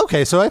activities.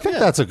 Okay, so I think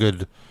that's a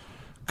good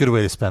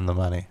way to spend the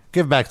money.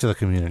 Give back to the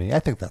community. I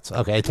think that's...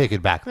 Okay, I take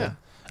it back then.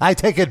 I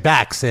take it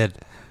back, Sid.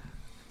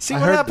 See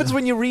what happens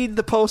when you read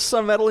the posts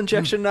on Metal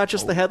Injection, not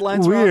just the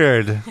headlines?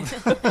 Weird.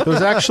 There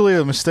was actually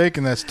a mistake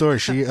in that story.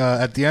 She,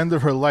 at the end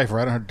of her life,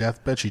 right on her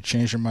deathbed, she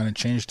changed her mind and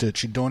changed it.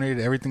 She donated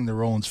everything to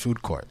Roland's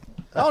Food Court.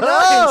 Oh,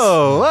 nice.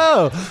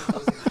 Whoa.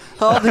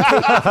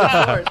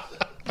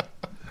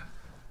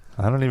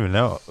 I don't even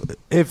know.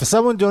 If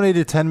someone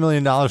donated $10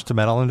 million to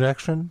Metal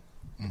Injection,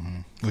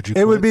 would you?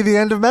 It would be the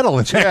end of Metal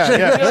Injection.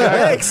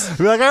 Yeah,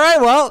 We're like, all right,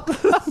 well,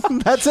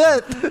 that's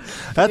it.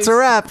 That's a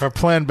wrap. Our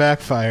plan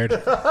backfired.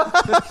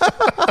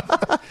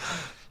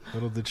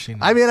 Little did she know.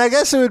 I mean, I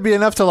guess it would be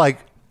enough to like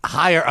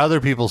hire other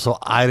people so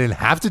I didn't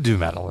have to do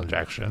Metal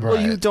Injection. Well,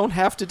 you don't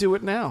have to do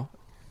it now.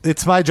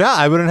 It's my job.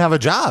 I wouldn't have a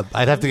job.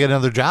 I'd have to get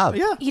another job.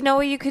 Yeah. You know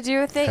what you could do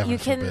with it? Heaven You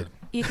can forbid.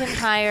 you can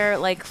hire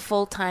like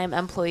full-time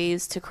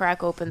employees to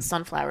crack open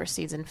sunflower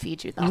seeds and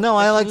feed you them. No,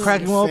 I like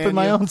cracking open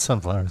my own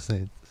sunflower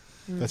seed.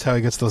 That's how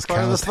he gets those Part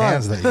of calloused the fun.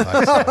 hands that you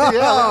like.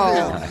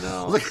 Yeah.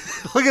 No.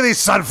 Look at these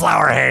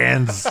sunflower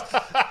hands.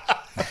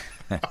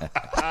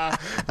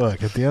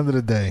 Look, at the end of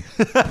the day,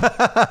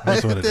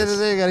 that's what it is.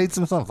 You gotta eat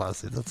some sunflower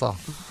seeds. That's all.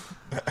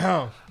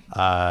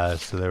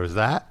 So there was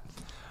that.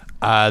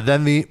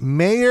 Then the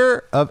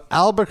mayor of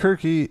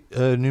Albuquerque,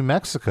 New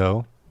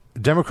Mexico,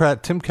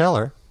 Democrat Tim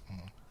Keller,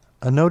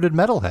 a noted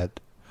metalhead.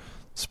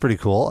 It's pretty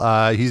cool.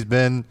 He's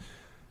been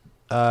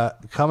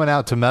coming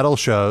out to metal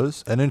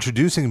shows and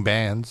introducing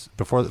bands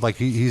before. Like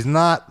he's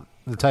not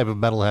the type of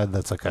metalhead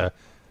that's like a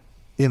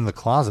in the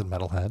closet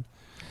metalhead.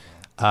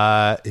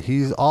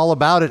 He's all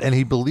about it, and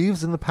he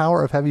believes in the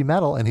power of heavy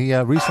metal. And he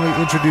recently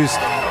introduced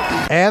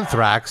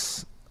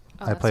Anthrax.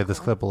 I played this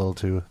clip a little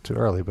too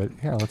early, but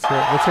here, let's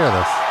hear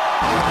this.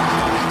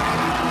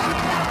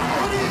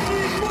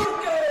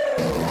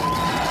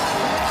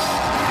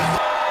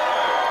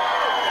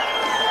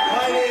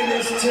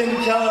 is Tim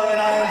Keller, and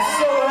I am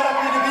so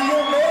happy to be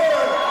your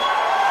mayor.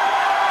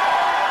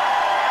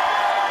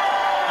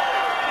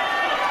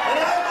 And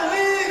I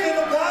believe in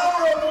the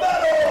power of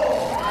metal.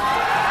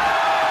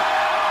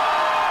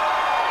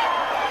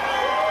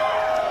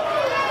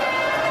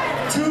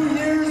 2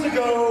 years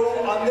ago,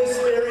 on this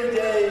very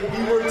day,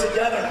 we were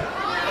together.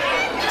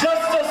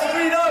 Just a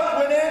street up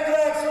when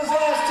Anthrax was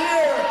last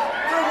here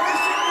for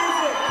Wishing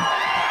Music.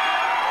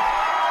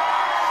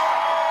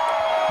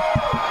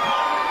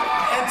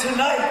 And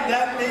tonight,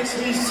 that makes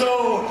me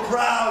so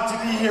proud to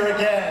be here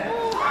again.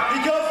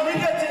 Because we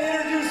get to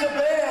introduce a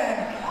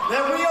band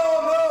that we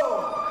all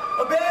know.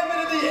 A band that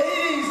in the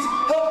 80s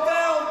helped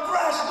found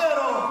thrash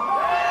metal.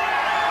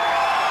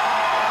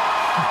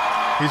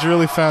 He's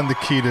really found the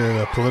key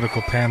to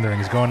political pandering.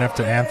 He's going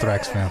after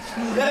Anthrax fans.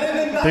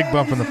 Big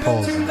bump in the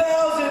polls. 2000s,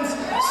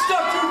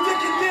 stuck through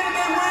thick and thin, and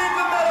they waved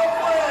the metal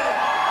flag.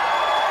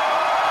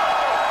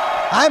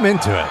 I'm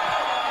into it.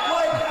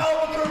 Like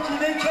Albuquerque,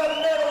 they kept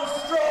metal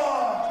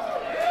strong.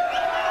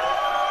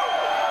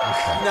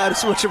 Not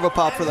as much of a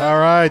pop for that. All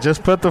right,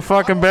 just put the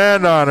fucking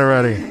band on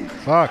already.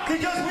 Fuck.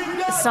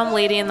 Some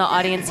lady in the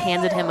audience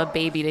handed him a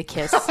baby to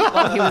kiss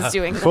while he was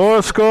doing this.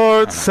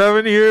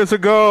 7 years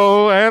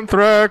ago,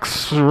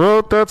 Anthrax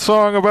wrote that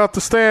song about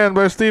the stand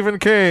by Stephen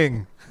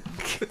King.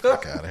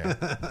 Fuck out of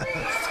here.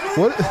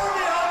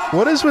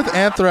 What is with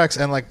Anthrax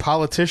and like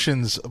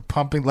politicians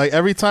pumping? Like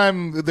every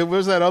time there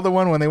was that other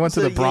one when they went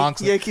to the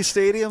Bronx, Yankee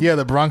Stadium. Yeah,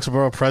 the Bronx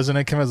borough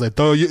president came and was like,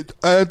 "Oh,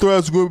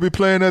 Anthrax will be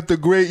playing at the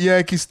great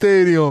Yankee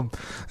Stadium,"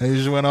 and he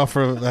just went off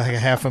for like a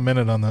half an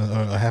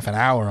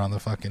hour on the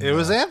fucking. It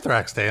was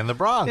Anthrax Day in the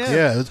Bronx.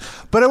 Yeah.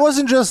 But it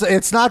wasn't just.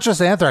 It's not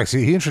just Anthrax.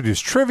 He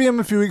introduced Trivium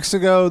a few weeks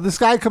ago. This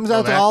guy comes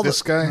out to all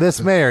this guy?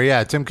 This mayor,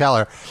 yeah, Tim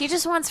Keller. He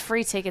just wants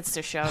free tickets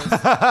to shows.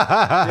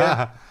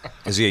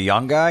 Is he a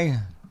young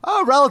guy?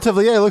 Oh,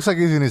 relatively. Yeah, he looks like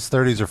he's in his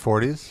 30s or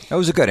 40s. That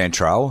was a good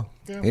intro.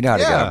 You know how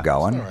to get him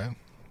going.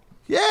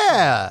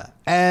 Yeah,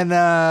 and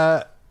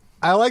I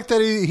like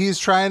that he's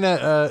trying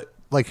to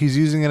like he's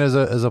using it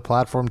as a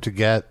platform to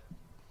get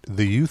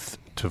the youth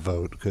to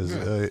vote because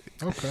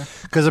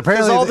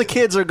apparently all the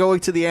kids are going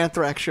to the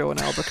Anthrax show in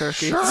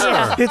Albuquerque. Sure.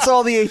 Yeah. It's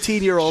all the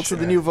 18-year-olds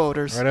and the new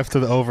voters. Right after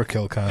the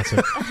Overkill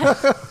concert.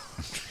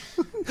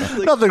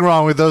 Nothing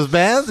wrong with those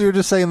bands. You're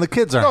just saying the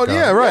kids aren't. Oh,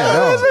 yeah, right.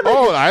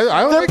 No. I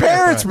their like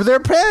parents. Anthrax. Their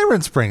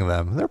parents bring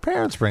them. Their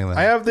parents bring them.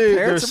 I have their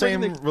Parents are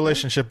same bringing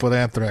relationship with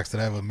Anthrax that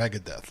I have with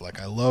Megadeth.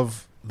 Like I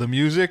love the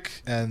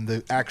music and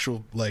the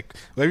actual like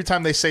every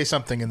time they say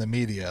something in the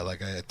media,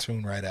 like I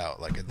tune right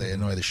out. Like they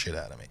annoy the shit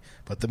out of me.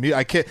 But the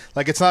I can't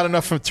like it's not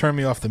enough to turn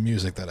me off the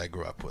music that I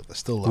grew up with. I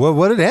still love.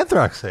 What did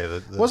Anthrax say?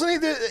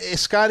 Wasn't he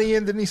Scotty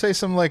Ian? Didn't he say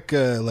some like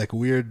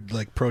weird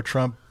like pro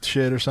Trump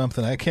shit or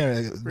something? I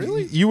can't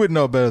really. You would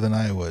know better than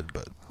I would,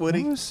 but Would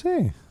he? Let me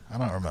see. I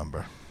don't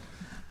remember.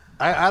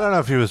 I don't know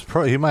if he was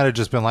pro. He might have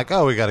just been like,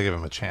 "Oh, we got to give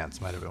him a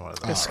chance." Might have been one of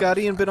those. Has Scott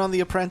Ian been on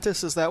The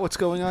Apprentice? Is that what's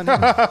going on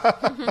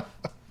here?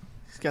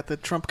 He's got the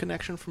Trump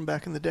connection from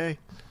back in the day.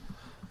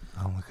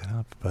 I'll look it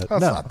up, but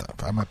That's no. not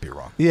that. I might be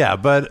wrong. Yeah,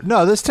 but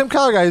no, this Tim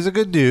Keller guy is a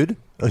good dude.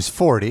 He's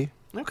 40.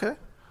 Okay.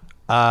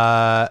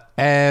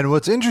 And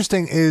what's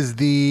interesting is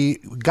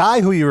the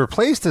guy who he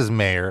replaced as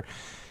mayor,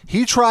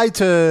 he tried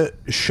to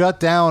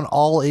shut down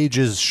all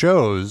ages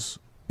shows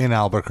in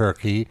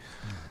Albuquerque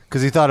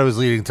because he thought it was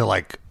leading to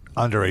like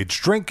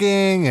underage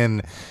drinking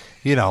and,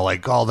 you know,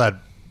 like all that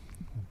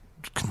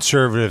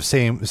conservative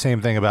same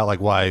thing about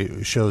like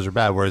why shows are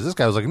bad. Whereas this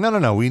guy was like,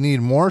 no, we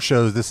need more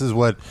shows. This is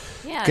what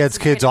gets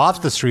kids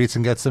off the streets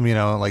and gets them, you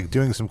know, like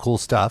doing some cool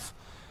stuff.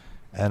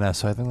 And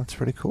so I think that's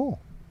pretty cool.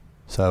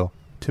 So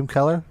Tim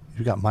Keller,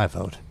 you got my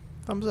vote.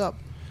 Thumbs up.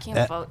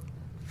 Can't vote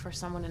for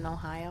someone in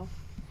Ohio.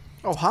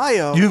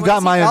 Ohio. You've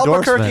got my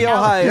endorsement. Albuquerque,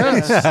 Ohio.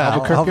 Yes,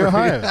 Albuquerque,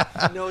 Ohio.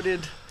 Noted.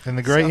 In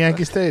the great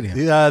Yankee Stadium.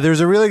 There's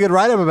a really good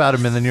write-up about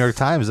him in the New York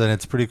Times, and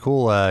it's pretty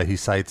cool. He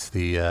cites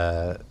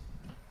the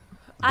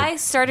I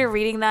started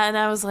reading that and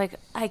I was like,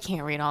 I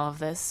can't read all of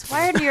this.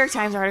 Why are New York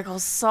Times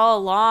articles so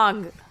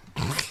long?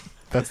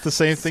 That's the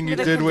same thing you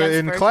The did condensed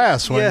in version.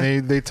 class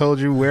when they told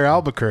you where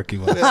Albuquerque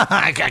was.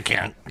 I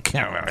can't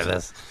remember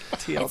this.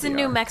 It's in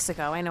New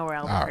Mexico. I know where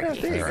Albuquerque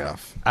is. Fair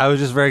enough. I was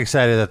just very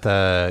excited that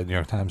the New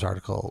York Times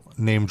article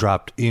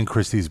name-dropped Ian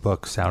Christie's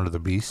book, Sound of the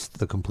Beast,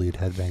 The Complete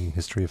Headbanging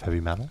History of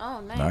Heavy Metal.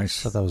 Oh, nice.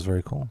 I thought that was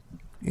very cool.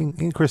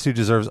 Ian Christie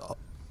deserves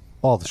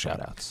all the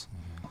shout-outs.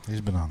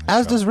 He's been on the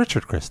As show. does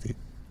Richard Christie.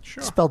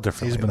 Sure. Spelled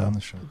differently. He's been though. on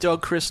the show.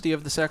 Doug Christie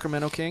of the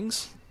Sacramento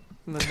Kings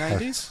in the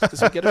 90s.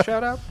 Does he get a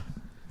shout out?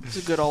 He's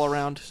a good all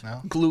around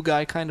glue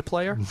guy kind of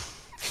player.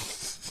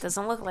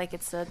 Doesn't look like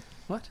it's a...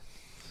 What?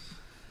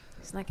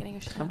 He's not getting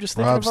a shout. I'm just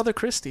thinking Rob's of other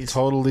Christies.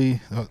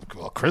 Totally.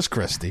 Well, Chris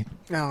Christie.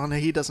 No,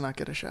 he does not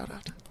get a shout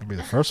out. That'd be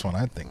the first one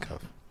I'd think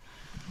of.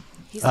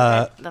 He's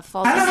at the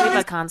Fall to Sleep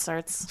at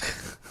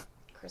concerts.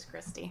 Chris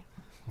Christie.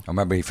 I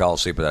remember he fell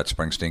asleep at that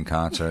Springsteen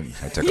concert.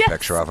 I took Yes. a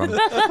picture of him.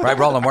 Right,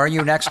 Roland, weren't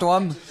you next to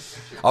him?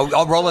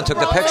 Oh, Roland took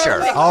the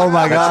picture. Oh,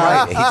 my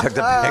God. That's right. He took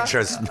the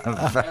pictures.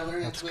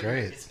 That's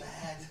great.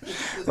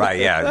 Right,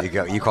 yeah.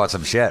 You caught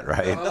some shit,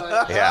 right?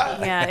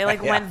 Yeah. Yeah, it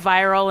like went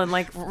viral, and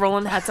like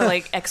Roland had to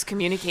like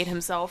excommunicate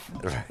himself.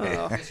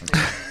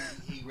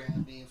 He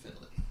grabbed me in Philly.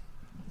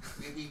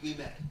 We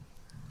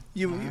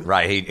met.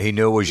 Right, he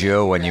knew it was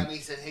you when you. He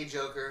said, "Hey,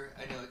 Joker,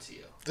 I know it's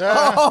you."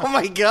 Oh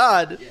my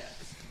God! Yeah.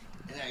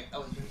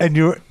 And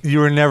you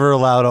were never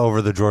allowed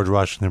over the George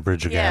Washington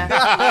Bridge again.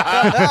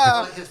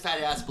 His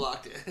fat ass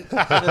blocked it.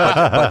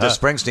 But the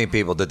Springsteen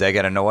people, did they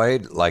get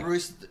annoyed? Like,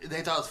 Bruce,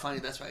 they thought it was funny.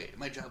 That's right.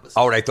 My job was.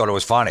 oh, they thought it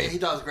was funny. Yeah, he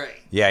thought it was great.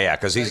 Yeah,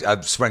 because he's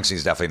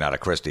Springsteen's definitely not a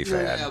Christie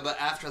fan. No, but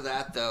after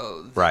that,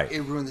 though, Right.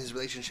 it ruined his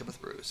relationship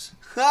with Bruce.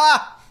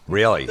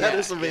 Really? That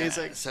is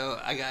amazing. Yeah. So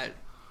I got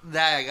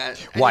that.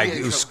 Why?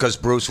 Because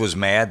Bruce was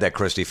mad that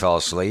Christie fell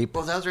asleep?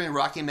 Well, that was during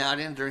Rocky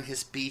Mountain, during his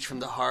speech from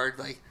the heart,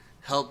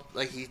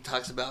 he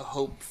talks about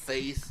hope,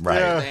 faith, Right.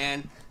 the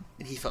band,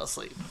 and he fell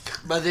asleep.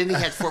 But then he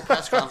had 4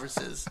 press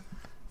conferences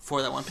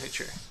for that one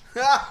picture.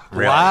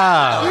 Really?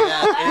 Wow. Oh,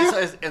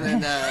 yeah. And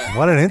then,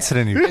 What an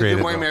incident you Good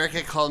created. Morning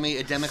America called me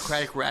a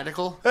Democratic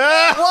radical.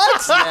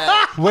 What?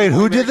 Yeah. Wait,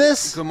 who did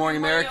this? Good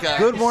Morning America.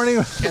 Good Morning.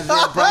 And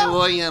then Brian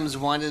Williams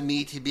wanted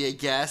me to be a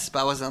guest, but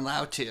I wasn't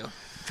allowed to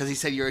because he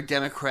said, "You're a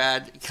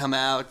Democrat. Come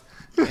out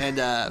and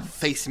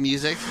face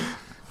music."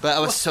 But I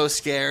was so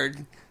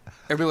scared.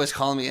 Everybody was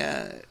calling me.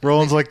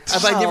 Roland's like,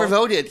 but I never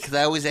voted because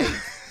I always ate.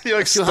 You're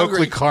like too Stokely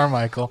hungry.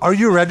 Carmichael. Are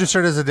you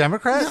registered as a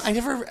Democrat? No, I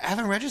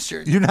haven't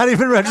registered. You're not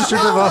even registered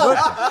to vote?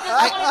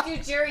 I want to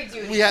do jury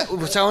duty. Yeah,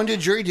 so I want to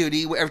do jury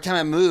duty. Every time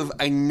I move,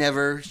 I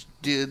never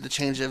do the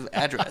change of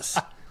address.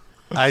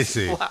 I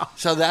see. Wow.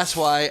 So that's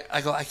why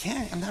I go, I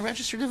can't. I'm not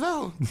registered to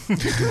vote.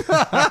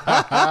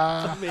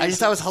 I just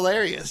thought it was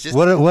hilarious. Just,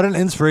 What an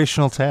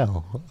inspirational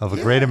tale of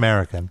a great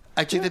American.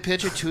 I took the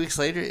picture 2 weeks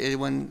later. It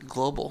went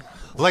global.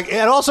 Like,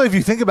 and also, if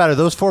you think about it,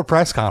 those 4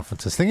 press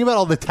conferences, think about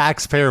all the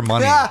taxpayer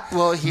money.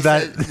 Well, he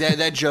said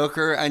that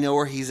Joker, I know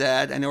where he's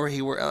at. I know where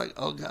he worked. Like,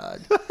 oh,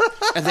 God.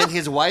 And then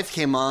his wife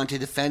came on to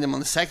defend him on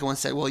the second one and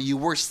said, well, you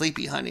were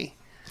sleepy, honey.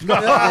 And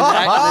then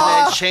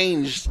it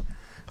changed.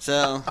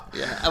 So,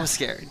 yeah, I was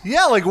scared.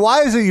 Yeah, like,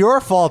 why is it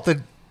your fault that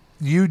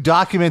you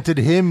documented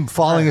him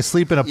falling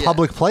asleep in a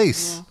public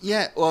place?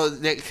 Yeah, well,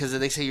 because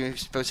they say you're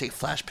supposed to take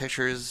flash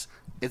pictures.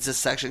 It's a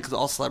section because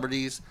all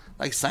celebrities,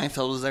 like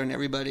Seinfeld was there and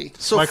everybody.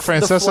 So Mike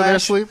Francesa there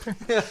sleeping?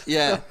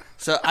 Yeah.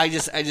 So I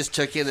just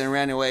took it and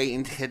ran away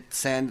and hit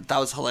send. That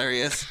was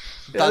hilarious.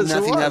 Yes, Thought it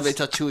nothing of was. it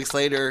until 2 weeks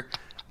later.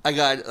 I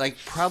got like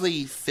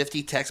probably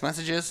 50 text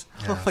messages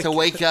Oh my to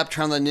wake up,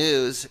 turn on the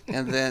news,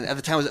 and then at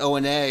the time it was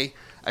O&A.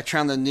 I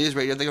turned on the news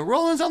radio. They go,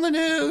 Roland's on the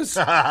news.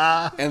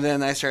 And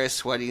then I started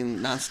sweating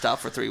nonstop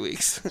for 3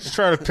 weeks. Just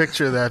trying to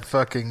picture that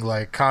fucking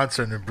like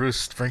concert and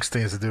Bruce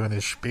Springsteen is doing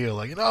his spiel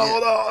like,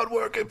 all the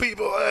hardworking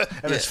people,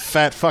 and this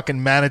fat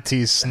fucking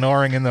manatee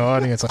snoring in the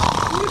audience. Like,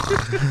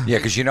 Yeah,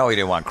 because he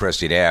didn't want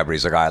Christie there, but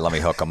he's like, all right, let me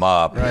hook him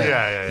up. Right.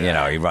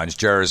 Yeah. He runs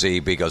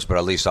Jersey, but he goes, but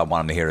at least I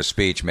want him to hear his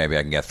speech. Maybe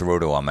I can get through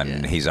to him,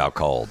 and he's out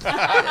cold.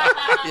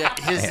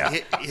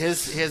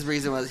 His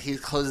reason was he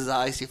closed his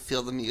eyes to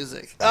feel the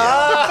music.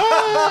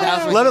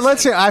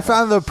 Let's hear. I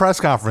found the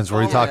press conference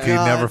where he talked. He'd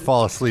never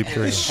fall asleep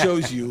during. This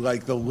shows you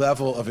like the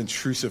level of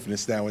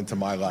intrusiveness now into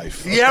my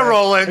life. Yeah,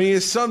 Roland. I mean,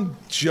 it's some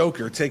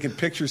joker taking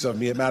pictures of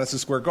me at Madison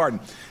Square Garden.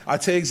 I'll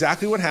tell you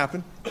exactly what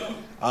happened.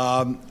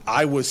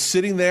 I was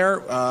sitting there.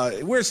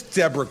 Where's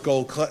Deborah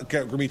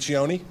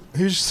Gramiccioni?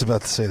 he was just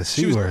about to say the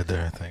C word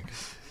there, I think.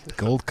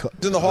 Gold cup.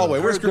 She's in the hallway.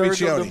 Where's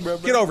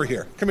Gramiccioni? Get over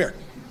here. Come here.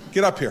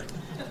 Get up here.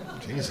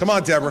 Come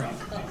on, Deborah.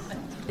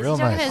 Real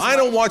nice. I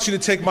don't want you to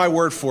take my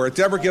word for it.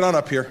 Deborah, get on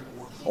up here.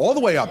 All the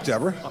way up,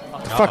 Deborah.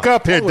 Fuck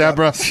up here,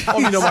 Deborah. Oh,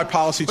 you know my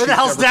policy Where chief, the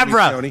hell's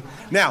Deborah? Gramiccioni.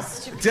 Now,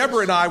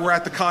 Deborah and I were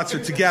at the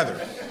concert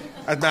together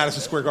at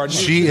Madison Square Garden.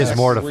 She is Were you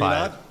mortified.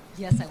 not?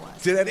 Yes, I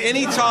was. Did at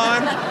any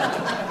time?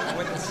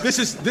 This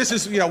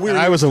is we were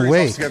I was in the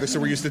awake. together, so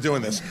we're used to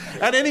doing this.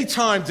 At any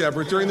time,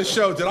 Deborah, during the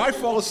show, did I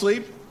fall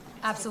asleep?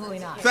 Absolutely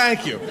not.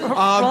 Thank you.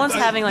 Roland's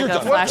having like you're a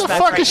done. flashback. What the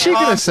fuck right is she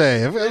now. going to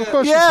say? Of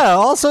course she- Yeah.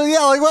 Also, yeah.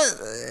 Like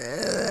what?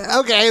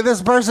 Okay,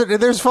 this person.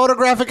 There's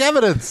photographic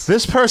evidence.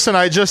 This person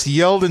I just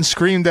yelled and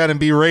screamed at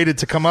and berated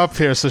to come up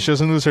here so she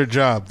doesn't lose her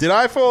job. Did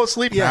I fall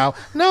asleep now?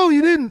 No,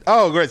 you didn't.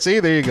 Oh, great. See,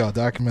 there you go.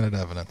 Documented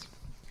evidence.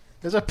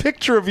 There's a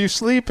picture of you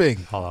sleeping.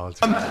 Hold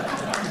on.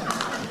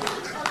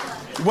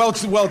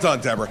 Well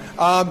done, Deborah.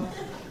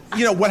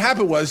 What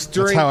happened was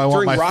during how I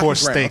want during my Rocky 4 Ground,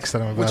 steaks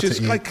that I'm about which is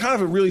to eat. like kind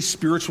of a really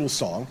spiritual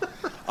song.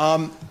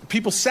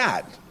 People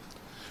sat,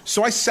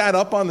 so I sat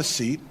up on the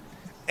seat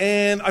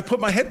and I put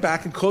my head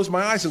back and closed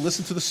my eyes and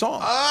listened to the song.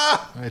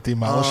 I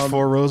demolished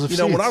 4 rows of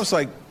seats. When I was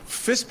like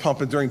fist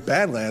pumping during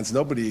Badlands,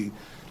 nobody.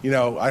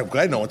 I'm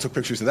glad no one took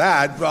pictures of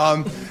that.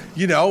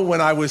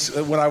 When I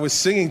was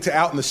singing to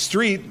Out in the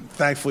Street,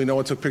 thankfully no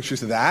one took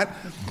pictures of that.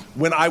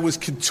 When I was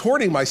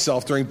contorting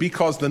myself during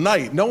Because the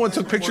Night, no one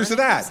took pictures of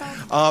that.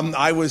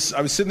 I was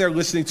sitting there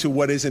listening to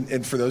what is,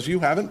 and for those of you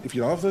who haven't, if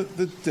you don't have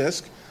the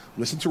disc,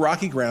 listen to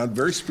Rocky Ground,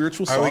 very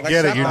spiritual song. I would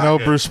get it. You know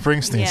Bruce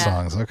Springsteen Yeah.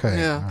 songs. Okay.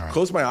 Yeah. All right.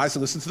 Close my eyes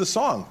and listen to the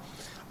song.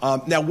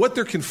 Now, what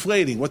they're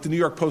conflating, what the New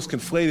York Post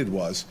conflated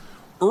was,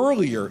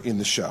 earlier in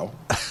the show,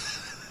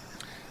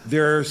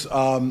 there's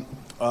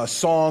a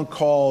song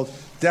called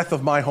 "Death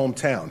of My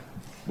Hometown,"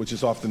 which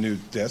is off the new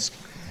disc.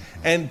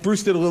 And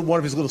Bruce did one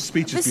of his little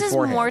speeches This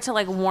beforehand. is more to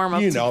like warm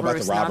up. You to know about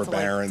Bruce, the not robber to, like,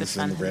 barons and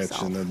defend the rich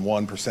himself. and the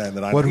 1%.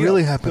 That What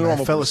really happened, I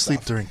normal fell Bruce asleep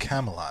stuff. during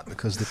Camelot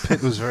because the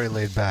pit was very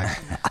laid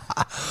back.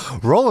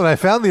 Roland, I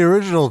found the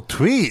original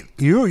tweet.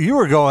 You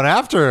were going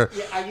after.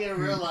 Yeah, I didn't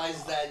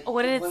realize that.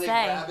 What did it when say?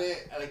 They grab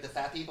it, like the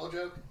fat people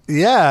joke.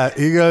 Yeah,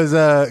 he goes,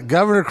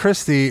 Governor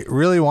Christie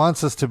really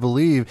wants us to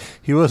believe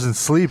he wasn't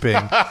sleeping.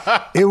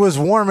 It was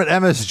warm at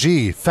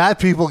MSG. Fat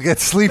people get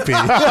sleepy.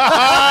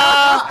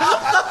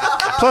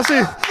 Plus,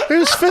 he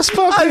was fist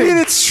pumping. I mean,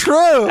 it's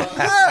true.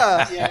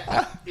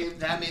 Yeah,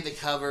 that made the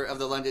cover of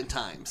the London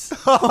Times.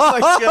 Oh my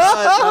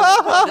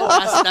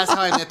God! That's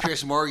how I met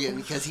Pierce Morgan,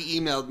 because he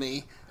emailed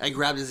me. I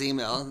grabbed his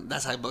email.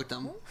 That's how I booked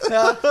him.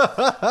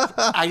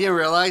 I didn't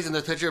realize in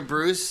the picture of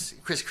Bruce,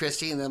 Chris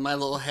Christie, and then my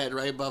little head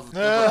right above.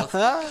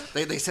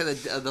 They said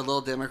the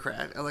little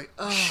Democrat. I'm like,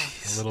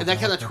 oh. And I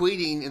kept on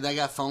tweeting, and I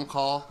got a phone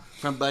call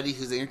from Buddy,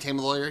 who's the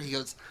entertainment lawyer. He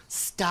goes,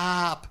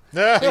 "Stop!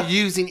 They're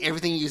using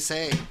everything you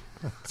say."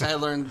 So I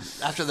learned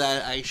after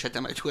that. I shut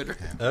down my Twitter.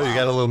 Oh, you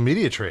got a little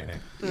media training.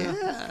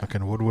 Yeah.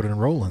 Fucking Woodward and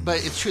Roland.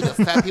 But it's true. The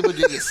fat people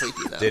do get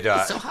sleepy though.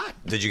 It's so hot.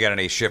 Did you get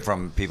any shit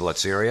from people at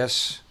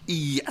Sirius?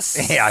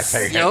 Yes. Yeah, I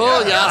figured.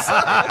 Oh, yes.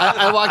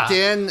 I walked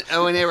in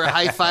when they were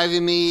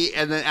high-fiving me,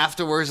 and then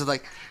afterwards, I was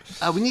like,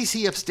 we need to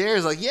see you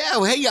upstairs. Like, yeah,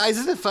 well, hey, guys,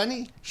 isn't it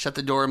funny? Shut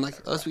the door. I'm like,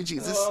 oh, sweet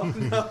Jesus. Oh,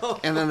 no.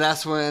 And then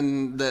that's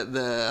when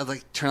I was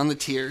like, turn on the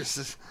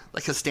tears,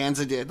 like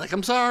Costanza did. Like,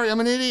 I'm sorry,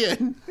 I'm an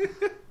idiot.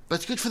 But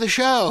it's good for the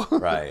show.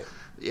 Right.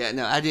 Yeah,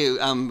 no, I do.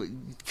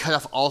 Cut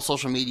off all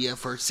social media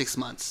for 6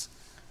 months.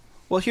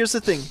 Well, here's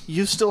the thing.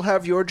 You still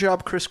have your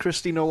job. Chris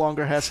Christie no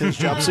longer has his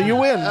job, so you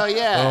win. Oh,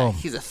 yeah.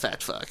 He's a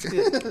fat fuck.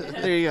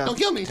 There you go. Don't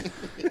kill me.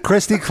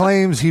 Christie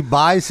claims he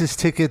buys his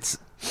tickets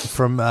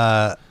from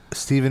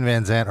Steven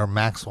Van Zandt or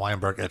Max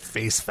Weinberg at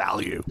face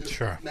value.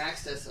 Sure.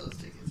 Max does sell his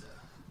tickets.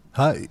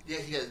 Huh? Yeah,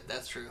 he does.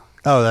 That's true.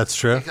 Oh, that's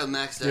true. Because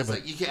Max does. Yeah, but-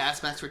 like, you can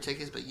ask Max for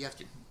tickets, but you have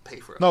to pay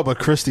for it. No, but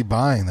Christie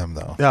buying them,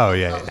 though. Oh,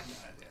 yeah.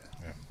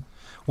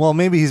 Well,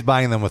 maybe he's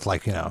buying them with,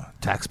 like,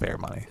 taxpayer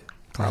money.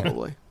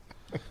 Probably.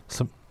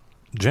 So,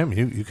 Jim,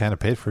 you kind of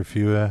paid for a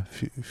few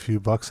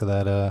bucks of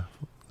that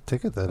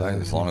ticket.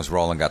 As long as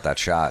Roland got that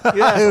shot.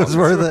 Yeah, it was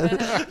worth it.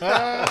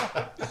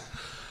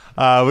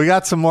 We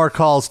got some more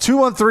calls.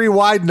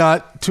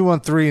 213-WIDE-NUT,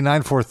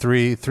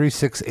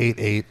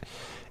 213-943-3688.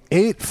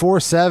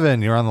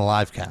 847, you're on the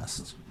live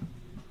cast.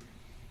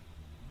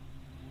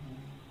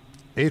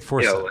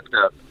 847. Yo, what's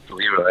up,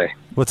 Leroy?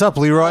 What's up,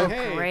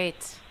 Leroy?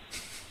 Great.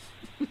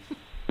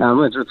 Not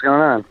much. What's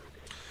going on?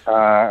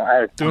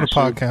 I had Doing a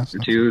podcast. or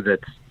two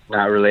that's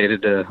not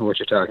related to what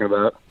you're talking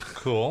about.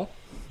 Cool.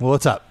 Well,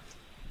 what's up?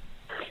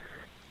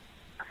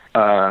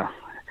 I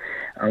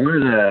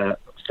wanted to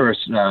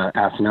first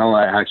ask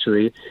Noah,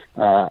 actually,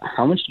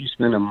 how much do you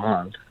spend a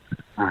month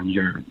on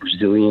your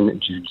Brazilian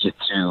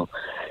Jiu-Jitsu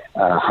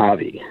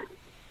hobby?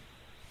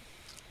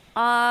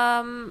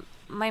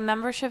 My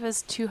membership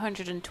is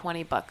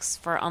 $220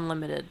 for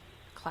unlimited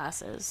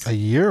classes. A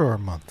year or a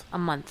month? A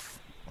month.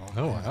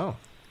 Oh, wow.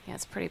 Yeah,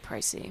 it's pretty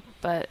pricey,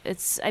 but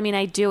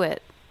I do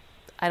it.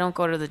 I don't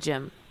go to the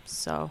gym,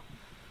 so.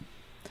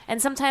 And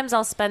sometimes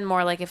I'll spend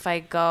more, like if I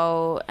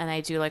go and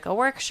I do like a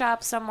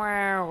workshop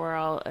somewhere,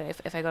 or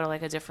if I go to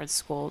like a different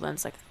school, then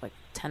it's like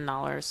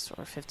 $10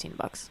 or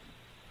 $15.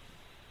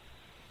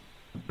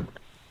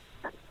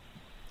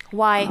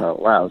 Why? Oh,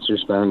 wow, so you're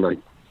spending like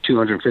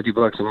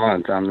 $250 a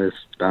month on this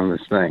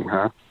thing,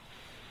 huh?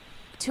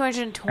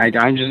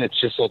 220.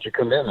 It's just such a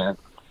commitment.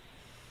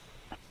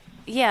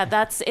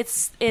 Yeah,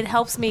 it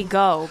helps me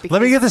go.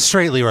 Let me get this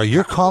straight, Leroy.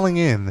 You're calling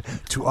in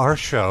to our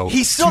show.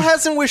 He still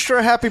hasn't wished her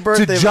a happy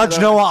birthday. To judge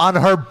Noah on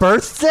her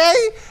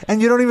birthday?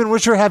 And you don't even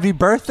wish her happy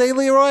birthday,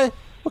 Leroy?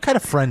 What kind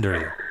of friend are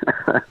you?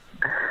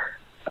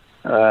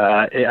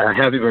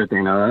 Happy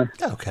birthday, Noah.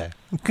 Okay.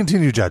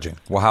 Continue judging.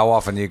 Well, how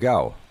often do you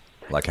go?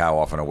 Like how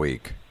often a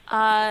week?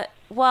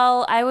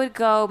 Well, I would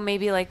go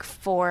maybe like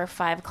 4 or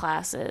 5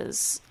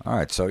 classes. All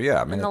right, so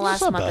yeah, I mean, In the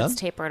last month, it's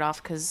tapered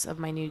off because of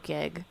my new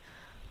gig.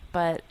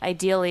 But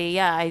ideally,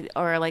 yeah,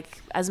 or like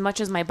as much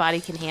as my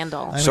body can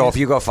handle. So if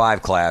you go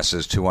 5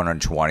 classes,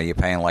 $220, you're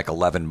paying like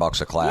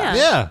 $11 a class.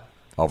 Yeah.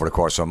 Over the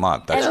course of a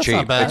month, that's That's cheap,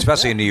 not bad.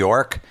 especially in New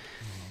York.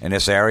 In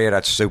this area,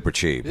 that's super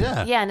cheap.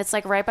 Yeah, and it's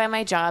like right by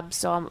my job,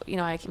 so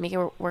I can make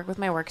it work with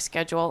my work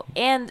schedule,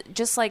 and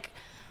just like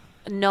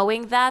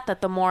knowing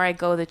that the more I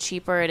go, the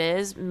cheaper it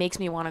is, makes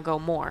me want to go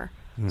more.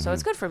 So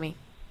it's good for me.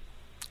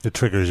 It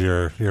triggers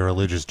your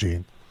religious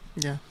gene.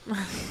 Yeah.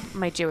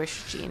 My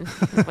Jewish gene is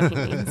what he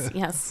means.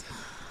 Yes.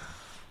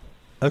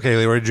 Okay,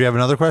 Leroy, did you have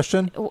another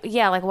question?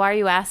 Yeah, like why are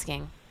you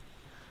asking?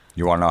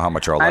 You want to know how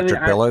much our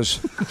electric bill is?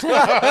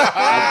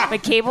 My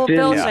cable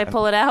bill? Should I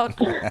pull it out?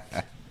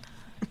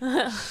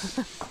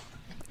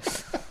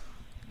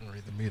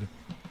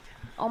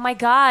 Oh my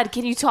God!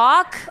 Can you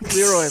talk,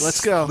 Leroy?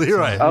 Let's go.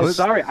 Leroy. Oh,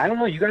 sorry. I don't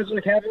know. You guys were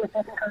having a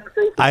fucking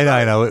conversation.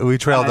 I know. We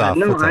trailed off.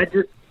 No, What's up?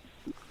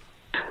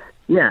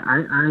 Yeah,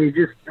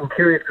 I'm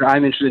curious.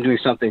 I'm interested in doing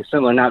something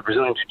similar, not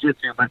Brazilian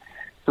Jiu-Jitsu, but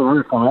some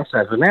other form of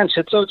exercise. But man,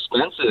 shit's so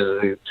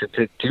expensive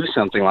to do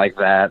something like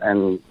that,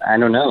 and I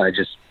don't know. I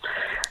just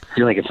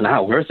feel like it's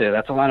not worth it.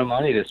 That's a lot of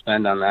money to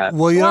spend on that.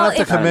 Well, you don't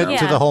have to commit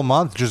to the whole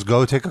month. Just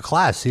go take a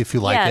class, see if you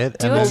like it.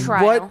 Do a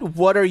trial.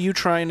 What are you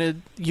trying to?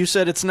 You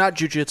said it's not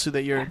jiu-jitsu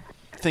that you're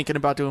thinking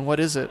about doing.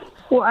 What is it?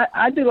 Well,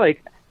 I'd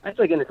like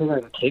anything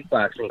like a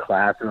kickboxing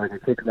class or like a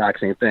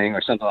kickboxing thing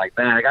or something like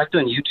that. Like, I've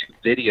done YouTube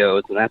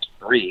videos and that's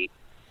free.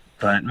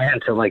 But man,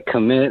 to like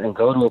commit and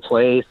go to a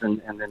place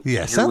and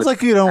then sounds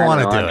like you don't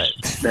want to do it.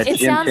 That It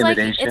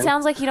intimidation.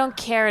 sounds like you don't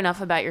care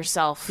enough about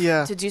yourself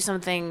Yeah. to do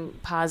something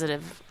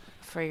positive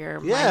for your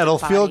mind Yeah, and it'll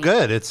feel body.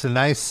 good. It's a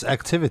nice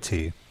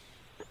activity.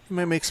 You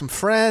might make some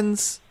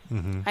friends.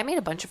 I made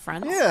a bunch of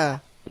friends. Yeah.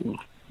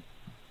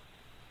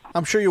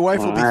 I'm sure your wife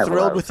will be I have a lot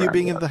thrilled of with you friends,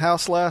 being in the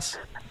house, Les.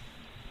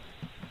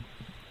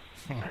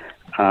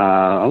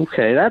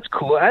 Okay, that's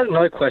cool. I have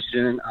another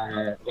question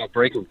about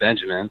Breaking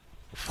Benjamin.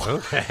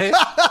 Okay.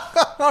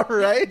 All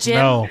right.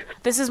 Jim,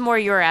 this is more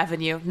your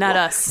avenue, not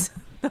us.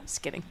 I'm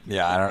just kidding.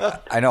 Yeah,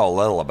 I know a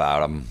little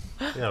about him.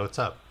 Yeah, what's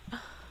up?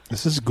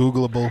 This is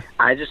Googleable.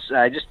 I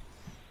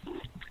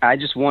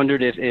just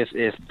wondered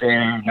if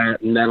they're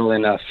not metal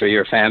enough for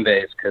your fan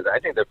base, because I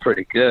think they're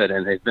pretty good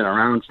and they've been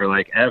around for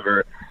like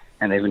ever,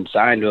 and they've been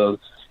signed to a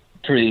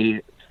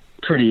pretty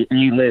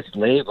E-list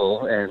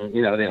label, and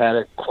you know they've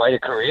had quite a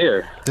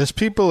career. There's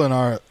people in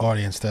our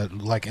audience that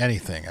like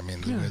anything. I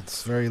mean,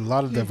 it's a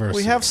lot of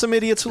diversity. We have some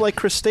idiots who like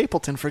Chris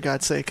Stapleton, for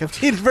God's sake. I've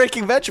seen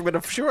Breaking Benjamin.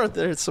 I'm sure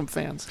there's some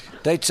fans.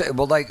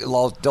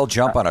 They'll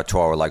jump on a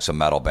tour with like some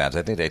metal bands.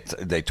 I think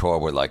they tour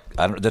with like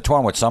they're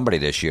touring with somebody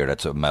this year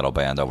that's a metal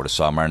band over the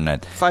summer, and then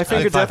Five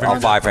Finger Death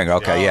Punch? Five Finger.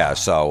 Okay, yeah.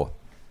 So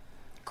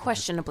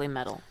Questionably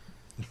metal.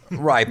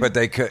 right, but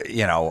they could,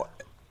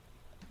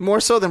 More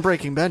so than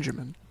Breaking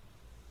Benjamin.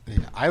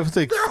 I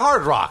think they're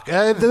hard rock.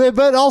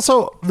 But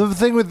also, the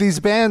thing with these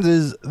bands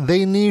is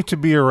they need to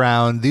be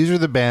around. These are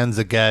the bands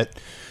that get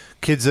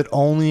kids that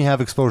only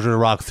have exposure to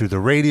rock through the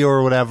radio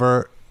or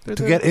whatever to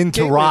get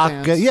into gateway rock.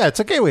 bands. Yeah, it's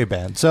a gateway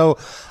band. So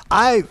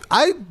I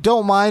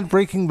don't mind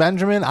Breaking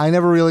Benjamin. I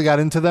never really got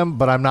into them,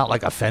 but I'm not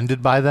like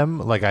offended by them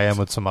like I am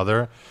with some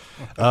other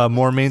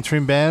more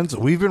mainstream bands.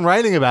 We've been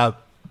writing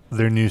about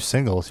their new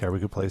singles here.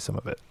 We could play some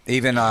of it.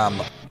 even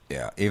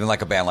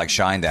like a band like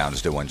Shinedown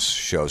is doing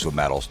shows with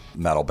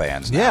metal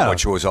bands now, Yeah.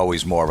 which was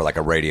always more of like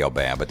a radio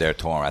band, but they're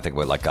touring, I think,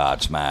 with like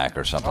Godsmack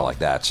or something like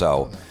that.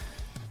 So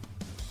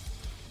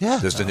yeah,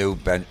 there's the new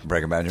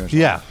Breaking Benjamin.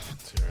 Yeah.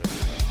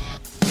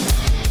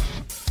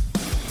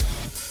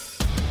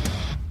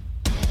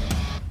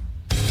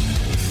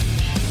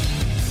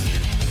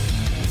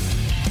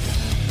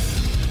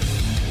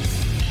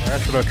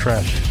 Trash without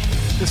trash.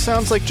 This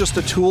sounds like just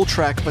a Tool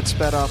track, but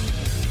sped up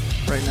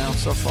right now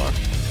so far.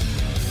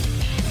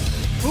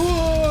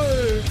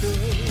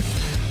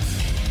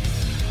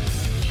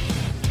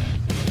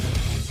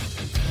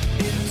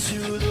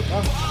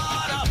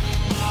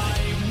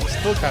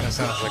 Still kind of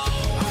sounds like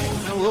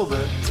a little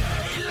bit.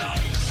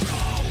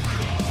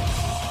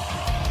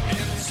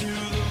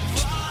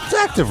 It's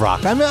active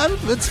rock. I mean,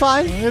 it's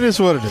fine. It is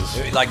what it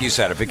is. Like you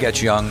said, if it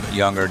gets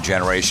younger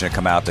generation to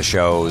come out to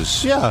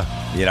shows,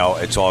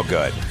 it's all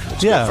good.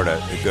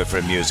 It's good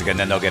for the music, and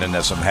then they'll get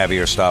into some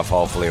heavier stuff,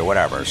 hopefully, or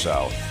whatever.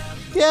 So,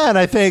 yeah, and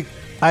I think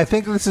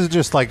this is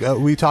just like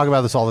we talk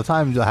about this all the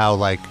time. How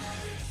like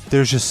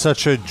there's just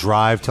such a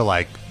drive to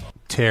like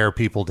tear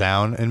people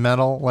down in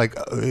metal. Like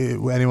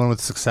anyone with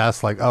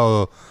success, like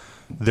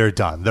they're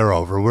done, they're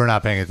over. We're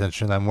not paying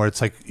attention to them. Where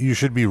it's like you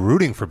should be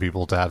rooting for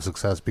people to have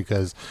success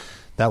because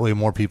that way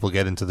more people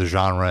get into the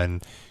genre,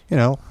 and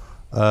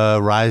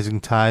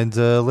rising tides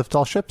lift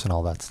all ships and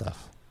all that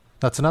stuff.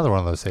 That's another one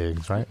of those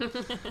sayings, right?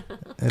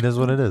 It is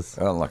what it is.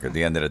 Well, look, at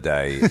the end of the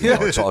day,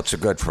 it's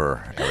good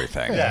for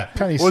everything. Yeah.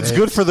 What's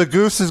good for the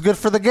goose is good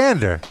for the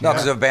gander. No,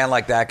 because if a band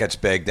like that gets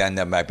big, then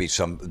there might be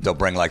they'll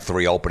bring like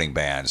 3 opening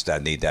bands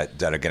that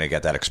are going to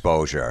get that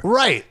exposure.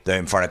 Right. They're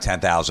in front of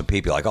 10,000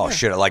 people. Like,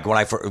 shit. Like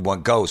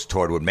when Ghost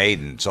toured with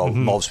Maiden, so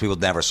most people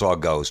never saw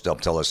Ghost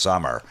up till the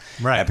summer.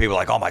 Right. And people are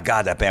like, oh my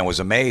God, that band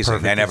was amazing.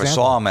 Perfect they never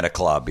example. saw them at a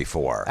club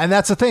before. And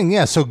that's the thing,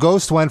 yeah. So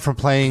Ghost went from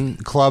playing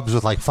clubs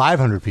with like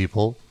 500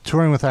 people,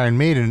 touring with Iron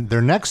Maiden.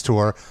 Their next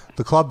tour,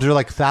 the clubs are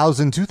like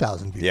 1,000,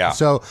 2,000 people. Yeah.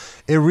 So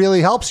it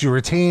really helps you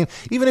retain,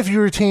 even if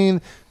you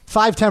retain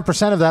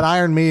 5-10% of that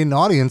Iron Maiden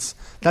audience,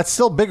 that's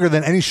still bigger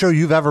than any show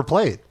you've ever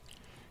played.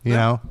 You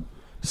know?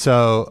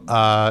 So,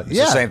 It's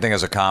the same thing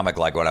as a comic,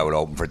 like when I would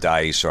open for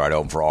Dice or I'd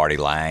open for Artie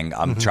Lang.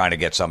 I'm trying to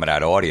get some of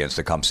that audience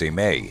to come see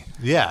me.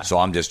 Yeah. So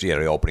I'm just, the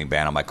opening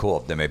band. I'm like, cool.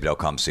 Then maybe they'll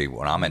come see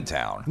when I'm in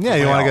town. Yeah,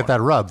 you want to get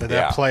that rub. Did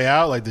that play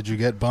out? Like, did you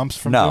get bumps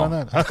from No. doing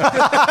that?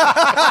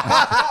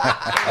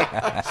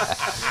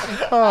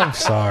 Oh, I'm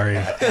sorry.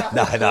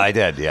 No, I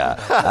did, yeah.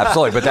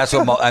 Absolutely. But that's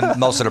what and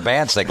most of the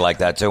bands think like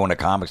that, too, and the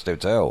comics do,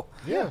 too.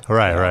 Yeah.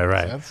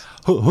 Right.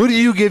 Who do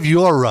you give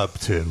your rub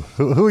to?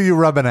 Who are you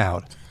rubbing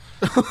out?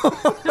 You,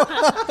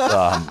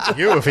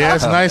 if you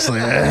ask nicely.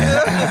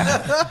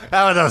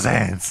 How are those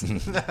hands?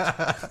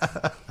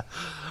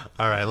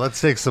 All right, let's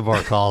take some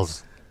more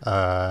calls.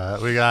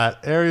 We got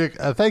area.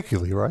 Thank you,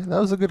 Leroy. That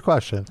was a good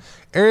question.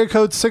 Area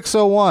code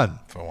 601.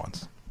 For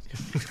once.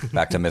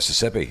 Back to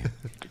Mississippi.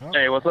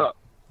 Hey, what's up?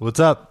 What's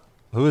up?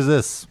 Who is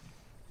this?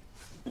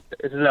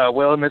 This is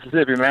Will in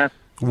Mississippi, man.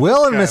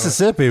 Will in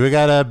Mississippi. We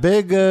got a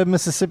big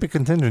Mississippi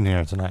contingent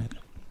here tonight.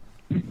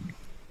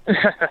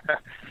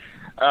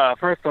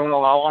 First of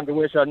all, I wanted to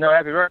wish Noah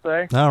happy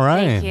birthday. All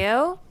right. Thank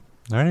you.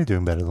 Already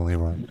doing better than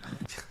Leroy.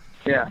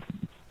 Yeah.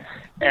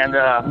 And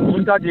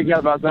we talked to you guys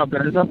about something.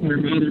 There's something that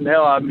reminded the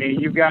hell out of me.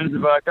 You guys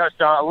have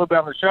touched on it a little bit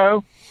on the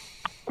show,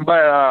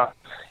 but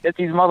it's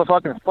these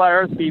motherfucking flat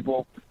Earth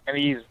people and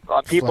these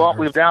people don't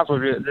believe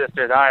dinosaurs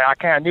existed. I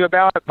kind of knew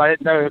about it, but I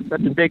didn't know it's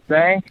such a big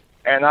thing.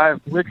 And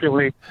I've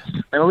literally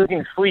been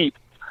losing sleep,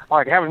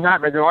 like having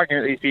nightmares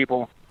arguing with these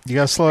people. You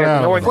gotta slow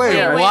down. Wait,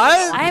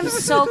 what? I am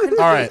so confused.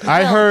 All right,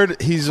 I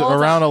heard he's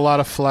around a lot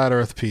of flat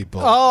Earth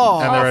people. Oh.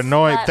 and they're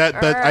annoyed.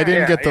 Flat But I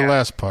didn't Earth. get the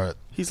last part.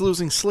 He's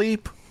losing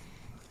sleep.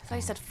 I thought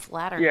you said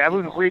flatter. Yeah, I'm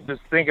losing sleep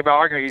just thinking about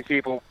arguing with these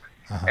people.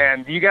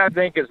 And do you guys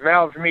think it's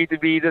valid for me to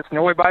be this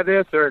annoyed by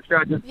this, or should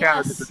I just kind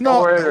of just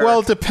No, ignore it? Or? well,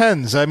 it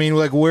depends. I mean,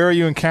 like, where are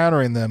you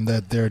encountering them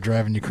that they're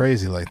driving you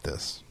crazy like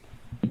this?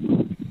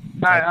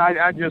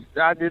 I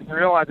didn't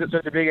realize it's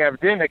such a big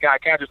epidemic. I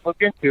can't just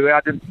look into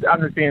it.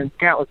 I'm just seeing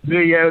countless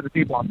videos of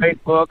people on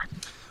Facebook.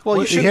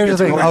 Well, Here's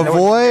the thing: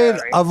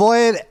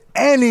 avoid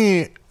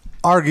any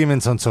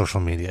arguments on social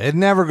media. It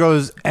never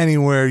goes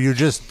anywhere. You're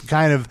just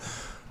kind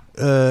of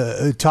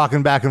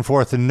talking back and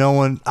forth, and no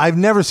one. I've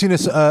never seen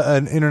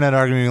an internet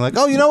argument being like,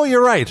 "Oh, you know what?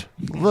 You're right."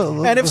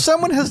 And if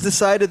someone has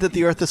decided that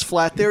the Earth is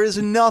flat, there is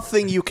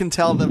nothing you can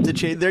tell them to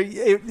change.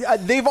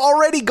 They've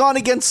already gone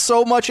against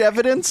so much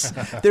evidence.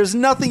 There's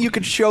nothing you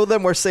can show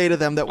them or say to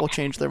them that will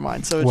change their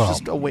mind. So it's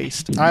just a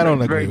waste. I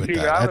don't agree with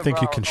that. I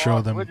think you can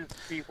show them. Religious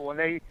people, and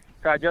they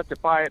try to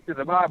justify it to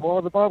the Bible.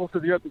 Well, the Bible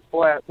says the Earth is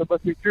flat, so it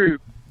must be true.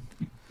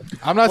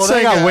 I'm not Well,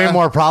 saying they got way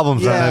more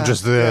problems than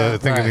just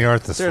thinking the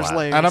Earth is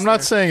flat. And I'm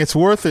not saying it's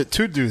worth it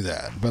to do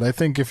that, but I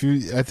think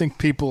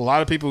a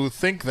lot of people who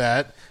think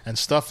that and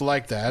stuff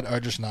like that are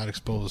just not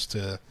exposed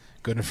to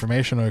good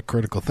information or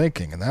critical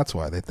thinking, and that's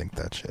why they think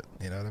that shit.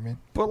 You know what I mean?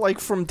 But like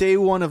from day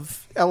one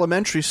of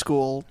elementary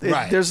school,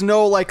 Right. there's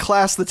no like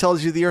class that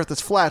tells you the Earth is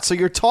flat. So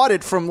you're taught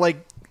it from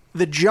like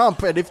the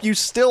jump, and if you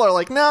still are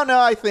like, no,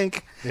 I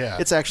think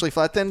it's actually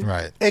flat, then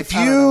If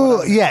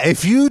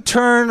you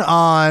turn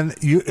on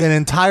an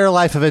entire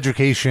life of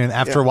education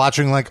after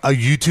watching like a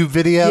YouTube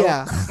video,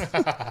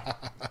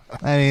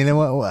 I mean,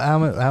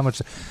 how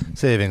much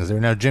savings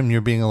there? Now, Jim,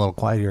 you're being a little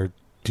quiet here.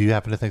 Do you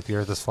happen to think the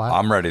Earth is flat?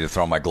 I'm ready to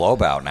throw my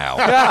globe out now.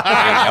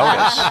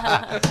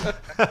 I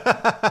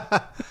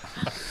notice.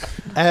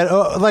 And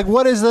like,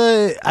 what is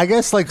the? I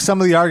guess like some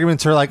of the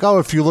arguments are like, oh,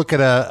 if you look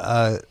at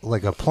a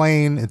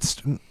plane,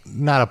 it's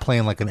not a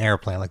plane like an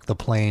airplane, like the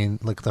plane,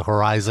 like the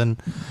horizon.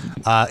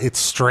 It's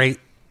straight,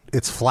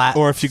 it's flat.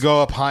 Or if you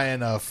go up high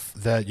enough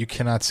that you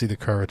cannot see the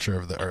curvature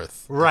of the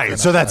Earth. Right.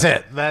 So that's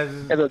it.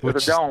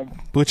 It's a dome.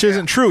 Which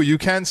isn't true. You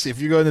can see if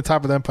you go to the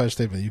top of the Empire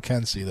State Building, you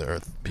can see the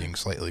Earth being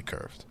slightly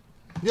curved.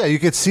 Yeah, you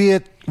could see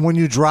it when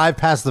you drive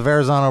past the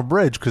Verrazano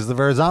Bridge because the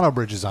Verrazano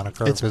Bridge is on a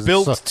curve. It's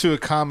built to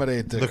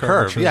accommodate the curve.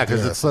 curvature Yeah, of the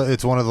because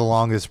it's one of the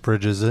longest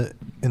bridges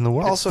in the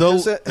world.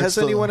 Also, has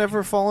anyone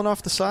ever fallen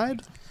off the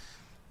side?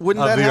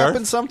 Wouldn't Of that the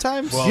happen Earth?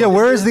 sometimes? Yeah,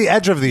 where is the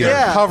edge of the Earth?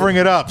 Yeah. Covering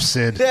it up,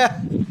 Sid. Yeah.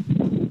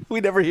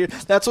 We never hear.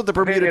 That's what the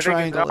Maybe Bermuda they think it's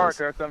Triangle dark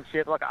is. or some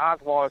shit like an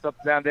Oswald or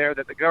something down there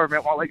that the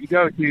government won't let you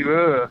go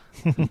to.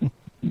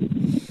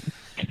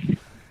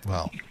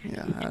 Well,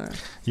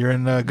 you're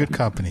in good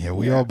company here.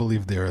 We all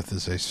believe the Earth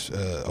is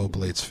a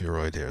oblate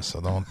spheroid here,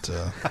 so don't you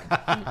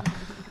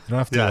don't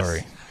have to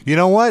worry. You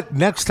know what?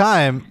 Next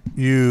time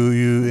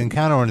you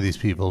encounter one of these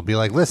people, be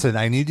like, listen,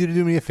 I need you to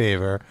do me a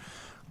favor.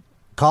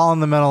 Call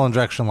on the Metal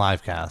Injection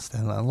Livecast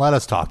and let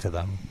us talk to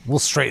them. We'll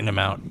straighten them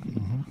out.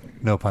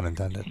 No pun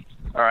intended.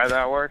 All right,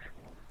 that works.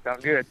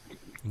 Sounds good.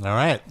 All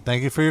right.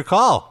 Thank you for your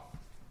call.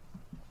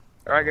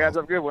 All right, guys,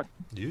 have a good one.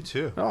 You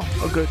too.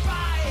 Oh, good.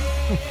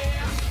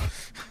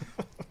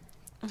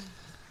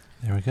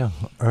 There we go.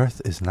 Earth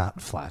is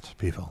not flat,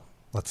 people.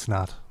 Let's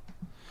not.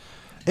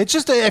 It's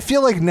just, I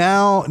feel like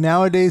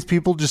nowadays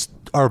people just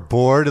are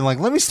bored and like,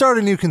 let me start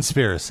a new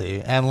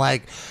conspiracy. And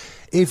like,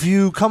 if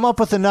you come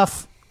up with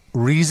enough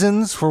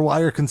reasons for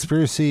why your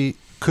conspiracy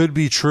could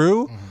be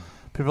true,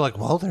 people are like,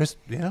 well, there's,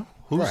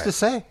 who's to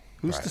say?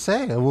 Who's to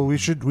say? Well, we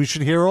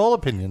should hear all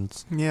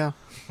opinions. Yeah.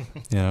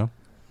 I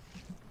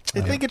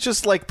think it's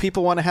just like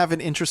people want to have an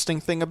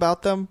interesting thing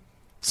about them.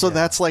 So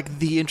that's like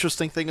the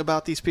interesting thing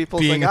about these people.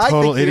 It's Being like, a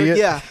total idiot?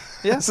 Yeah.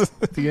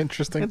 The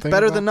interesting it's thing.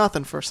 better about than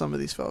nothing for some of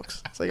these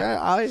folks. It's like,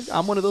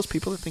 I'm one of those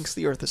people that thinks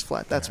the Earth is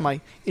flat. That's my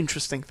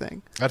interesting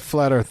thing. That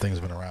flat Earth thing's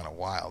been around a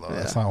while, though. Yeah.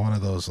 That's not one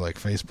of those like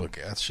Facebook.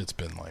 That shit's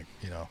been like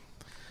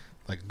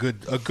like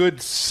a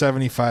good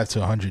 75 to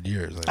 100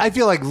 years. I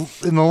feel like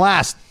in the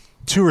last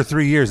 2 or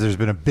 3 years, there's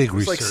been a big It's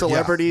research. like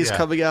celebrities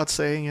coming out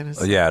saying it.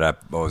 It's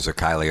What was it,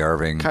 Kyrie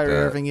Irving? Kyrie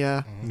Irving,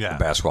 yeah. The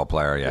basketball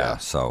player, yeah.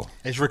 So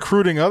He's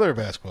recruiting other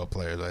basketball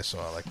players. I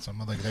saw like some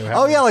of they were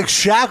Oh, yeah, like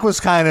Shaq was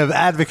kind of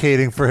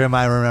advocating for him,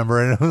 I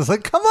remember. And it was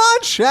like, come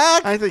on,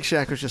 Shaq. I think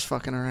Shaq was just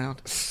fucking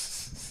around.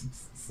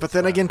 But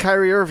then again,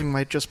 Kyrie Irving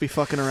might just be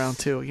fucking around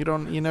too.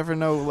 You never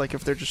know, like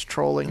if they're just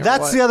trolling. Or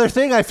That's what. the other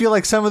thing. I feel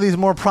like some of these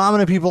more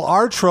prominent people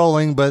are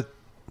trolling, but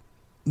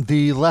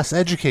the less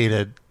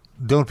educated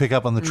don't pick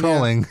up on the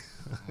trolling.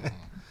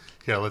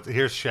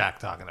 Here's Shaq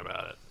talking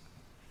about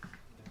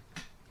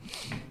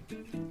it.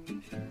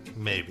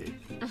 Maybe.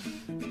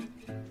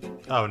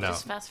 Oh, no.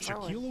 Just fast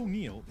forward. Shaquille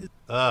O'Neal.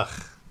 Ugh.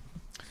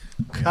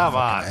 Come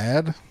on.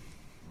 Ad?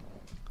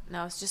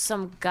 No, it's just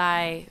some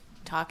guy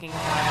talking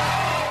about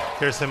it.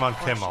 Here's him on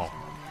Kimmel.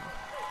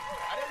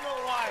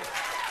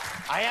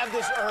 I have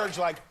this urge,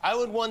 like, I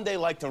would one day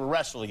like to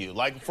wrestle you,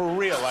 like, for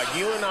real, like,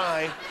 you and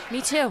I.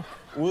 Me too.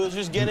 We'll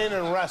just get in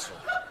and wrestle.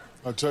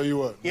 I'll tell you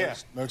what. Yeah.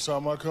 Next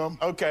time I come,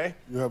 okay,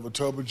 you have a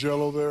tub of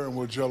Jello there, and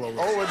we're Jello.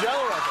 Oh, we're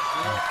Jello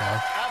wrestling.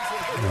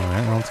 All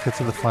right, well, let's get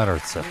to the flat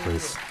earth stuff,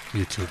 please.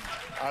 YouTube.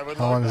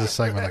 How long is this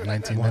segment? Like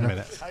 19 1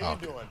 minutes? minute. How you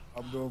doing?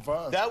 I'm doing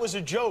fine. That was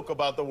a joke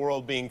about the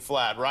world being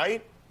flat,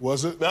 right?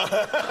 Was it?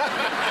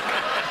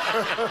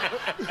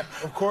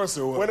 Of course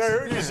it was. When I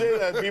heard you say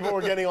that, people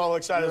were getting all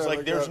excited. It's Yeah,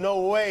 like, there's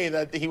no way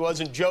that he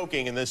wasn't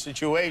joking in this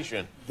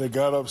situation. They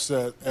got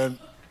upset, and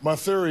my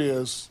theory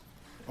is,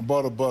 I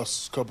bought a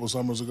bus a couple of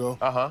summers ago.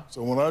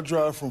 So when I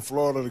drive from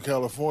Florida to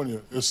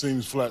California, it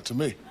seems flat to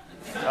me.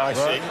 I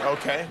see.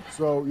 Okay.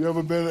 So you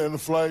ever been in a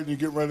flight and you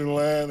get ready to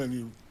land and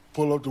you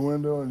pull up the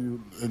window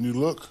and you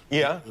look?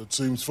 Yeah. It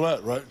seems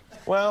flat, right?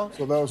 Well.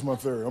 So that was my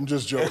theory. I'm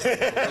just joking.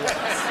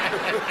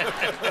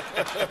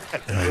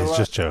 No, he's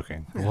just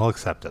joking. We'll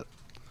accept it.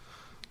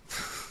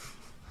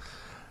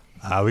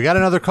 We got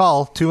another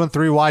call.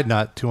 213 Wide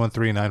Nut.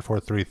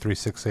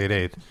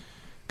 213-943-3688.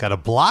 Got a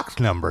blocked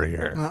number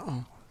here.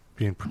 Uh-oh.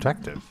 Being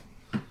protective.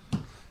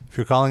 If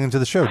you're calling into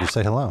the show, just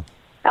say hello.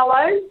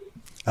 Hello?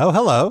 Oh,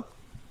 hello.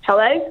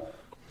 Hello?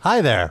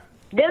 Hi there.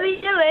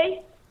 Dilly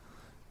Dilly?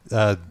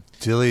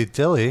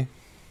 Dilly.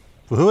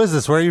 Who is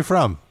this? Where are you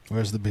from?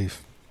 Where's the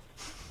beef?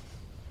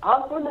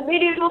 I'm from the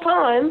medieval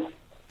times.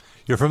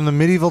 You're from the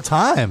medieval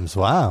times.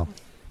 Wow.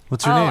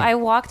 What's your name? I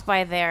walked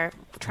by there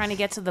trying to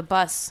get to the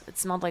bus. It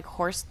smelled like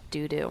horse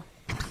doo-doo.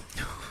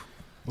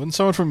 Wouldn't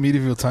someone from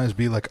medieval times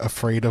be like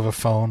afraid of a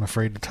phone,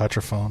 afraid to touch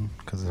a phone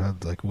because it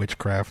had like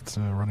witchcraft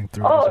running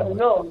through it? or Oh, something?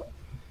 no.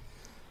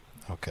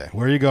 Okay,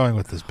 where are you going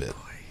with this bit?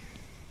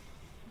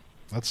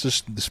 Let's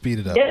just speed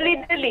it up.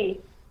 Dilly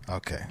Dilly.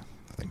 Okay,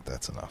 I think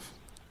that's enough.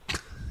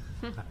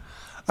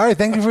 All right,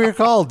 thank you for your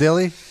call,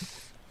 Dilly.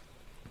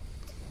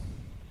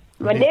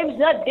 My name's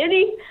not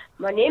Dilly.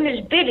 My name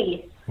is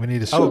Billy. We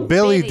need a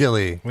Billy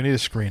Dilly. We need a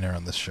screener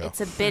on this show. It's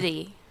a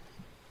biddy.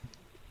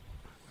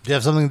 Do you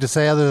have something to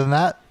say other than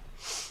that?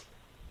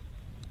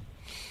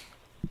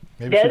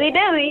 Maybe Dilly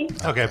Dilly.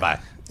 Okay, bye.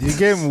 You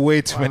gave him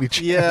way too many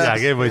chances. Yeah, I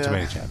gave way too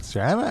many chances.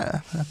 Sure,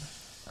 I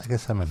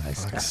guess I'm a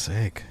nice guy. For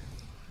sake.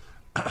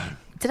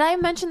 Did I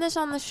mention this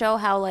on the show?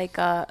 How like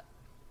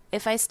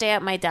if I stay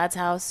at my dad's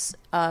house,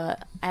 I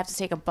have to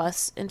take a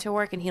bus into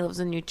work, and he lives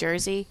in New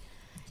Jersey,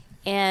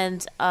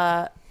 and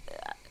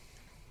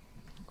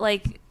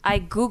like I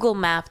Google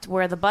mapped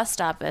where the bus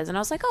stop is, and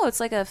I was like, oh, it's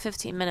like a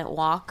 15-minute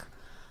walk.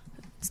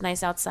 It's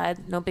nice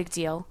outside, no big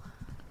deal.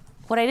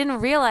 What I didn't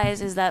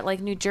realize is that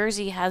like New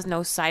Jersey has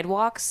no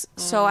sidewalks,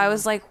 so I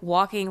was like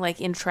walking like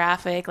in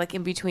traffic, like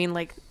in between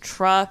like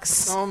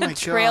trucks, Oh my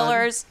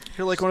trailers. God.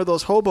 You're like one of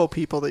those hobo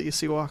people that you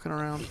see walking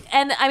around.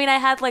 And I mean, I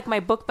had like my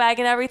book bag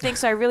and everything,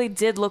 so I really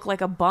did look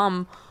like a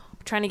bum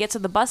trying to get to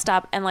the bus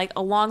stop. And like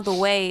along the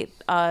way,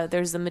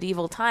 there's the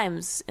Medieval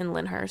Times in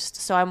Lyndhurst.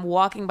 So I'm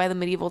walking by the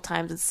Medieval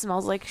Times. It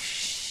smells like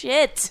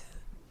shit.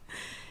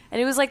 And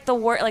it was like the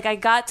worst. Like I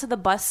got to the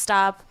bus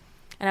stop,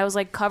 and I was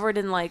like covered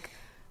in like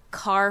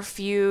car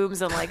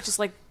fumes and like just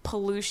like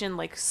pollution,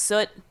 like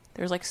soot.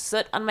 There's like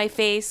soot on my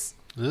face.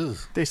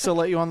 They still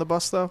let you on the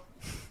bus though?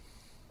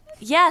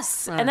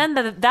 Yes, and then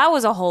that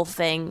was a whole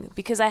thing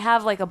because I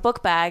have like a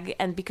book bag,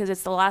 and because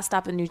it's the last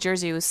stop in New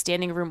Jersey, it was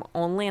standing room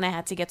only, and I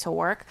had to get to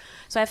work.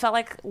 So I felt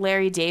like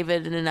Larry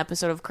David in an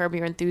episode of Curb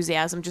Your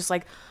Enthusiasm, just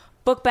like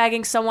book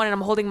bagging someone, and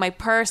I'm holding my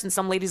purse, and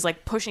some lady's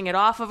like pushing it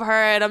off of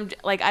her, and I'm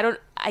like,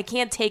 I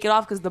can't take it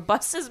off because the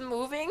bus is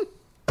moving.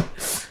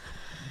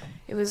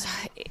 It was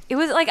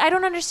like I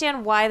don't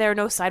understand why there are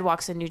no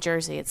sidewalks in New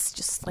Jersey. It's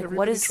just like Everybody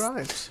what is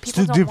drives.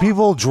 Do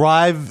people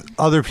drive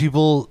other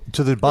people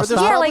to the bus There's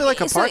stop? probably like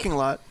a so- parking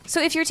lot.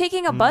 So if you're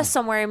taking a bus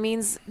somewhere, it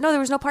means no, there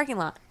was no parking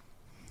lot.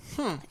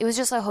 It was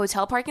just a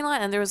hotel parking lot,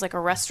 and there was like a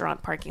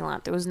restaurant parking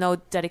lot. There was no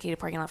dedicated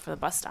parking lot for the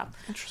bus stop.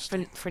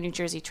 For New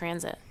Jersey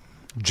Transit.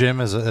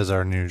 Jim, as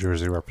our New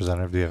Jersey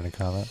representative, do you have any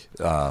comment?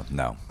 No.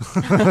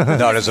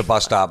 No, there's a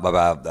bus stop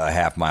about a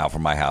half mile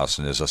from my house,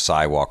 and there's a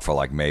sidewalk for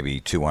like maybe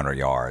 200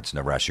 yards, and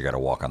the rest you got to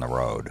walk on the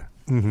road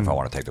if I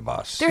want to take the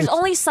bus. There's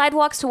only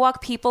sidewalks to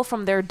walk people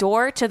from their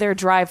door to their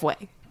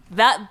driveway.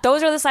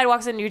 Those are the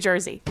sidewalks in New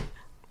Jersey.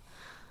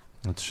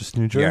 It's just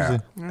New Jersey.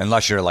 Yeah.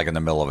 Unless you're like in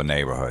the middle of a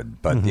neighborhood.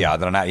 But yeah,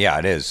 other than that, yeah,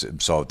 it is.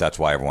 So that's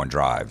why everyone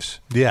drives.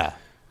 Yeah.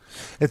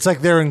 It's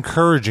like they're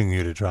encouraging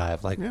you to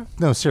drive. Like,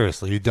 no,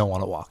 seriously, you don't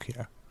want to walk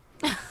here.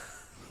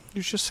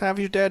 You just have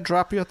your dad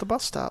drop you at the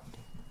bus stop.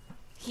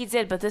 He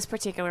did, but this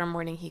particular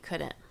morning he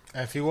couldn't.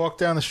 If you walk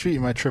down the street, you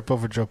might trip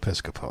over Joe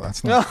Piscopo.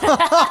 That's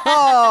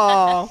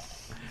not.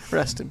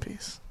 Rest in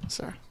peace,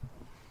 sir.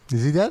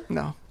 Is he dead?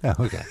 No. Oh,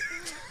 okay.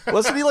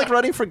 Wasn't he like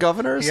running for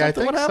governor or Yeah, I something?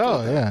 think What happened so,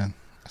 with that?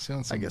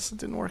 yeah. I guess it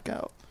didn't work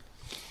out.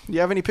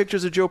 You have any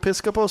pictures of Joe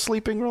Piscopo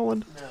sleeping,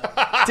 Roland? No.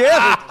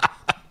 Damn it!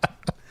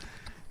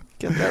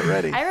 Get that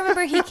ready. I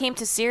remember he came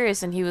to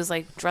Sirius and he was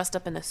like dressed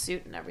up in a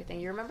suit and everything.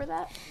 You remember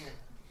that?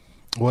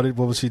 What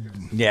was he?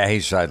 Yeah,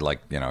 he's had like,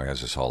 he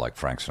has this whole like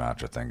Frank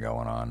Sinatra thing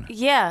going on.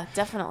 Yeah,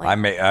 definitely. I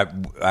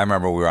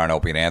remember we were on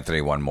Opie and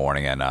Anthony one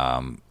morning and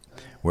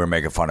we were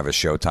making fun of his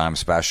Showtime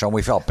special. And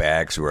we felt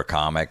bad because we were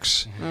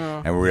comics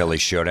and we really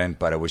shouldn't,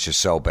 but it was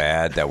just so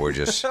bad that we're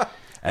just.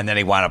 And then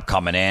he wound up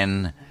coming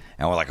in.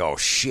 And we're like, oh,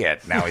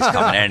 shit. Now he's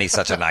coming in. He's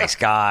such a nice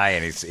guy.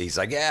 And he's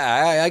like,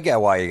 yeah, I get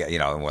why you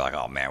got, And we're like,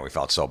 oh, man, we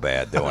felt so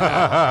bad doing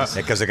it.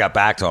 Because it got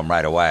back to him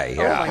right away.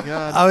 Yeah. Oh, my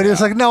God. Oh, and he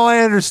was like, no, I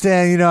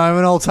understand. I'm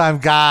an old-time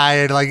guy.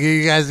 And, like,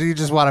 you guys, you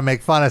just want to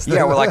make fun of stuff.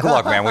 Yeah, we're like,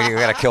 look, man, we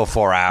got to kill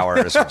 4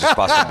 hours. We're just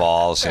busting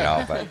balls,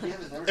 But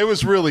it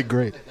was really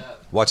great.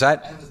 What's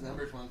that?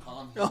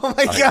 Oh,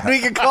 my God. We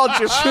can call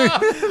Jim.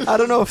 I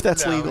don't know if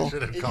that's legal.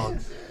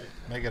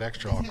 Make it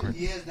extra awkward.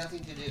 He has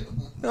nothing to do.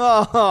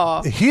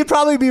 Oh. He'd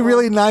probably be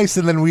really nice,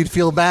 and then we'd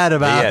feel bad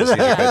about it. He's a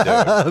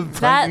good dude.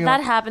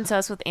 That happened to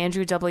us with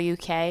Andrew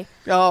WK.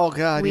 Oh,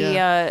 God, we,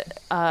 well,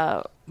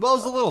 it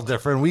was a little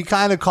different. We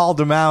kind of called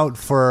him out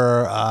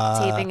for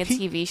taping a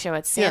TV show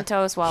at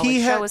Santos while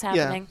the show was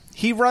happening.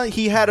 Yeah.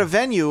 He had a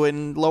venue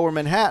in Lower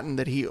Manhattan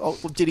that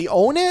did he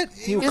own it?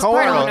 He was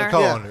part-owner.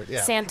 Co-owner,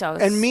 yeah.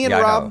 Santos. And me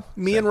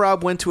and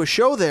Rob went to a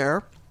show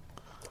there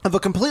of a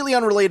completely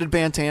unrelated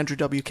band to Andrew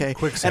WK.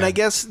 Quicksand. And I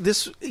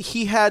guess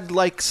he had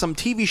like some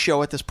TV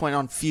show at this point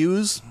on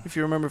Fuse, if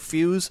you remember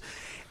Fuse.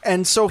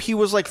 And so he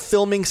was like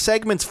filming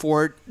segments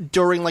for it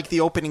during like the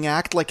opening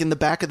act, like in the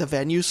back of the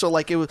venue. So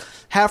like it was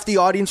half the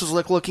audience was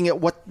like looking at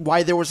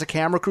why there was a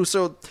camera crew.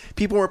 So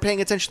people were paying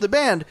attention to the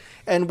band.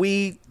 And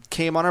we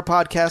came on our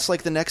podcast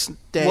like the next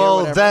day.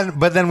 Well,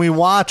 then we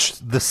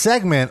watched the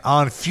segment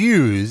on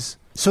Fuse.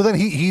 So then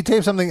he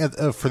taped something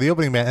for the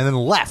opening band and then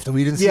left, and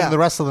we didn't see him the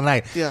rest of the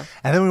night. Yeah.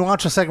 And then we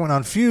watched a segment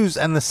on Fuse,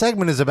 and the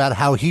segment is about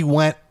how he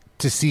went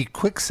to see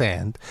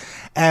Quicksand,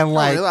 and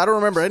like I don't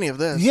remember any of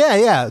this.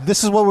 Yeah.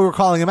 This is what we were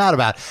calling him out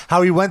about: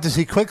 how he went to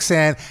see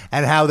Quicksand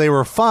and how they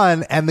were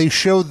fun, and they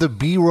showed the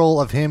B-roll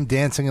of him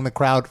dancing in the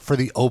crowd for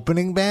the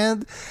opening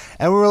band,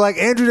 and we were like,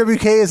 Andrew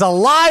WK is a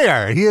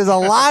liar. He is a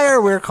liar.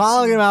 We were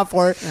calling him out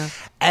for it,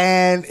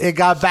 and it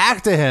got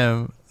back to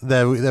him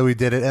that we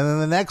did it, and then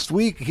the next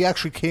week he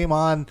actually came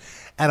on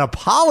and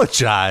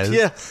apologized.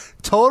 Yeah,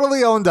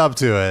 totally owned up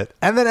to it,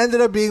 and then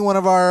ended up being one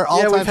of our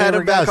all-time we've had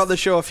him favorite back guests. on the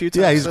show a few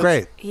times. Yeah, he's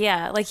great.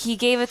 Yeah, like he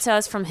gave it to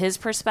us from his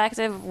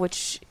perspective,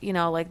 which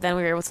like then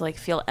we were able to like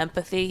feel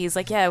empathy. He's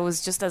like, yeah, it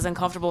was just as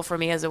uncomfortable for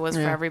me as it was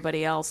for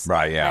everybody else.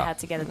 Right, yeah. I had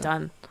to get it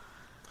done.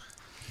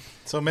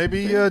 So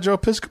maybe Joe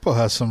Piscopo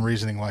has some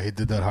reasoning why he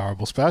did that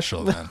horrible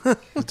special then.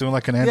 He's doing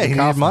like an Andy he needed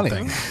Kaufman money.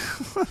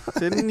 thing.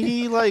 Didn't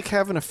he like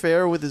have an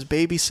affair with his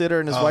babysitter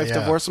and his wife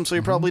divorced him, so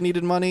he probably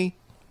needed money?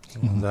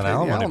 That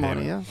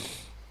alimony, yeah.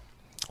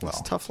 Well,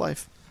 it's a tough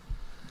life.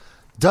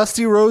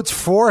 Dusty Rhodes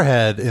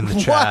Forehead in the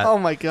chat. Oh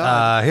my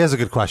God. He has a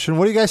good question.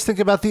 What do you guys think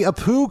about the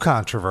Apu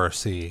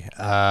controversy?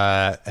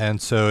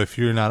 And so if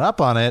you're not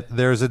up on it,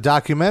 there's a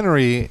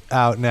documentary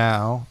out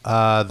now,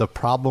 The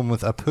Problem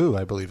with Apu,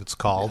 I believe it's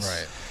called.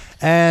 Right.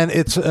 And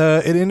it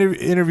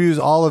interviews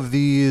all of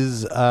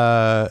these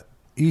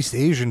East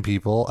Asian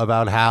people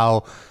about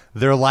how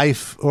their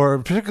life, or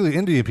particularly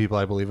Indian people,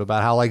 I believe,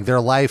 about how like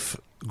their life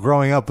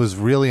growing up was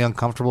really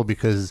uncomfortable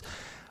because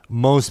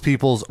most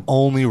people's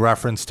only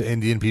reference to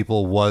Indian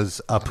people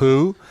was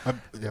Apu.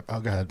 Oh,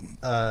 go ahead.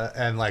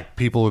 And like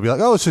people would be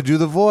like, oh, so do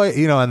the voice,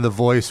 and the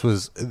voice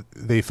was,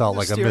 they felt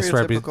like a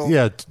misrepresentation.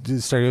 Yeah,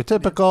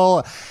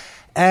 stereotypical.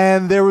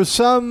 And there was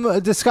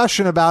some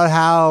discussion about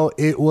how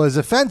it was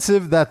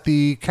offensive that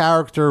the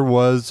character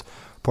was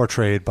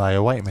portrayed by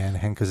a white man,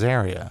 Hank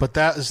Azaria. But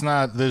that is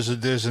not. There's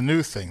a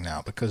new thing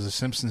now because The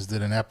Simpsons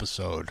did an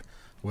episode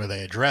where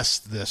they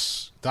addressed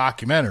this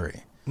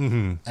documentary.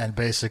 Mm-hmm. And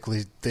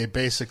they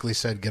basically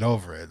said, get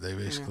over it. They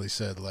basically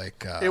said,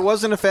 like... it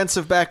wasn't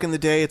offensive back in the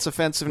day. It's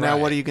offensive now.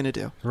 What are you going to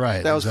do?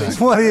 Right. That was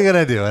exactly. What are you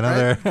going to do?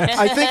 Another...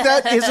 I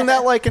think isn't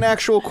that like an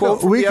actual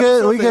quote from we the could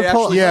episode? we could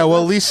pull. Yeah,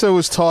 well, Lisa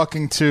was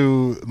talking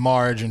to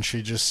Marge, and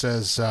she just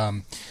says...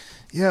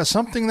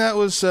 something that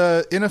was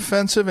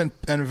inoffensive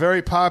and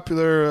very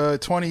popular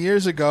 20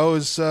 years ago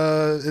is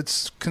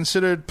it's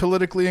considered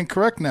politically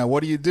incorrect now.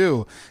 What do you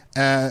do?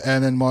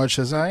 And then Marge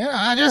says,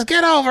 just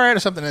get over it or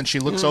something. And she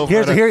looks over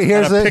at a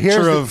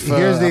picture of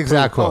Here's the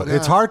exact quote. Yeah.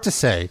 It's hard to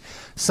say.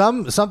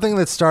 Something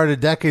that started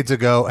decades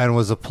ago and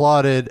was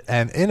applauded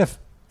and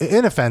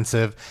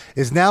inoffensive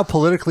is now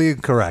politically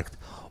incorrect.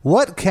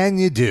 What can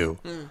you do?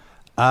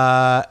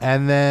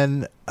 And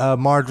then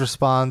Marge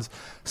responds,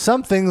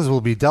 some things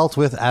will be dealt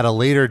with at a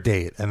later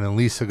date. And then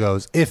Lisa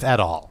goes, if at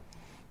all.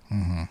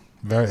 Mm-hmm.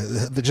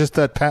 Just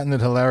that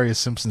patented hilarious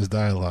Simpsons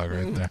dialogue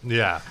right there.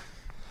 Yeah.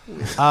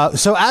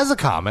 So as a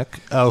comic,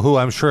 who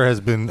I'm sure has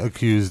been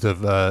accused of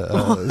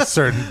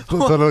certain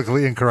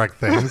politically incorrect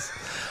things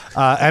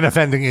and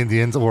offending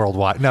Indians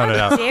worldwide. No.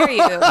 How dare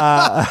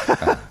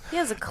you? He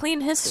has a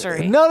clean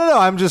history. No.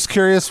 I'm just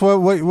curious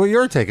what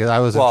your take is. I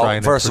wasn't well,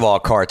 trying to... first of all, a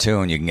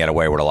cartoon, you can get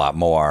away with a lot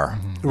more.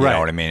 You Right. know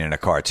what I mean? In a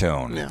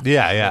cartoon.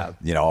 Yeah.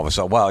 You know,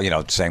 so, well,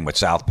 same with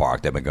South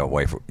Park. They've been going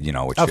away for,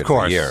 with Of shit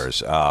course. for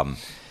years.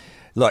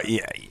 Look,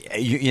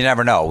 you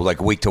never know.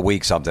 Like week to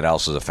week, something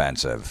else is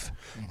offensive.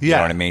 You Yeah.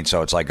 know what I mean?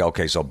 So it's like,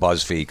 okay, so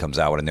BuzzFeed comes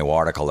out with a new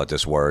article that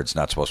this word's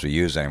not supposed to be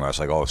used anymore. It's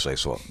like, oh, so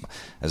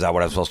is that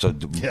what I'm supposed to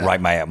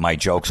write my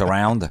jokes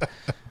around?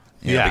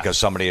 You know, because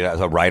somebody,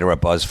 a writer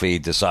at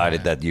BuzzFeed,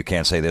 decided that you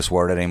can't say this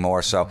word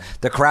anymore. So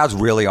the crowds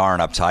really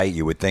aren't uptight.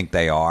 You would think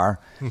they are.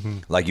 Mm-hmm.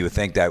 Like you would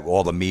think that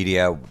all the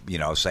media,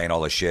 saying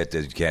all the shit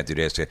that you can't do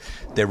this.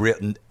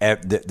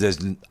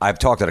 I've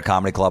talked to the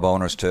comedy club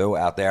owners too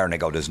out there, and they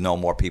go, "There's no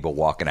more people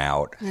walking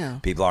out. Yeah.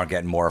 People aren't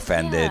getting more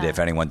offended if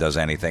anyone does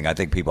anything." I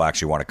think people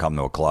actually want to come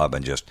to a club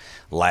and just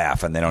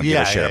laugh, and they don't give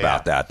a shit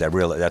about that.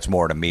 That's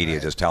more the media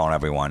just telling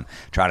everyone,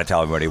 trying to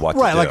tell everybody what to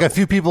do. Right, like a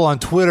few people on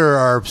Twitter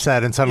are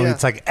upset, and suddenly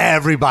it's like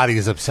everybody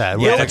is upset.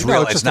 Yeah, Well, it's no,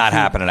 real. just It's a not few-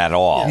 happening at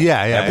all.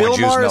 Yeah. Bill Everyone's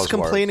Maher using is those words.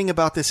 complaining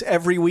about this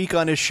every week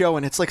on his show,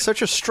 and it's like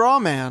such a straw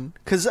man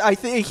because I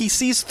think he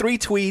sees 3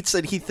 tweets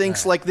and he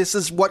thinks like this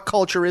is what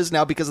culture is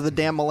now because of the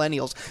damn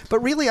millennials. But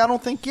really, I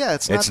don't think.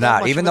 It's not. It's that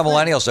not. much Even of the a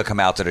thing. millennials that come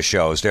out to the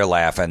shows, they're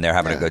laughing, they're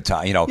having a good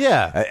time.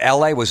 Yeah.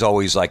 L.A. was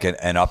always like an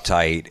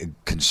uptight,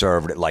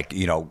 conservative,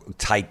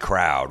 tight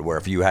crowd where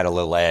if you had a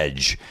little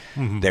edge,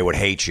 they would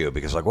hate you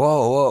because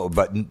whoa.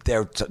 But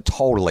they're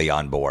totally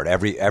on board.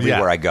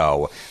 Everywhere I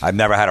go, I've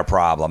never had a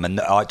problem. And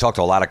I talk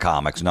to a lot of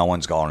comics. No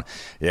one's going,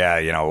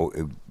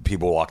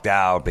 people walked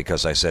out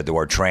because I said the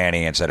word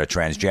tranny instead of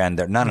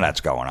transgender. None of that's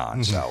going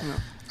on. So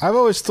I've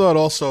always thought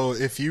also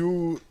if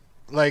you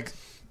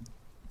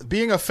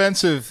being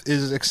offensive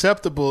is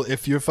acceptable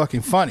if you're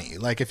fucking funny.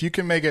 Like if you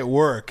can make it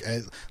work.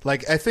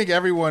 Like I think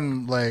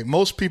everyone,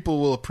 most people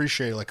will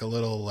appreciate a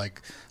little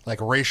like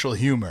racial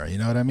humor. You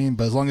know what I mean?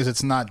 But as long as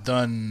it's not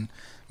done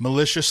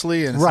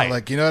maliciously and it's Right.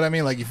 not you know what I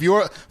mean? Like if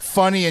you're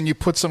funny and you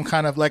put some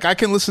kind of I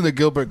can listen to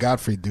Gilbert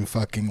Gottfried do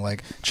fucking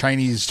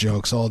Chinese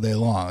jokes all day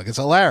long. It's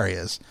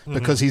hilarious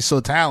because he's so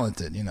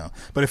talented.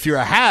 But if you're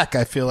a hack,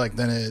 I feel like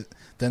then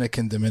it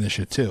can diminish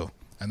it too.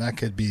 And that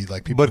could be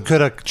people. But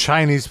could a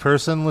Chinese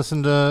person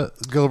listen to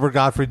Gilbert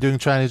Gottfried doing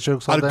Chinese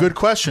jokes all A day? good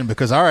question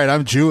because all right,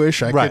 I'm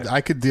Jewish. Right. I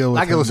could deal with.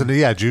 I could him. listen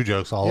to Jew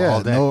jokes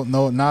all day.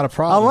 No, not a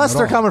problem. Unless at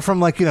they're all. coming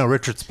from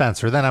Richard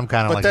Spencer, then I'm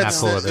kind of But not that's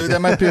cool with it. that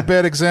might be a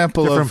bad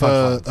example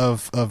Different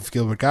of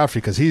Gilbert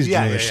Gottfried because he's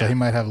Yeah, Jewish, yeah, so yeah. he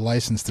might have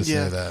license to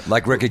say that.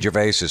 like Ricky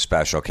Gervais's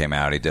special came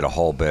out, he did a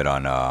whole bit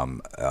on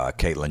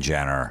Caitlyn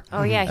Jenner.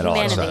 Oh, yeah, and all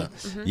that humanity.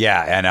 stuff.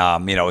 Yeah,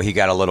 and he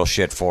got a little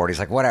shit for it. He's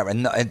like, whatever.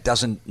 And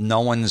no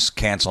one's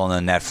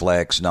canceling the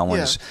Netflix. No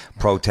one's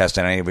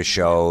protesting any of his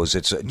shows.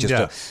 It's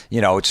just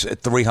it's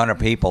 300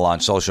 people on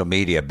social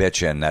media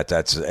bitching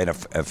that's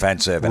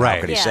offensive and Right.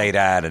 how could he Yeah. say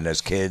that, and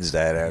there's kids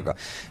that and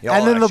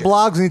then the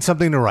blogs need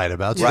something to write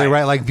about. So they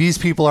Right. write these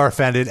people are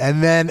offended,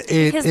 and then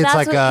Because it's that's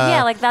like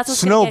what, that's what's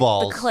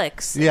snowballs. gonna get the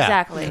clicks. Yeah.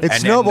 Exactly. It And then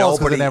snowballs because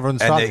nobody- then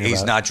everyone's and talking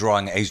he's about not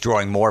drawing. He's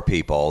drawing more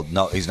people.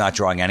 No, he's not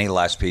drawing any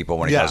less people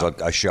when he Yeah. does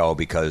a show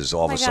because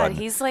all Oh of my a god, sudden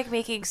he's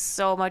making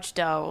so much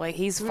dough.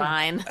 He's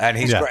fine. and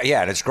he's great.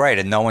 Yeah, and it's great,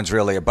 and no one's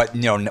really. But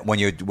when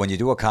you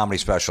do a comedy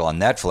special on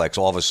Netflix,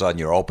 all of a sudden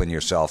you're opening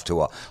yourself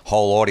to a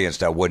whole audience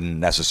that wouldn't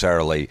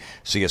necessarily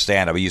see a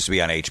stand-up. It used to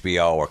be on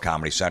HBO or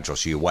Comedy Central,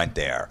 so you went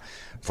there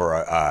for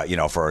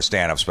a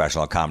stand-up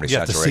special on Comedy You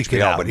have to Central or seek it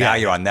HBO. out, But yeah. now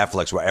you're on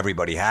Netflix where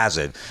everybody has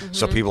it,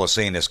 so people are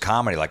seeing this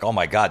comedy like, oh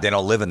my god, they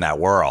don't live in that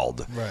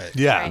world, Right.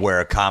 Yeah. Right.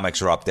 where comics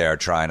are up there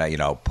trying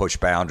to push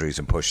boundaries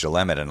and push the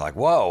limit, and like,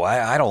 whoa,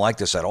 I don't like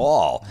this at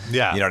all.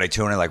 Yeah. They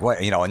tune in like what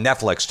and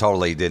Netflix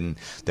totally didn't.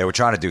 They were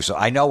trying to do so.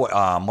 I know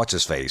what's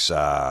his face.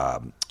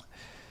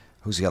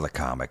 Who's the other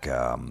comic?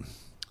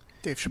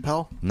 Dave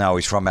Chappelle. No,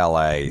 he's from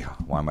L.A.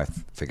 Why am I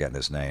forgetting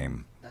his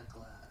name?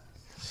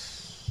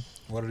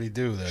 What did he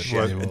do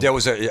there? There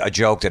was a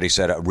joke that he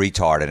said a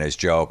retard in his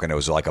joke, and it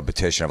was like a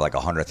petition of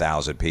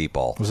 100,000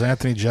 people. Was it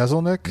Anthony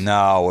Jeselnik?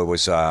 No, it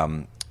was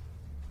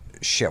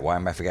shit. Why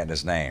am I forgetting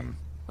his name?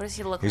 What does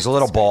he look like? He's a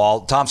little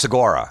bald. Tom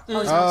Segura.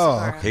 Oh,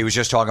 Tom Segura. He was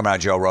just talking about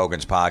Joe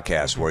Rogan's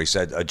podcast where he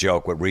said a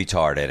joke with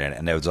retard in it,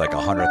 and there was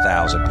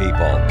 100,000 people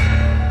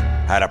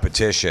had a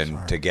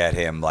petition to get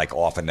him like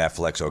off of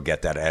Netflix or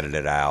get that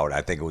edited out.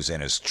 I think it was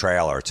in his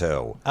trailer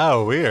too.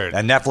 Oh, weird.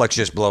 And Netflix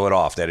just blew it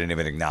off. They didn't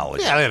even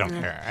acknowledge it. Yeah, they don't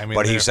care. I mean,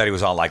 but he said he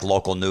was on like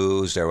local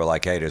news. They were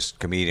like, "Hey, this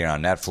comedian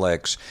on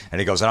Netflix," and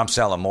he goes, "And I'm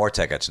selling more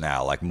tickets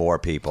now, like more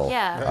people."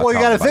 Yeah. Well, you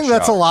got to think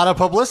that's a lot of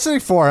publicity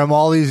for him.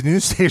 All these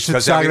news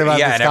stations talking about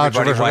this and everybody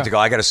controversial- wanted to go.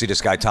 I got to see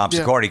this guy Tom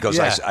Segura. He goes,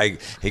 Yeah.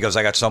 he goes,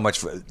 I got so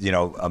much,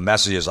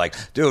 messages like,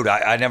 dude,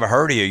 I never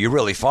heard of you. You're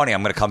really funny.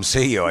 I'm going to come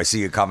see you. I see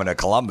you coming to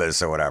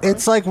Columbus or whatever.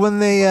 It's like when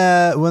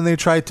they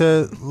tried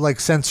to like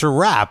censor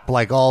rap,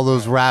 like all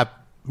those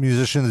rap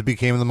musicians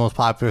became the most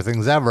popular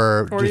things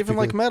ever. Or just even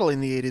like because- metal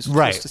in the 80s with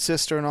Right. Twisted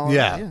Sister and all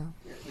Yeah. that. Yeah.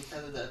 We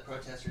found that the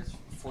protesters,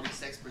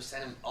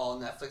 46% of all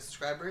Netflix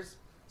subscribers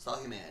saw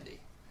Humanity.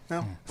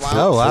 No.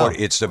 Oh, wow.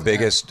 It's the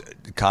biggest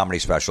comedy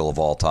special of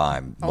all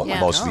time. Oh, my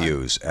most God.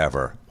 views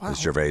ever. Is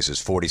Gervais's.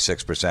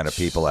 46% of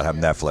people that have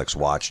Netflix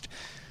watched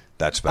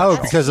that special.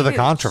 Oh, because of the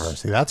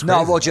controversy. That's No,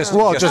 crazy. well, just in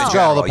all the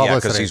general, publicity.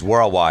 Because he's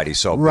worldwide. He's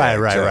so Right,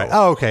 big, right, too. right.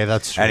 Oh, okay,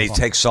 that's true. And he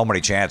takes so many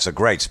chances. A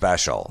great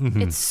special.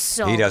 Mhm. It's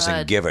so He doesn't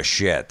good. give a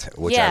shit,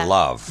 which Yeah. I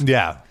love.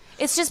 Yeah.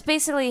 It's just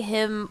basically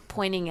him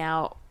pointing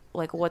out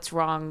like what's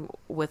wrong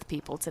with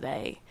people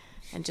today,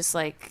 and just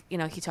like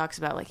he talks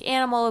about like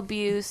animal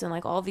abuse and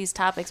like all these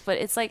topics, but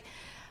it's like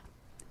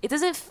it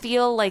doesn't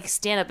feel like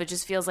stand up. It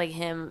just feels like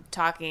him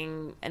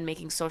talking and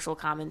making social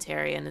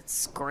commentary, and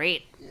it's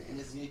great. In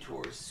his new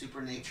tour,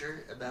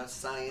 Supernature, about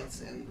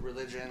science and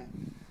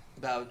religion,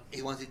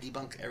 he wants to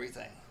debunk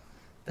everything.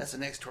 That's the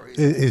next tour.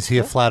 Is he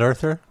a flat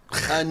earther?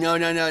 No.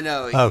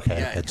 Okay,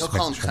 Yeah, it's he'll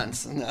call him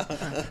mixed cunts. No.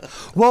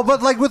 Well,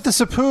 but like with the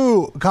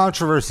Sapu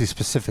controversy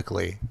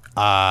specifically,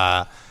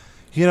 I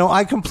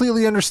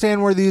completely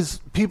understand where these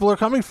people are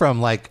coming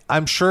from. Like,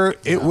 I'm sure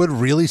it would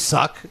really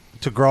suck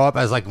to grow up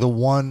as like the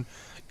one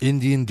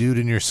Indian dude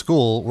in your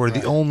school where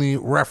the only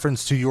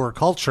reference to your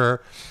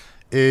culture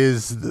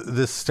is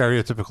this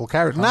stereotypical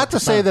character. Not to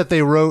say 100%. that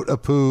they wrote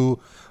Apu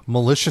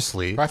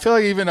maliciously. I feel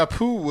like even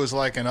Apu was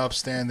like an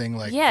upstanding,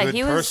 like good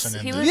person.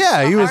 in this.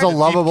 Yeah, he was a Deep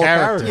lovable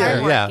character.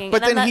 character. Yeah.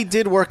 But then he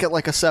did work at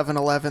like a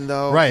 7-Eleven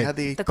though. Right, Had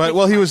the, but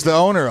well, he was the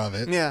owner of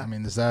it. Yeah. I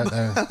mean, is that?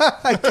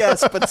 I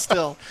guess, but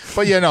still.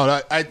 But yeah,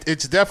 no,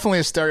 it's definitely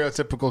a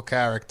stereotypical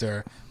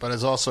character, but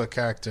it's also a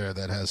character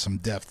that has some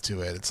depth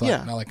to it. It's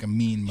not like a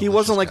mean. He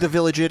wasn't like the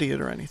village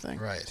idiot or anything.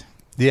 Right.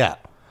 Yeah.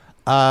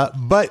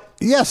 But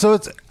yeah, so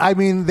it's. I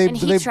mean, And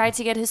he tried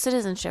to get his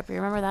citizenship. You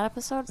remember that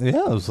episode?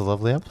 Yeah, it was a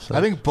lovely episode.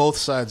 I think both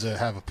sides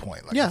have a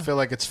point. Like, Yeah. I feel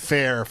like it's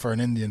fair for an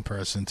Indian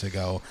person to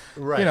go,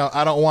 Right.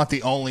 I don't want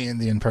the only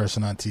Indian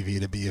person on TV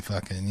to be a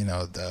fucking,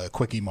 the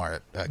Quickie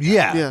Mart. guy.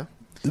 Yeah.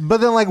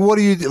 But then, like, what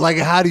do you like?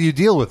 How do you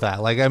deal with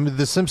that? Like, I mean,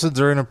 the Simpsons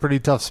are in a pretty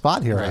tough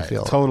spot here. I Right,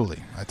 feel totally.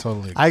 I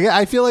totally agree.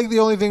 I feel like the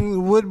only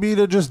thing would be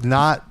to just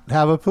not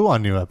have Apu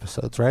on new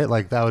episodes, right?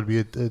 Like that would be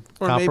a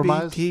Or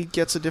compromise. maybe he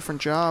gets a different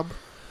job.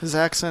 His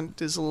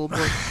accent is a little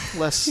bit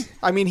less.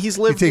 I mean, he's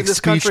lived He in takes this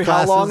country speech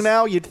how long classes.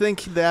 now? You'd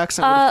think the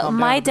accent would have come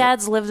My down a bit.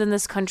 dad's lived in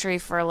this country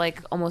for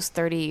like almost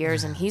 30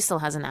 years, and he still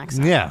has an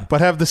accent. Yeah, but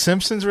have the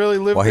Simpsons really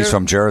lived? Well, he's there?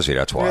 from Jersey.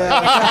 That's why.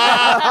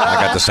 I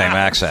got the same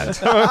accent.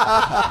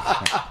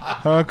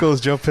 Her uncle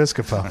is Joe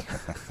Piscopo.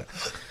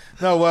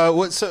 No,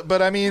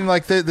 but I mean,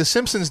 like the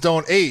Simpsons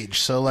don't age,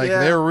 so like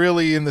Yeah. they're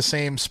really in the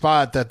same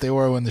spot that they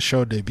were when the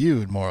show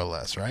debuted, more or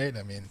less, right?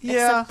 I mean,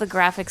 Except the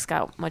graphics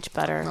got much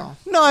better.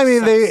 No, I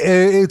mean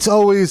it's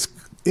always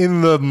in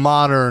the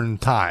modern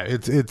time.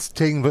 It's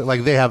taking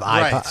like they have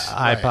Right,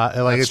 iPod, right.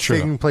 like That's it's true.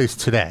 taking place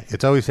today.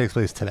 It always takes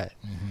place today.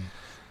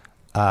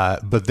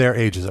 But their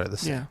ages are the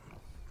same.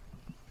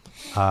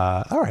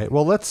 Yeah. All right.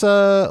 Well, let's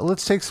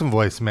take some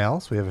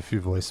voicemails. We have a few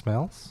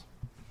voicemails.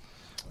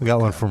 We got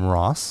one from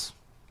Ross.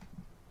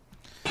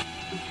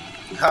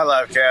 Hi,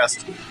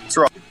 Livecast. It's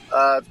Rob.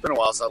 It's been a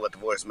while since I left a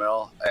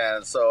voicemail,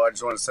 and so I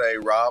just want to say,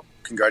 Rob,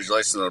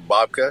 congratulations on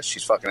Bobka.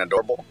 She's fucking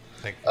adorable.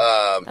 That's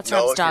Noah,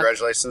 Rob's dog.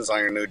 congratulations on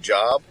your new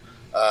job.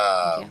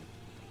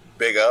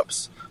 Big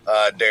ups.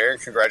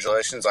 Darren,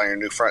 congratulations on your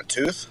new front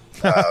tooth.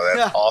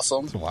 That's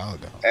awesome. It's a while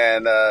ago.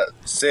 And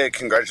Sid,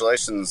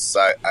 congratulations.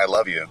 I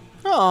love you.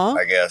 Aw.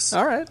 I guess.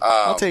 All right.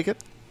 I'll take it.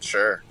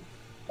 Sure.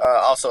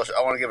 Also,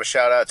 I want to give a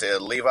shout out to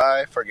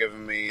Levi for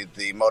giving me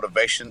the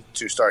motivation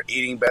to start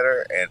eating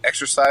better and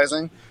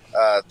exercising.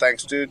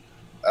 Thanks, dude.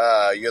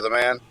 You're the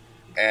man.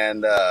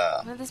 And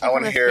I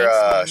want to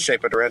hear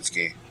Shape of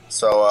Dorinsky.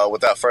 So,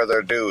 without further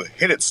ado,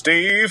 hit it,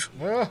 Steve.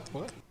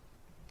 What?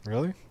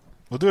 Really?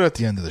 We'll do it at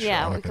the end of the show.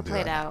 Yeah, I'm we not could gonna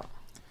play do it that.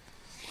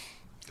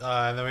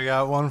 out. And then we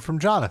got one from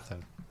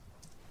Jonathan.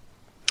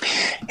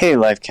 Hey,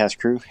 Lifecast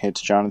crew.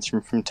 It's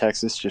Jonathan from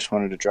Texas. Just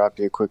wanted to drop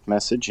you a quick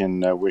message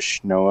and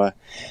wish Noah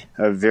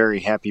a very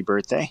happy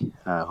birthday.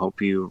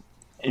 Hope you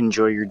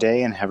enjoy your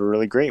day and have a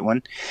really great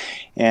one.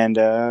 And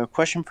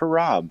question for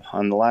Rob.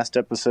 On the last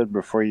episode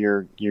before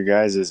your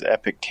guys'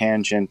 epic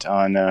tangent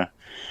on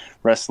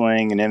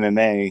wrestling and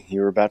MMA,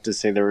 you were about to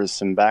say there was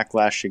some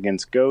backlash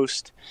against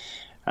Ghost.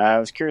 I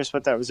was curious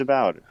what that was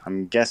about.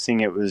 I'm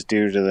guessing it was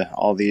due to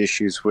all the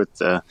issues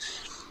with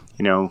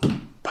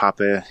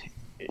Papa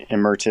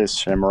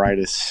emeritus,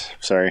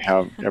 sorry,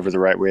 however the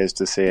right way is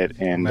to say it,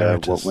 and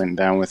what went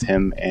down with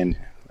him and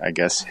I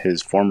guess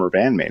his former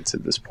bandmates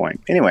at this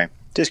point. Anyway,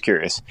 just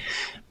curious.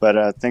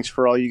 But thanks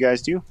for all you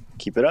guys do.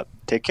 Keep it up.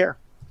 Take care.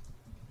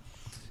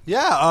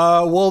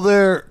 Yeah,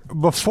 well,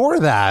 before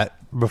that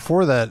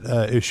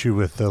issue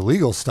with the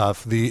legal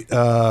stuff,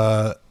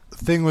 the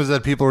thing was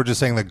that people were just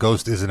saying that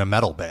Ghost isn't a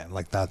metal band.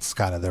 Like, that's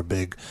kind of their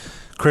big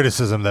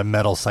criticism, that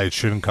metal sites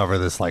shouldn't cover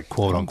this, like,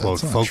 quote-unquote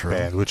folk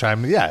band, which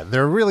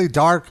they're really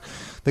dark.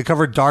 They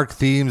cover dark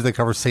themes. They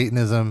cover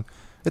Satanism.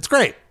 It's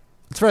great.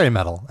 It's very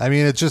metal. I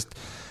mean, it's just,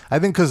 I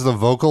think because the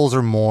vocals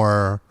are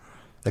more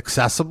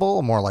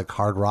accessible, more like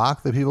hard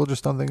rock, that people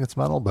just don't think it's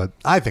metal, but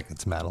I think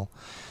it's metal.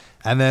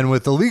 And then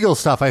with the legal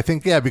stuff, I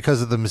think,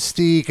 because of the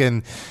mystique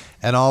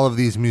and all of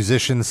these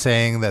musicians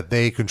saying that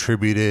they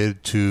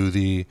contributed to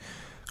the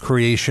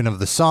creation of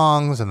the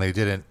songs and they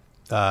didn't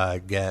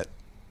get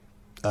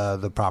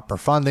the proper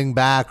funding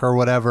back or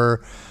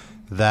whatever,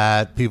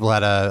 that people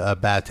had a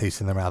bad taste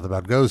in their mouth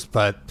about Ghost.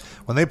 But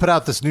when they put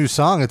out this new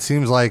song, it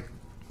seems like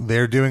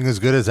they're doing as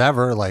good as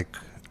ever. Like,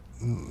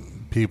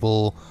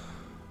 people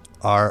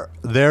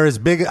they're as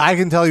big. I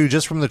can tell you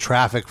just from the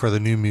traffic for the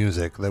new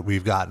music that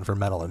we've gotten for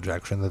Metal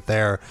Injection that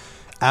they're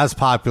as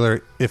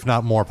popular, if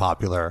not more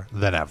popular,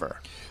 than ever.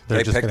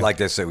 They picked, like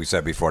this that we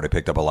said before, they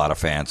picked up a lot of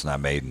fans on that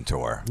Maiden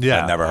tour.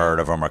 Yeah. I'd never heard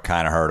of them or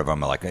kind of heard of them.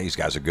 Like, hey, these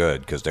guys are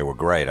good because they were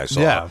great. I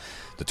saw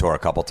the tour a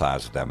couple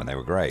times with them and they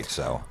were great.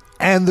 So,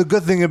 and the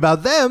good thing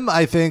about them,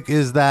 I think,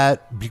 is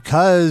that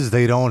because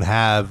they don't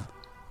have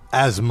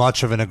as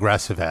much of an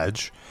aggressive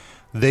edge,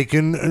 they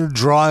can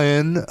draw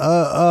in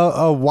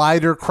a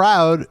wider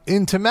crowd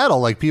into metal,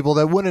 like people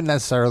that wouldn't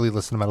necessarily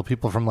listen to metal,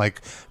 people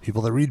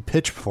that read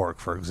Pitchfork,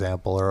 for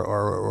example,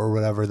 or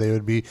whatever. They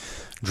would be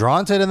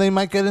drawn to it, and they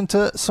might get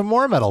into some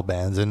more metal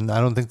bands. And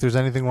I don't think there's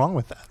anything wrong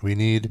with that. We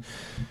need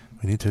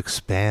to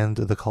expand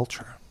the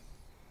culture,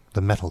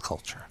 the metal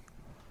culture.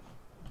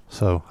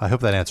 So I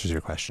hope that answers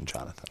your question,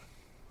 Jonathan.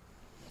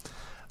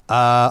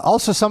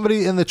 Also,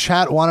 somebody in the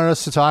chat wanted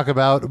us to talk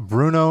about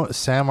Bruno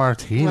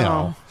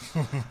Sammartino.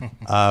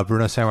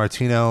 Bruno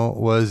Sammartino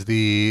was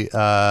the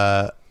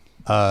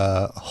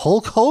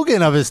Hulk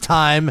Hogan of his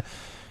time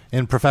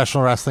in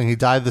professional wrestling. He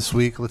died this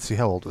week. Let's see,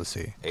 how old was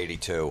he?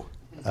 82.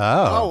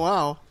 Oh,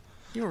 wow.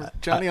 You were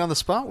Johnny on the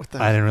spot with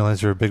that. I didn't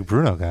realize you were a big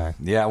Bruno guy.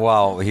 Yeah,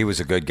 well, he was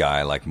a good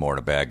guy, like more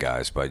to bad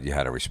guys, but you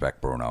had to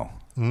respect Bruno.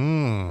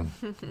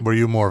 Were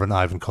you more of an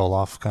Ivan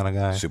Koloff kind of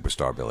guy?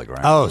 Superstar Billy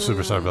Graham. Oh,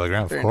 Superstar Billy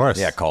Graham, of course.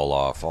 Yeah,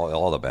 Koloff,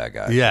 all the bad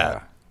guys.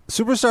 Yeah.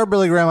 Superstar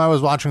Billy Graham, I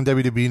was watching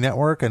WWE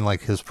Network and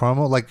like his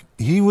promo, like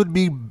he would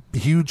be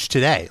huge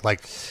today. Like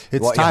it's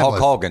timeless. Hulk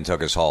Hogan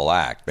took his whole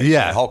act. Basically.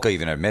 Yeah. Hulk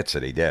even admits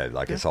that he did,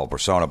 like his whole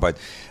persona. But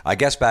I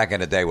guess back in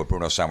the day with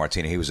Bruno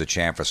Sammartino, he was a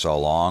champ for so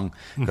long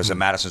because in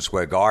Madison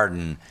Square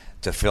Garden,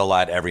 to fill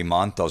that every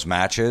month, those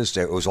matches,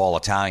 it was all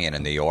Italian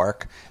in New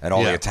York, and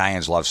all the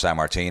Italians loved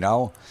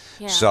Sammartino.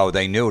 Yeah. So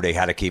they knew they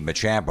had to keep him a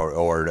champ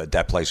or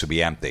that place would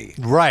be empty.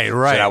 Right.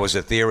 So that was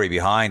the theory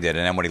behind it.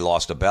 And then when he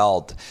lost the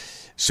belt,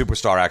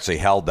 Superstar actually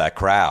held that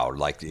crowd,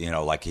 like he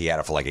had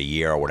it for like a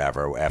year or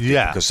whatever.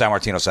 Because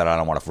Sammartino said, "I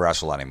don't want to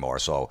wrestle anymore,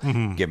 so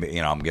give me,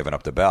 I'm giving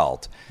up the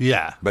belt."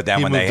 Yeah, but then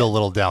he when moved they a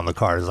little down the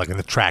card, it was like an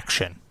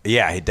attraction.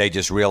 Yeah, they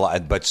just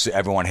realized, but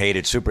everyone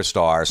hated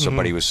Superstar, so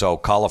but he was so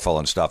colorful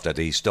and stuff that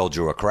he still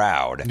drew a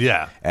crowd.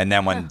 Yeah, and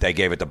then when they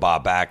gave it to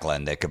Bob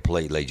Backlund, they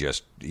completely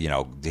just,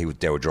 they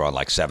were drawing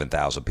like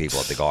 7,000 people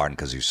at the Garden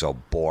because he was so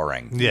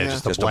boring. Yeah,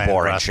 just a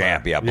boring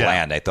champ. Yeah,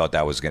 bland. They thought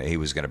that he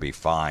was gonna be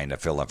fine to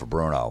fill in for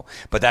Bruno,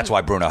 but that's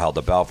why Bruno held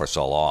the belt for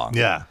so long.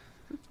 Yeah.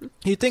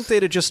 You'd think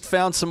they'd have just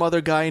found some other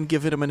guy and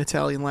given him an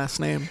Italian last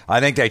name. I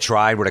think they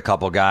tried with a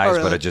couple guys,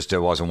 really? but it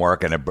wasn't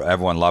working.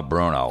 Everyone loved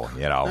Bruno,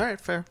 All right,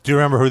 fair. Do you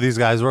remember who these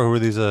guys were? Who were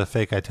these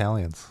fake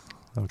Italians?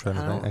 I'm trying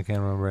to think. I can't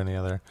remember any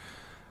other.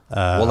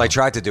 Well, they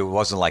tried to do. It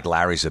wasn't like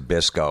Larry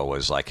Zabisco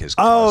was like his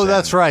cousin. Oh,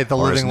 that's right, the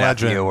living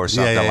legend or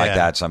something like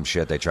that. Some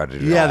shit they tried to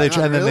do. Yeah,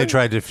 and then they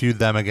tried to feud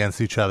them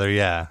against each other.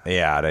 Yeah,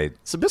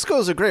 Zabisco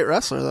was a great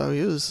wrestler, though.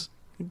 He was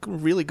a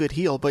really good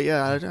heel, but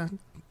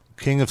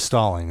King of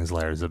Stalling is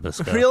Larry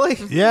Zabisco. Really?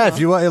 Yeah, if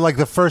you like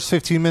the first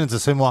 15 minutes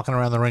of him walking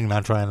around the ring,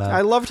 not trying to.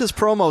 I loved his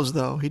promos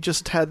though. He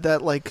just had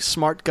that like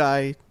smart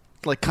guy,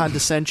 like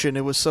condescension.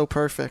 It was so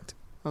perfect.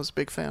 I was a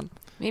big fan.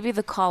 Maybe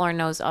the caller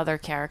knows other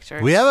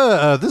characters. We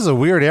have this is a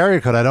weird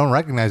area code. I don't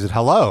recognize it.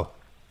 Hello.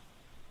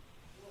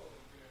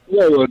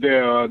 Hello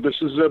there.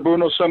 This is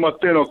Bruno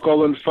Sammartino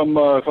calling from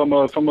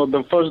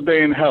the first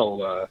day in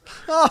hell.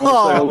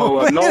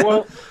 Hello,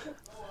 Noah.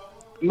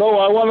 No,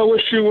 I want to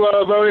wish you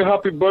a very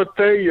happy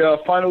birthday.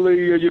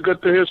 Finally, you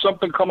get to hear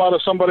something come out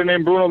of somebody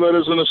named Bruno that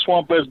isn't a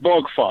swamp-ass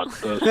dog fart.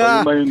 So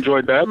you may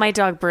enjoy that. My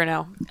dog,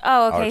 Bruno.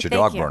 Oh, okay. It's your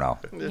thank dog, you. Bruno.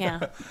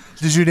 Yeah.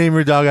 Did you name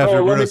your dog after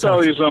Bruno? Let me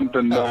tell you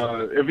something.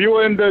 If you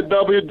were in the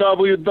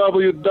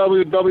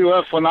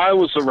WWF when I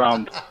was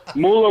around,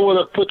 Moolah would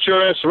have put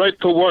your ass right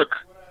to work.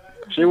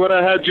 She would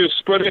have had you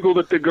spread eagled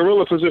at the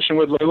gorilla position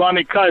with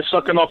Leilani Kai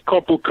sucking off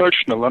Corporal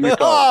Kirchner, let me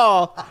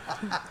tell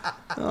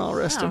you. Oh,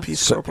 rest in peace,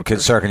 Sir,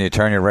 can you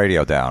turn your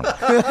radio down?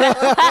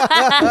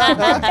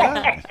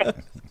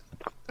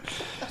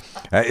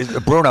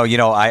 Bruno,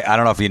 I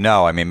don't know if you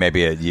know. I mean,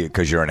 maybe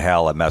because you're in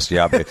hell, it messed you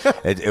up.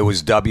 It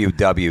was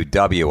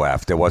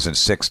WWWF. There wasn't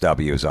 6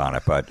 W's on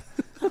it, but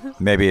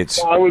maybe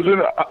it's. I was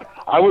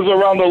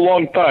around a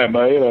long time.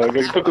 I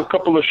took a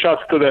couple of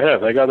shots to the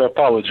head. I got to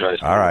apologize.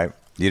 All right.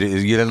 You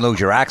didn't lose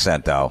your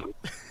accent, though.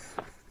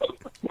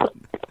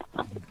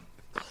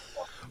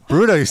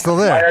 Bruno, you still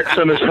there? My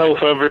accent is hell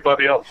for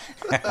everybody else.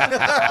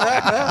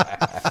 I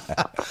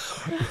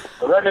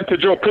ran into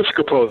Joe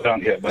Piscopo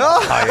down here. Man.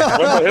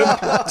 Remember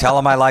him? Tell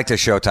him I liked the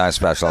Showtime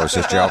special. I was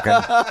just joking.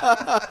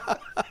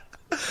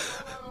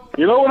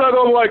 You know what I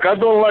don't like? I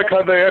don't like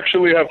how they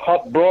actually have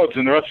hot broads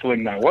in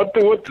wrestling now. What's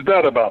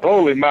that about?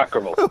 Holy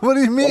mackerel. What do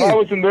you mean? When I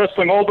was in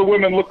wrestling, all the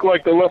women looked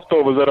like the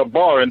leftovers at a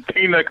bar in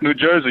Teaneck, New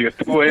Jersey at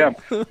 2 a.m.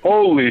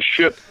 Holy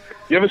shit.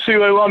 You ever see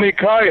Leilani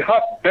Kai?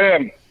 Hot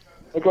damn.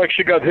 Looked like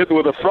she got hit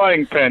with a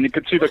frying pan. You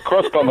could see the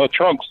crust on her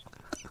trunks.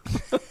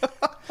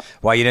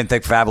 Why, you didn't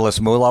think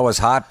Fabulous Moolah was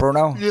hot,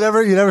 Bruno? You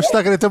never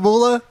stuck it into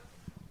Moolah?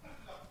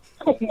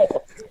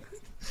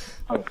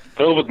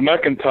 Velvet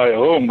McIntyre,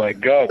 oh my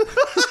God.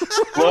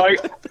 Well,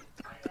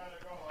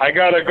 I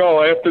gotta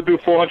go. I have to do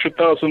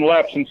 400,000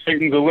 laps in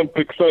Satan's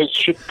Olympic-sized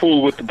shit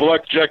pool with the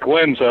Blackjack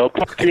Lanza. I'll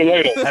talk to you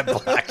later. That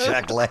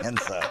Blackjack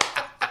Lanza.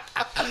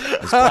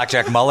 Is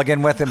Blackjack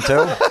Mulligan with him,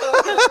 too?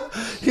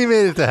 He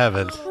made it to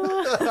heaven.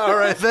 All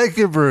right, thank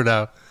you,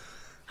 Bruno.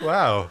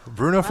 Wow,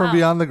 Bruno from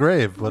Beyond the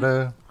Grave. What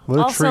a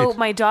Also, treat.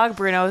 my dog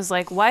Bruno is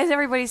like, "Why is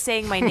everybody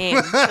saying my name?"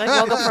 Like,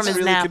 woke up from his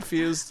really nap.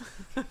 confused.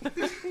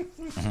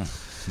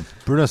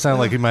 Bruno sounded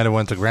like he might have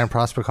went to Grand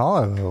Prospect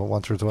Hall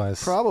once or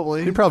twice.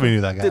 Probably. He probably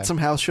knew that guy. Did some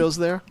house shows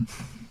there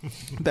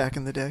back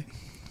in the day.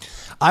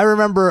 I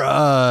remember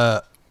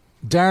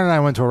Darren and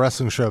I went to a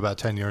wrestling show about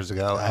 10 years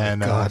ago.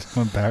 And God,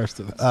 I'm embarrassed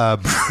of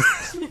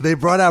this. They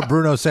brought out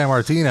Bruno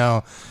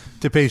Sammartino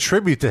to pay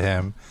tribute to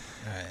him.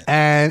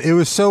 And it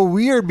was so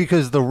weird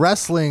because the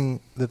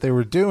wrestling that they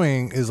were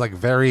doing is like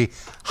very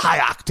high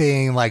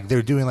octane, like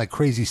they're doing like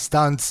crazy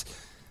stunts,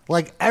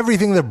 like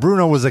everything that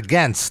Bruno was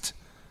against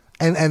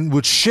and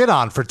would shit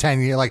on for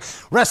 10 years. Like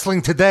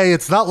wrestling today,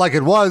 it's not like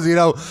it was,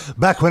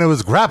 back when it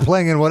was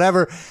grappling and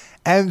whatever.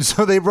 And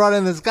so they brought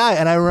in this guy,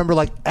 and I remember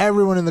like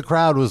everyone in the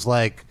crowd was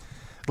like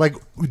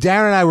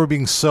Darren and I were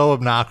being so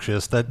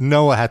obnoxious that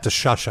Noah had to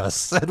shush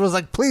us. It was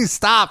like, please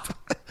stop.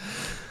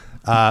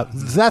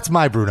 That's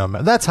my Bruno.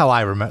 That's how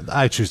I remember.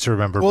 I choose to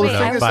remember Well, Bruno.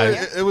 the thing is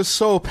that it was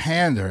so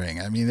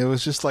pandering. I mean, it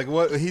was just like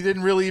what he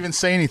didn't really even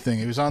say anything.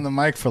 He was on the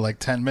mic for like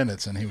 10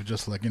 minutes, and he was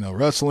just like,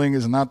 wrestling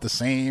is not the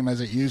same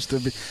as it used to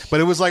be. But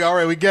it was like, all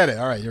right, we get it.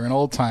 All right, you're an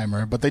old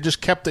timer. But they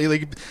just kept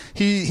like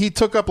he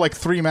took up like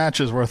 3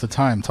 matches worth of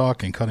time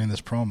talking, cutting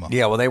this promo.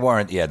 Yeah, well, they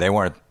weren't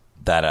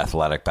that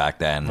athletic back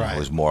then. Right. It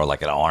was more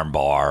like an arm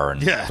bar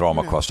and throw them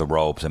across the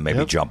ropes and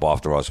maybe jump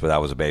off the ropes, but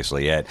that was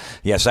basically it.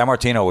 Yeah,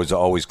 Sammartino was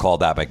always called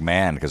that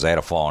McMahon because they had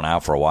a falling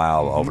out for a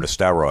while over the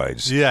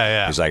steroids.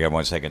 Yeah. He's like,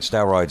 everyone's taking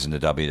steroids in the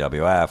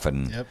WWF.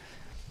 And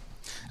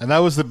that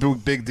was the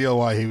big deal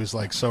why he was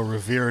like so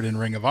revered in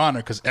Ring of Honor,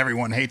 because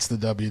everyone hates the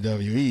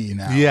WWE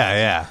now.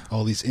 Yeah.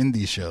 All these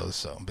indie shows.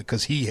 So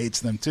because he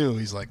hates them too,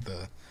 he was like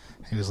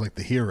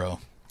the hero.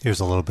 Here's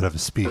a little bit of a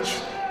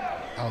speech.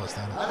 How is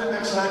that? I didn't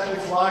exactly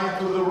fly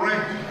into the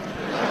ring.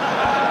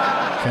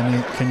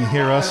 Can you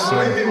hear us? When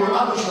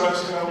I was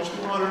wrestling, I was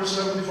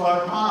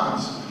 275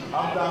 pounds.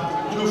 I'm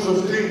down to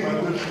 215,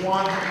 but there's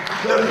one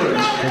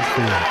difference. Good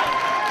for you.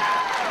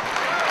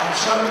 I'm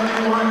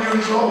 71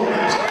 years old.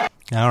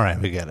 All right,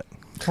 we get it.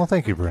 Well,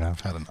 thank you, Bruno.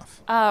 Had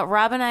enough.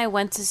 Rob and I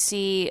went to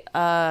see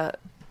a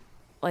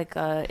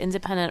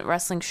independent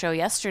wrestling show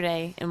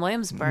yesterday in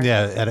Williamsburg.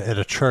 Yeah, at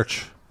a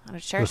church. At a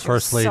church. The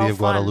First Lady of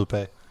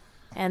Guadalupe.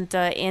 And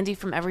Andy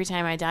from Every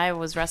Time I Die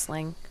was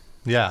wrestling.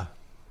 Yeah.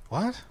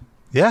 What?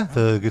 Yeah,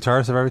 the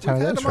guitarist of Every Time I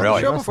Die. Had him on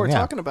the show before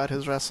talking about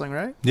his wrestling,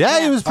 right?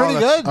 Yeah, he was pretty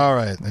good. All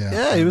right.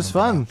 Yeah, he was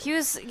fun. He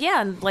was,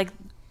 and like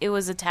it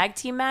was a tag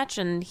team match,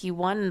 and he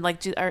won.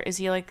 Like, does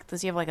he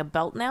have like a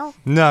belt now?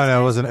 No,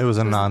 it wasn't. It was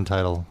a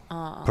non-title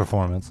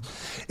performance.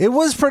 It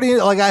was pretty.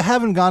 Like, I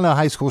haven't gone to a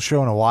high school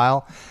show in a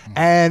while,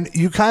 and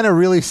you kind of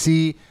really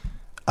see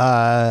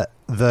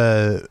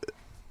the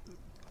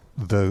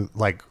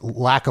like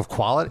lack of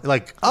quality.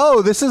 Like,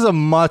 oh, this is a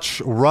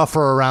much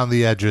rougher around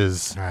the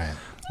edges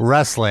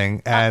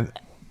wrestling, and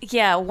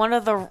Yeah, one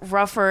of the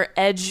rougher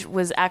edge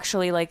was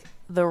actually like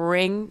the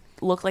ring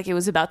looked like it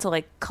was about to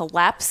like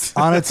collapse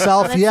on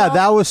itself. Yeah,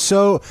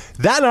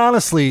 that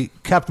honestly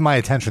kept my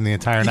attention the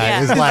entire night.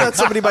 Yeah. It's like Thought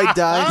somebody might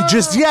die.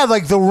 just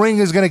like the ring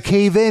is going to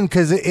cave in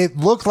because it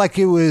looked like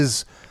it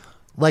was.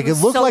 Like it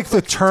looked so like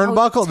the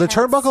turnbuckle. The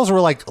turnbuckles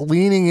were like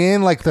leaning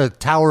in, like the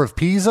Tower of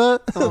Pisa,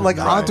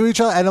 onto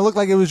each other, and it looked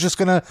like it was just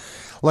gonna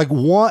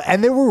one.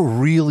 And there were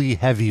really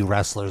heavy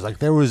wrestlers. Like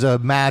there was a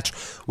match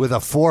with a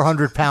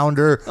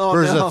 400-pounder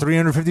versus a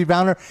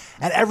 350-pounder,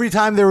 and every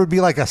time there would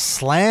be like a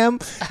slam,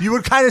 you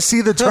would kind of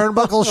see the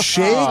turnbuckles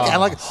shake and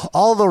like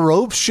all the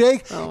ropes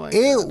shake.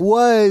 It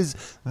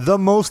was the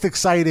most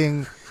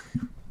exciting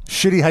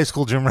shitty high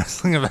school gym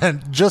wrestling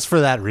event just for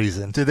that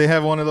reason. Did they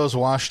have one of those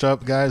washed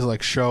up guys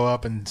like show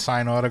up and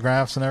sign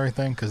autographs and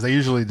everything? Because they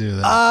usually do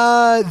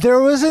that. There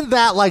wasn't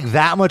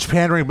that much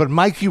pandering, but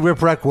Mikey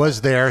Whipwreck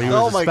was there. He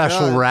was a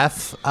special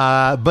ref,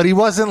 but he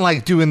wasn't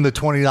like doing the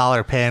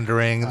 $20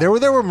 pandering. There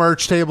were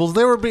merch tables.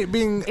 They were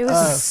being. It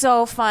was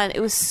so fun. It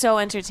was so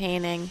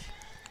entertaining.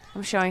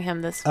 I'm showing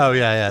him this. Oh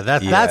yeah.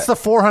 That's the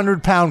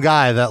 400-pound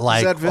guy that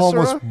like that Viscera?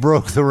 almost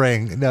broke the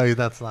ring. No,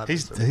 that's not.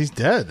 He's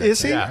dead.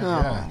 Is he?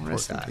 Yeah. Oh,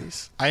 rest in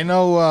peace. I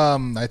know.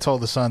 I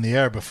told this on the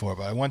air before,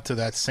 but I went to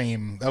that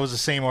was the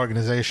same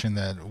organization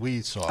that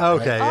we saw.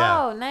 Okay, right?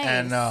 yeah. Oh, nice.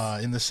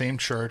 And in the same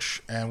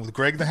church, and with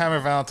Greg the Hammer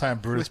Valentine,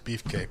 Brutus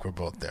Beefcake, we're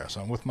both there. So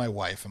I'm with my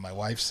wife, and my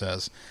wife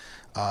says,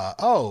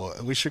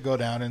 we should go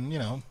down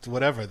and,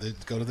 whatever,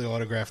 go to the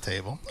autograph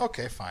table.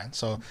 Okay, fine.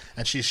 So,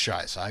 and she's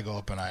shy. So I go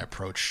up and I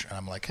approach and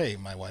I'm like, hey,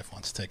 my wife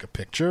wants to take a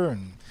picture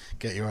and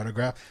get your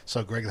autograph.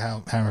 So Greg the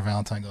Hammer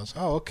Valentine goes,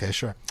 oh, okay,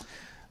 sure.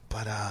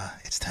 But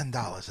it's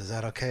 $10. Is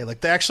that okay?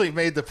 Like, they actually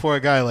made the poor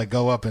guy like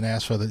go up and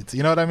ask for the,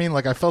 you know what I mean?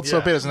 Like, I felt so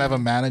bad. He doesn't have a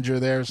manager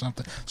there or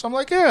something. So I'm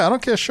like, yeah, I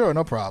don't care. Sure,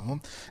 no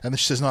problem. And then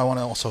she says, no, I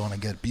also want to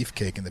get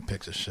Beefcake in the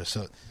picture.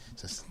 So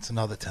it's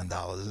another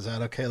 $10. Is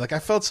that okay? Like, I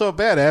felt so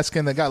bad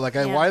asking the guy. Like,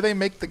 why do they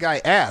make the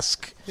guy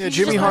ask? Yeah,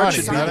 Jimmy Hart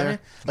should be what I there. mean?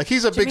 Like,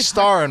 he's a big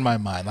star in my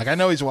mind. Like, I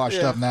know he's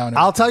washed up now. And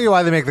I'll tell you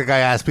why they make the guy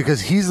ask,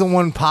 because he's the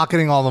one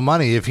pocketing all the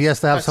money. If he has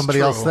to have That's somebody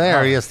true. else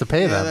there, he has to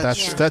pay them.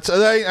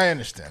 I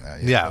understand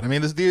that. Yeah. But, I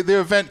mean, the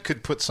event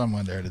could put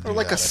someone there to do Or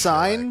like that, a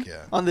sign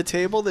on the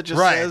table that just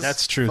Right, says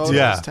that's true, too. photos,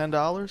 Yeah.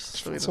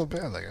 $10. It's so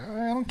bad. Like,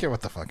 I don't care what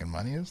the fucking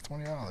money is.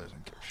 $20.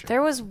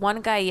 There was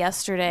one guy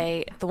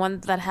yesterday, the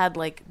one that had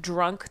like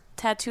drunk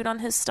tattooed on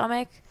his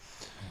stomach.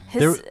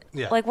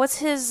 Like, what's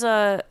his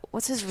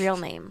real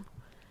name?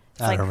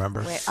 It's I don't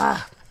remember.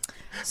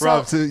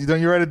 Rob, don't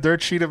you write a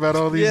dirt sheet about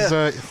all these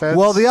feds?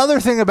 Well, the other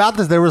thing about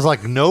this, there was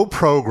like no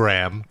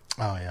program.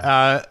 Oh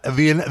yeah.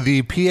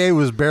 The PA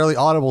was barely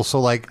audible, so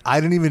like I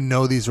didn't even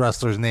know these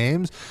wrestlers'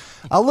 names.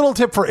 A little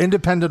tip for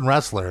independent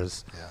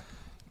wrestlers: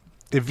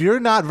 if you're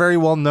not very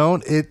well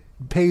known, it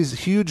pays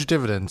huge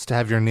dividends to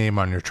have your name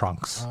on your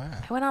trunks. I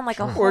went on like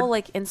a whole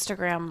like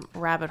Instagram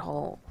rabbit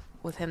hole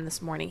with him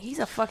this morning. He's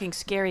a fucking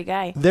scary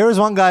guy. There was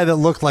one guy that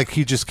looked like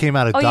he just came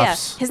out of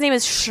Duff's. Yeah, his name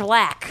is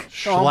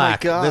Schlack. Oh my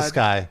God. This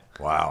guy.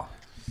 Wow.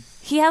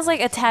 He has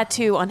like a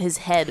tattoo on his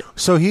head.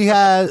 So he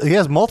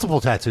has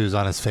multiple tattoos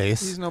on his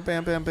face. He's no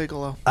Bam Bam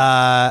Bigelow.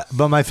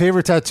 But my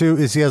favorite tattoo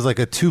is he has like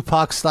a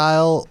Tupac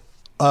style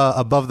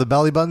above the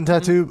belly button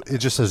tattoo. It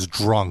just says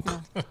drunk.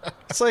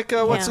 It's like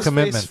what's his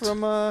commitment? face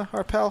from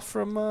our pal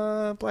from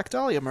Black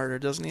Dahlia Murder,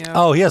 doesn't he have?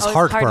 Oh, he has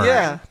heartburn.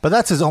 Yeah. But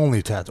that's his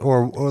only tattoo.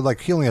 Or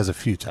like he only has a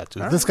few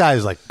tattoos. This guy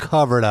is like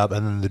covered up,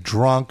 and then the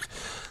drunk.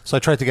 So I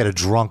tried to get a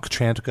drunk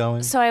chant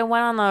going. So I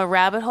went on the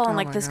rabbit hole, and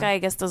like this guy, I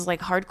guess, does like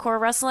hardcore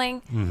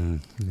wrestling.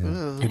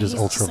 Mm-hmm. Yeah. He does He's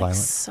ultra just, like, violent.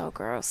 so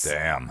gross.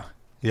 Damn.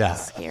 Yeah.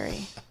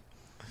 Scary.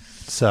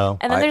 So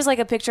And then there's like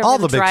a picture all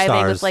of the him big driving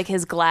stars. with like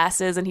his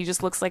glasses, and he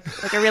just looks like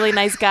a really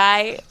nice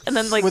guy. And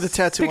then like with a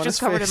tattoo on pictures his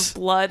covered face. in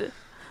blood.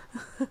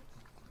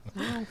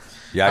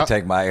 Yeah, I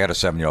got a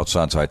 7-year-old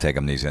son, so I take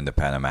him these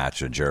independent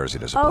matches in Jersey.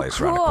 There's a Oh, place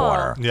around the cool.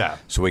 corner. Yeah.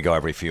 So we go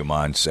every few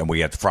months, and we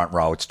get front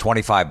row. It's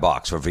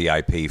 $25 for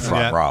VIP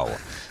front Yeah. row.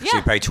 So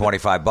you pay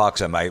 $25,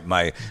 and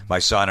my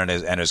son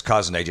and his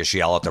cousin, they just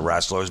yell at the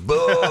wrestlers, "Boo!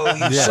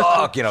 You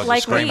suck!" You know, Like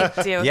just screaming.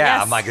 we do, Yeah,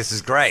 yes. I'm like, this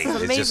is great. This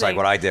is It's just like amazing.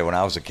 what I did when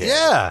I was a kid.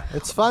 Yeah,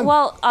 it's fun.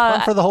 Well,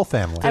 fun for the whole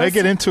family. Did I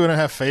get into it and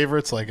have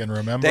favorites like and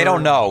remember? They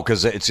don't know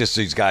because it's just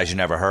these guys you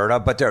never heard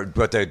of, but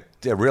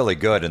they're really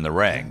good in the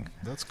ring.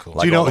 That's cool.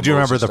 Like do you all know? the Do you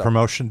moves remember and the stuff.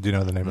 promotion? Do you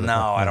know the name of the No,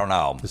 promotion? I don't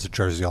know. Is it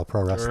Jersey All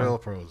Pro Wrestling? Real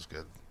Pro is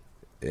good.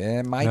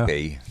 It might No.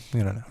 be.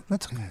 You don't know.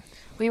 That's okay.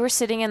 We were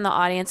sitting in the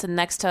audience, and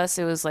next to us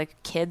it was like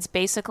kids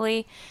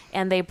basically,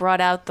 and they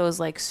brought out those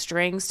like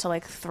strings to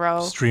like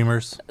throw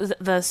Streamers.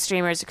 the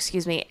streamers,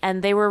 excuse me,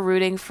 and they were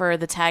rooting for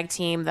the tag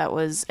team that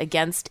was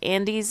against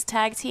Andy's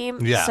tag team.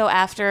 Yeah. So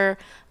after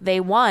they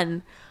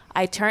won,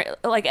 I turned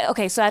like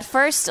okay. So at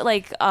first,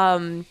 like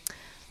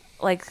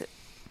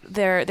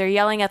they're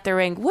yelling at the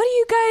ring, "What are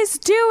you guys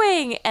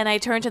doing?" And I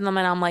turned to them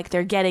and I'm like,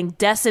 "They're getting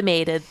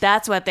decimated.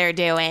 That's what they're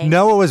doing."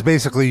 Noah was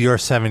basically your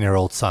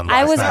 7-year-old son.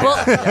 I last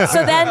was night.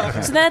 so then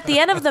at the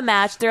end of the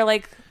match, they're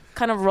like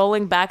kind of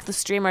rolling back the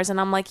streamers, and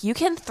I'm like, "You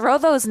can throw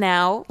those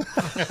now.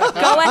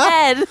 Go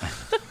ahead."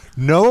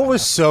 Noah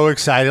was so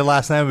excited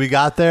last night when we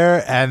got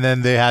there, and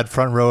then they had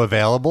front row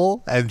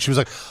available, and she was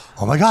like,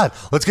 "Oh my God,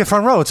 let's get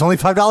front row. It's only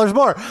 $5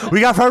 more. We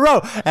got front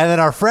row." And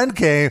then our friend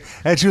came,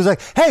 and she was like,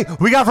 "Hey,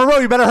 we got front row.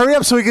 You better hurry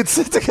up so we can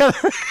sit together."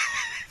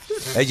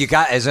 Hey,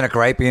 isn't it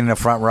great being in the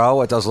front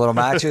row at those little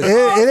matches? It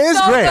is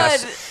so great.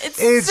 good.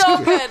 It's so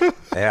good.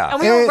 Yeah. And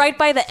we were right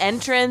by the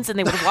entrance, and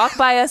they would walk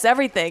by us,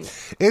 everything.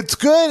 It's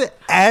good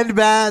and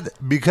bad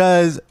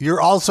because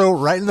you're also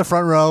right in the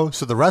front row,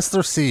 so the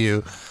wrestlers see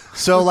you.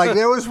 So, like,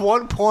 there was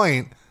one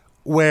point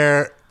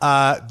where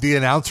the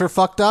announcer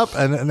fucked up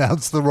and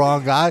announced the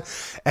wrong guy.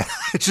 And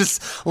I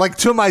just, like,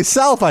 to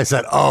myself, I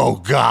said, "Oh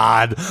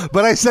God!"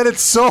 But I said it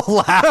so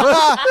loud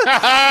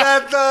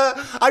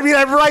that I mean,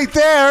 I'm right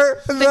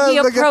there. He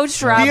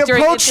approached Rob. He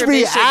during approached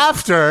me intermission.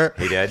 after.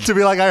 He did? To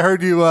be like, "I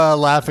heard you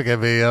laughing at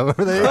me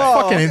over there."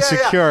 Fucking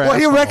insecure. Well,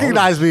 he asshole.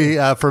 recognized me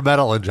for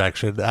Metal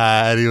Injection,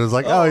 and he was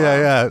like, "Oh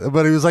yeah."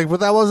 But he was like, "But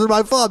that wasn't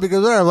my fault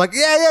because I'm like,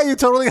 yeah, you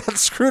totally got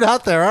screwed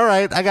out there. All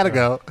right, I gotta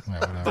go."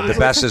 The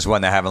best is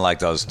when they're having like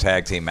those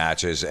tag team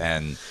matches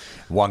and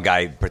one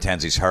guy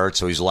pretends he's hurt,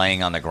 so he's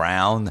laying on the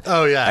ground.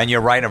 Oh, yeah. And you're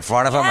right in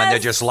front of him, and they're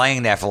just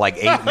laying there for like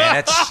 8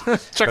 minutes.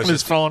 Checking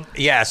his phone.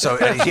 Yeah, so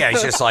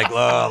he's just like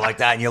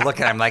that, and you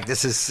look at him like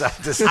this is.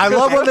 I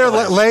love when they're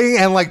laying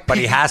and like, but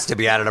he has to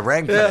be out of the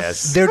ring for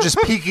this. they're just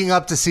peeking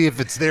up to see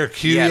if it's their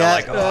cue Yeah,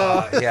 yet.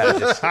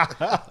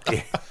 they're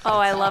like, Oh,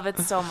 I love it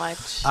so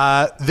much.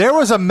 There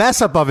was a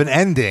mess up of an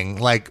ending.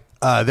 Like,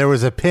 there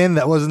was a pin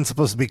that wasn't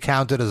supposed to be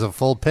counted as a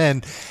full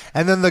pin.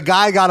 And then the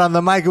guy got on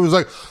the mic and was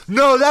like,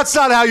 "No, that's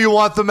not how you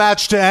want the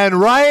match to end,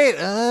 right?"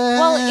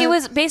 Well, it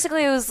was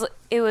basically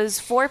it was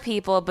 4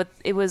 people, but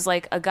it was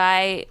like a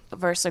guy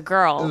versus a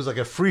girl. It was like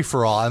a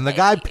free-for-all. And the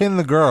guy pinned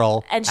the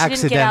girl and she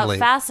didn't get out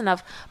fast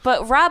enough.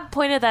 But Rob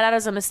pointed that out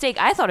as a mistake.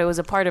 I thought it was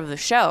a part of the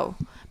show.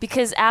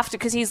 Because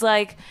he's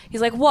like,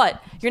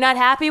 "What? You're not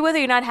happy with it?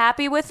 You're not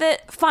happy with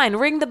it? Fine,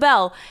 ring the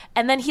bell."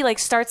 And then he like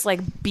starts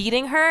like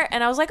beating her,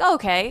 and I was like,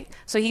 "Okay."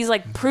 So he's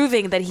like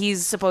proving that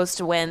he's supposed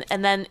to win,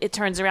 and then it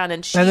turns around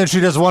and then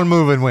she does one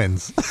move and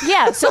wins.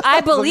 yeah. So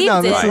I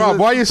believed it. Rob,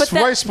 why are you But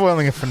then-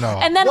 spoiling it for Noah?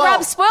 And then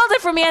Rob spoiled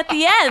it for me at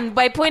the end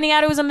by pointing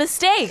out it was a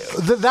mistake.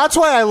 That's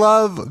why I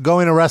love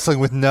going to wrestling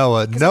with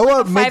Noah.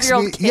 Noah makes me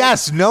 5-year-old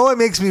kid. Noah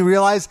makes me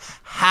realize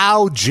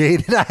how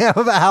jaded I am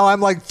about how I'm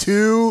like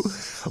too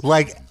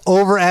like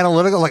over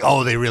analytical. Like,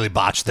 oh, they really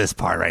botched this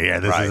part right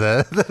here.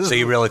 This is So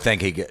you really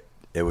think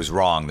it was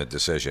wrong, the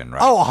decision,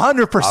 right? Oh,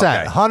 100%.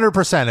 Okay.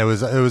 100%. It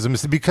was a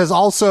mistake because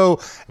also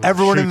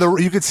everyone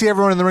you could see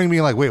everyone in the ring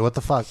being like, "Wait, what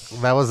the fuck?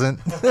 That wasn't."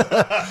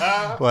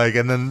 Like,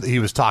 and then he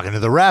was talking to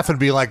the ref and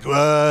be like,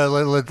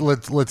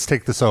 let's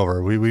take this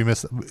over. We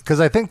missed, because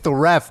I think the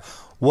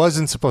ref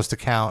wasn't supposed to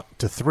count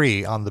to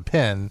 3 on the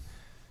pin,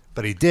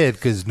 but he did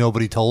because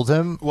nobody told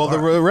him. Well, the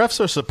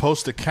refs are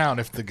supposed to count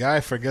if the guy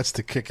forgets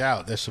to kick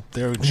out.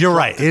 They're You're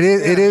right.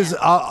 It is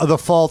the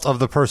fault of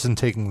the person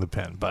taking the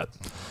pin, but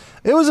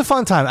it was a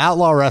fun time.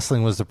 Outlaw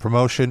Wrestling was the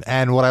promotion,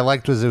 and what I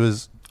liked was it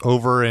was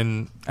over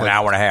in an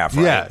hour and a half,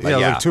 right? Yeah,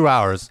 like 2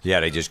 hours. Yeah,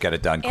 they just get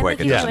it done And quick.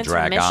 they It give doesn't you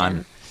drag on.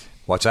 intermission.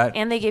 What's that?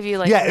 And they give you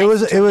like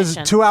it was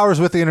 2 hours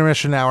with the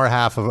intermission, hour and a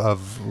half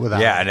of without.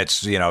 Yeah, and it's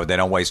they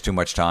don't waste too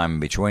much time in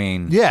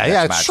between. Yeah,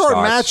 Next it's match short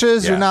starts.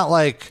 matches. Yeah. You're not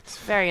like,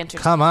 very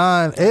interesting. come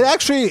on.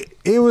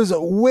 It was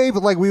way,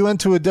 like we went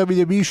to a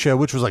WWE show,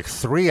 which was like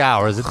 3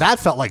 hours. That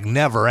felt like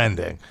never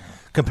ending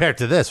compared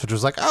to this, which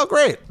was like, oh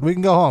great, we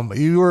can go home.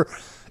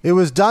 It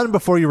was done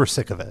before you were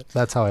sick of it.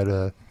 That's how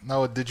it.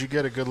 Noah, did you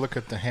get a good look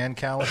at the hand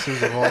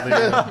calluses of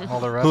all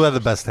the rest? Who had the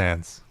best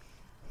hands?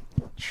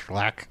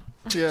 Schlack.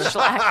 Yeah.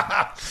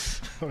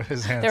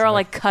 His hands They're all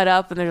like cut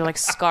up and they're like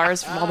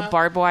scars from all the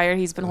barbed wire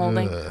he's been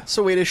holding.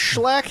 So wait, is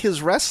Schlack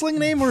his wrestling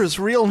name or his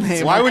real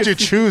name? Why would you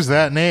choose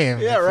that name?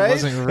 Yeah, if it right?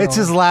 wasn't your It's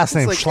real his last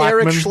name, It's like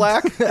Eric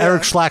Schlackman. Schlack?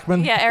 Eric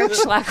Schlackman. Yeah, Eric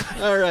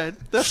Schlack. All right,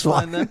 that's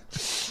fine then.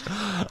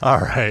 All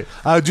right.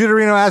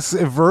 Deuterino asks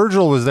if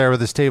Virgil was there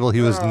with his table.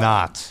 He was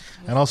not.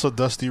 And also,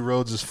 Dusty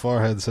Rhodes'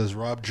 forehead says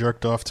Rob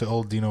jerked off to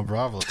old Dino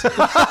Bravo.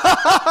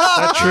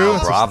 That true?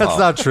 Bravo. That's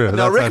not true.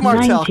 No, That's Rick not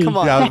true. Martel, come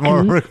on. Yeah, it was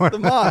more Rick The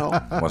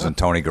model. Wasn't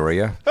Tony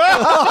Gurria?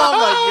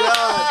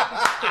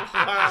 Oh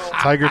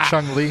Tiger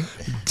Chung Lee.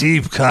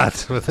 Deep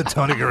cut with a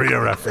Tony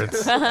Gurria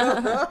reference.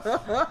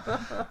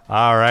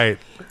 All right.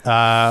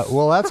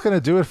 Well, that's going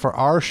to do it for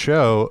our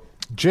show.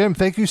 Jim,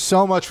 thank you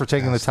so much for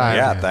taking the time.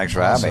 Yeah, thanks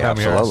for having me. Come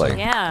here Absolutely.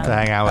 Yeah. to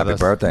hang out with Happy us.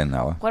 birthday,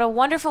 Noah. What a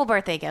wonderful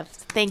birthday gift.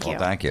 Thank you. Well,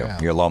 thank you.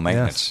 You're low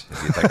maintenance.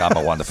 If you think I'm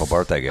a wonderful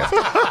birthday gift.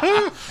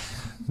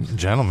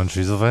 Gentlemen,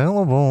 she's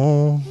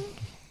available.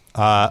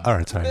 All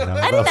right, sorry. No,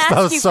 I didn't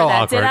ask you for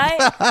that, did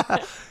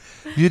I?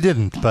 You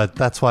didn't, but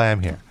that's why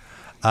I'm here.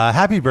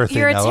 Happy birthday,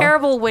 You're a Noah.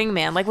 terrible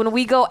wingman. Like when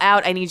we go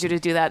out, I need you to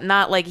do that,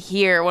 not like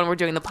here when we're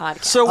doing the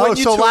podcast. So when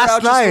you tour last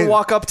out, just night- to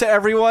walk up to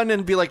everyone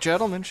and be like,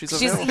 "Gentlemen, she's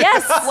available."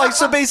 yes. Like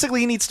so,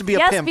 basically, he needs to be a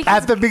Yes, pimp.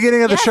 because- At the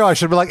beginning of the show, I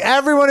should be like,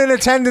 everyone in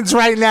attendance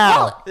right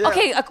now.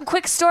 Okay, a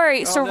quick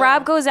story. So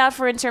Rob goes out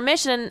for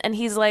intermission, and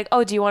he's like,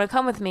 "Oh, do you want to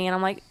come with me?" And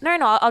I'm like, "No,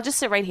 I'll just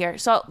sit right here."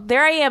 So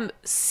there I am,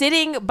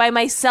 sitting by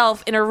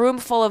myself in a room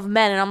full of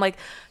men, and I'm like,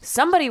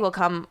 somebody will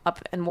come up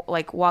and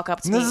like walk up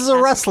to me. This is a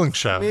wrestling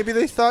show. Maybe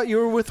they thought you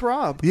were with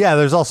Rob. Yeah,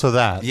 there's also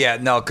that. Yeah,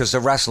 no, because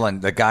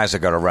the guys that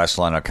go to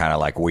wrestling are kind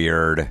of like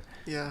weird.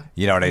 Yeah.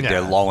 You know,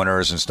 they're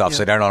loners and stuff,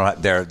 so they don't know,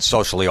 they're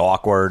socially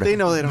awkward. They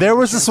know they don't. There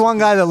was this one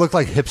guy that looked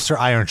like hipster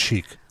Iron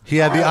Sheik. He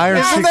had the Iron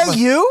Isn't Sheik. that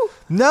you?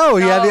 No,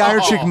 he had the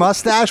Iron Sheik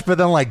mustache, but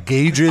then like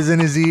gauges in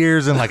his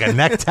ears and like a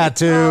neck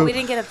tattoo. Oh, we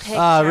didn't get a picture.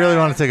 I really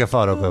want to take a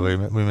photo, but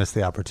we missed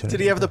the opportunity.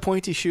 Did he have the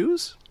pointy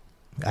shoes?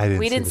 I didn't.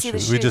 We didn't see the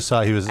shoes. We shoes. just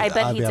saw he was. I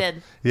bet he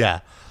did. Yeah.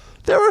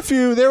 There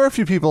were a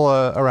few people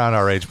around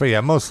our age, but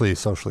yeah, mostly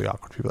socially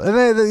awkward people.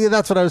 And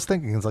that's what I was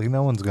thinking. It's like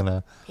no one's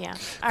gonna. Yeah.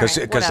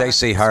 Because they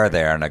see her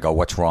there and they go,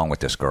 "What's wrong with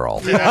this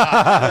girl?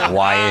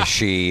 Why is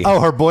she?"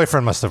 Oh, her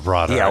boyfriend must have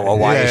brought her. Yeah. Well,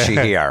 why is she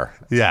here?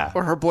 Yeah.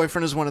 Or her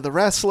boyfriend is one of the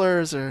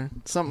wrestlers, or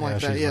something like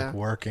that. She's Yeah. like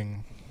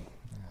working.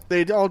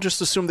 They all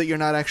just assume that you're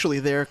not actually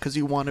there because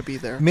you want to be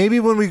there.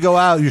 Maybe when we go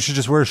out, you should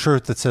just wear a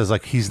shirt that says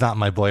like "He's not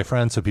my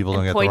boyfriend," so people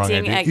don't get the wrong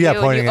Pointing idea. at you, Yeah, and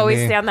pointing you at always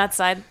me. stay on that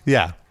side.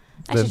 Yeah.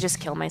 I should just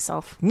kill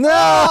myself. No!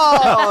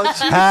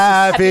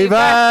 Happy birthday!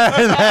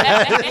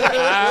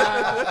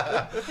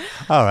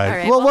 All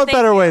right. Well, what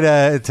better way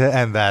to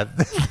end that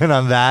than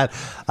on that?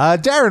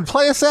 Darren,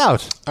 play us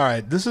out. All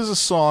right. This is a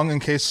song in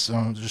case,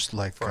 just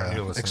like new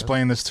listeners.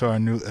 explain this to our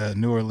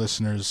newer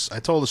listeners. I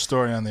told a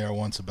story on the air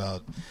once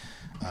about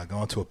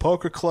going to a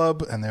poker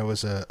club, and there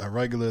was a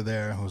regular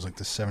there who was like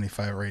this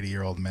 75 or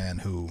 80-year-old man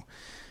who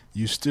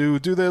used to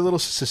do their little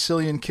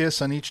Sicilian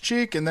kiss on each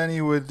cheek, and then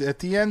he would, at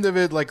the end of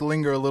it, like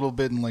linger a little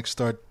bit and like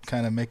start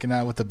kind of making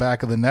out with the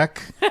back of the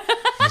neck. It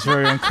was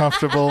very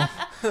uncomfortable,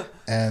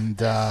 and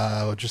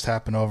it would just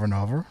happen over and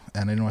over.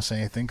 And I didn't want to say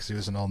anything because he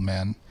was an old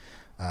man.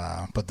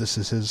 But this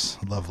is his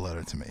love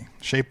letter to me.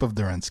 Shape of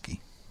Derensky.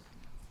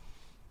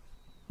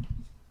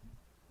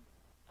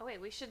 Oh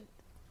wait, we should.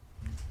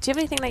 Do you have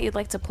anything that you'd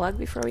like to plug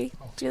before we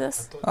do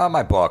this?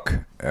 My book,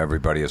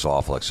 Everybody is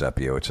Awful Except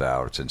You. It's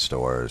out. It's in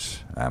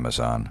stores,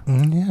 Amazon.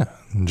 Yeah.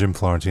 Jim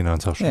Florentino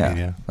on social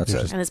media. That's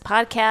it. And his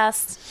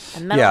podcast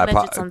and Metal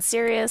Midgets on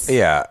Sirius.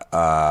 Yeah,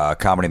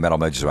 Comedy Metal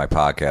Midgets is my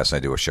podcast. I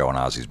do a show on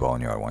Ozzy's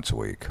Boneyard once a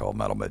week called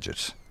Metal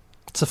Midgets.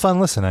 It's a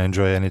fun listen. I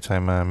enjoy it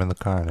anytime I'm in the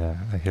car and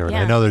I hear it.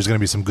 Yeah. I know there's going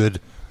to be some good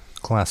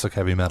classic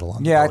heavy metal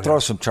on Yeah, I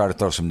the try to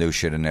throw some new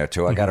shit in there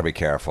too. I got to be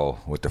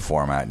careful with the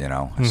format,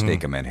 I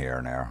sneak them in here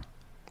and there.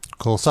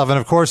 Cool stuff. And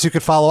of course, you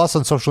could follow us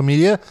on social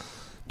media,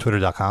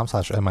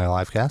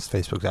 twitter.com/MILivecast,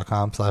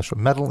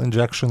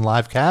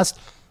 facebook.com/metalinjectionlivecast.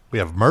 We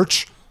have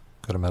merch.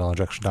 Go to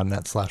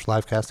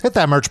metalinjection.net/livecast. Hit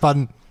that merch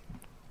button.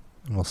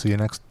 And we'll see you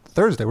next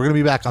Thursday. We're going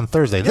to be back on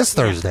Thursday. This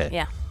Thursday.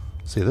 Yeah.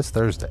 See you this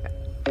Thursday.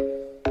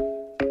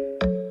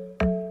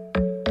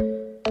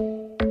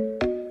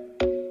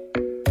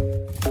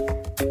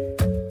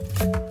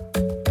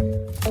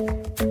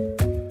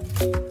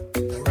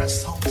 The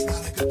rest home is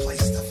not a good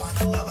place to find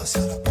a lover, so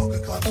the poker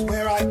club's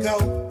where I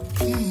go.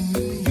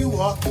 You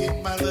walk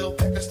in, my little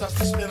pecker starts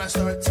to spin, I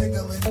start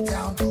tickling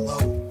down below.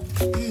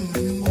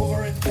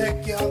 Over and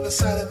peck you on the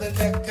side of the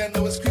neck, I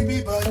know it's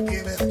creepy, but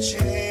give it a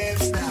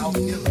chance now.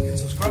 You're looking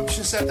so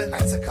scrumptious at the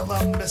Knights of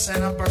Columbus,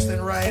 and I'm bursting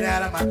right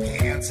out of my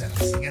pants, and I'm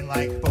singing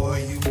like,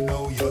 boy, you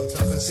know your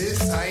toughest is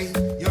tight.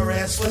 Your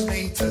ass was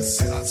made to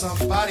sit on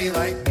somebody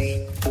like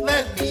me.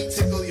 Let me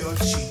tickle your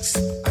cheeks.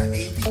 I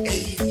may be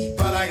 80,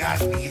 but I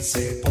got needs.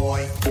 Say,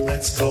 boy,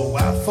 let's go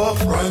out for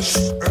brunch.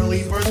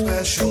 Early bird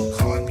special,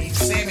 corned beef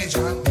sandwich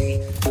on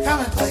me.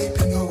 Come and play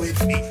bingo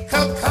with me.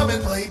 Come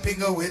and play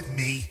bingo with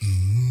me.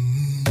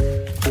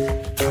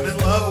 I'm in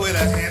love with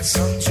a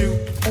handsome Jew.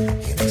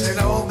 He makes an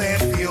old man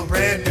feel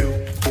brand new.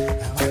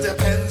 And my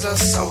depends are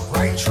so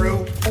right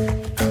true.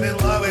 I'm in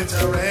love with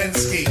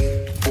Derensky.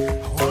 I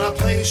wanna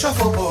play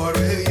shuffleboard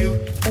with you.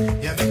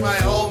 You make my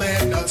old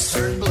man nuts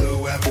turn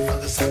blue. Haven't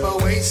felt this type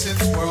of way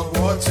since World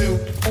War II.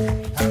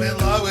 I'm in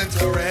love with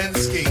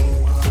Derensky.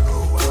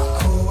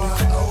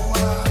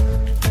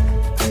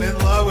 I'm in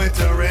love with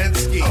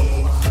Derensky.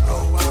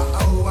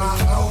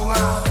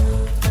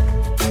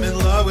 I'm in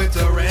love with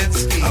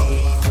Derensky.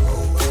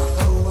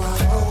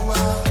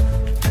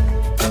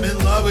 I'm in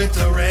love with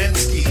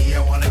Derensky. I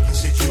wanna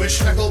kiss your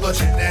Jewish knuckle, but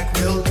your neck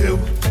will do.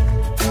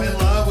 I'm in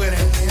love with a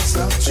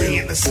handsome Jew.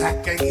 In the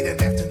sack, I need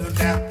an afternoon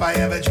nap. I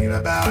ever dream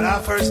about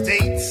our first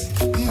dates.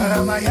 But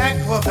on my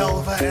Aqua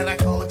Velva, and I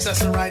call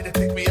Accessoride to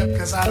pick me up,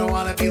 cause I don't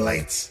wanna be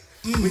late.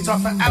 We talk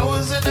for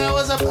hours and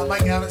hours about my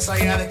gout and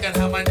sciatic and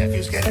how my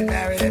nephew's getting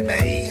married in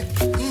May.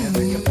 And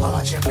then you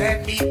polish your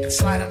man meat and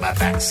slide in my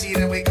backseat,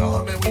 and we go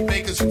home and we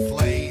make a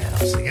souffle. And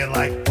I'm singing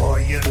like,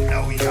 boy, you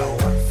know you're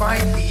one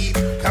fine lead.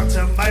 Come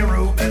to my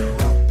room and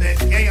rub it,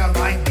 yeah, on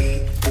my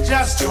knee.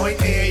 Just join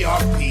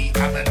AARP.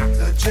 I'm an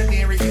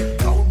octogenarian,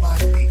 don't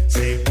mind me.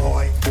 Say,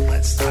 boy,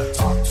 let's not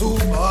talk too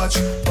much.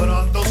 Put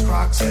on those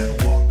Crocs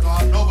and walk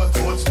on over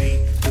towards me.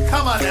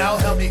 Come on now,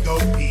 help me go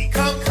pee.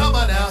 Come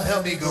on now,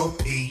 help me go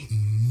pee.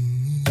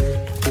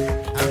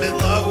 I'm in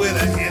love with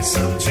a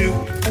handsome Jew.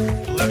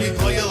 Let me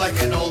blow you like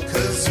an old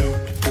kazoo.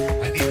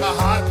 I need my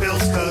hot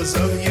pills cause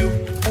of you.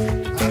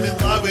 I'm in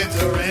love with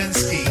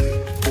Derensky.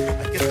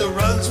 I get the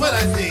runs when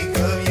I think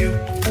of you.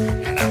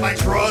 And now my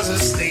drawers are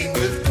stained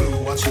with glue.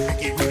 Watch you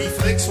picky Ruby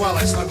flicks while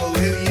I snuggle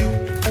with you.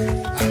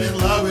 I'm in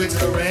love with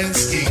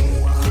Derensky.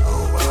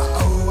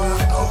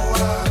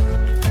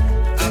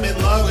 I'm in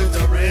love with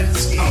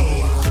Derensky.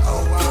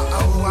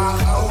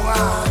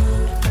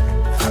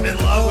 I'm in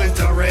love with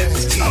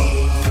Derensky.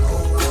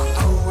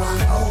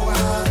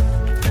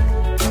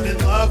 I'm in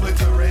love with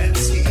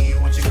Derensky.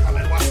 Won't you come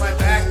and wash my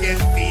back and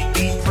feed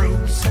me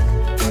cruise?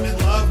 I'm in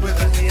love with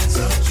a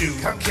handsome Jew.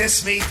 Come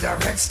kiss me,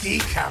 Derensky,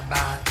 come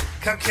on.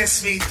 Come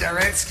kiss me,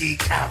 Derensky,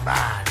 come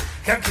on.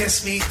 Come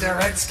kiss me,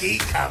 Dorensky,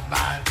 come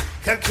on.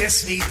 Come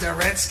kiss me,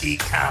 Dorensky,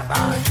 come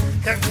on.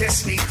 Come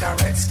kiss me,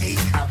 Dorensky,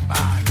 come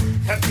on.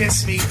 Come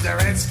kiss me,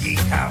 Dorensky,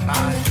 come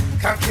on.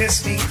 Come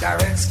kiss me,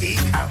 Dorensky,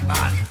 come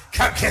on.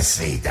 Come kiss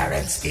me,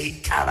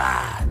 Dorensky, come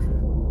on.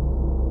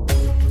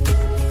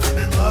 I'm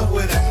in love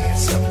with a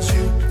handsome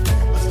Jew.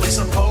 Let's play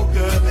some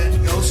poker,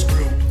 then go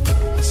screw.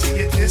 I see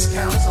your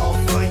discounts all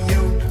for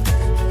you.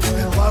 I'm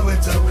in love with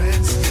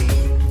Dorensky.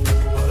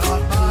 Put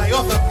on my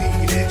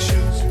orthopedic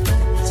shoes.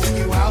 Take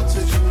you out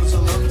to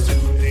Jerusalem to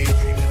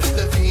daydreaming at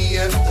the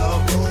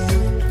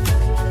VFW.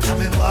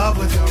 I'm in love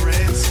with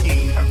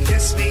Dorensky. Come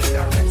kiss me,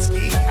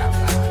 Dorensky, come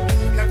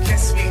on. Come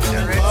kiss me, Dorensky.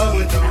 I'm in love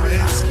with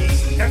Dorensky.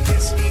 Come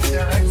kiss me,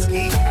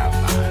 Dorensky, come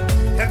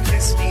on. Come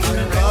kiss me, I'm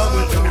in love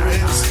with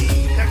Dorensky.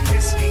 Come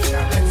kiss me,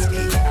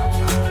 Dorensky, come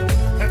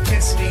on. Come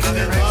kiss me, I'm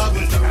in love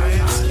with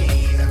Dorensky.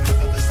 I've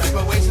been this type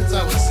of way since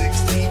I was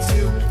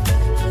 62.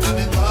 I'm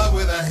in love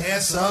with a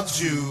handsome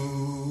Jew.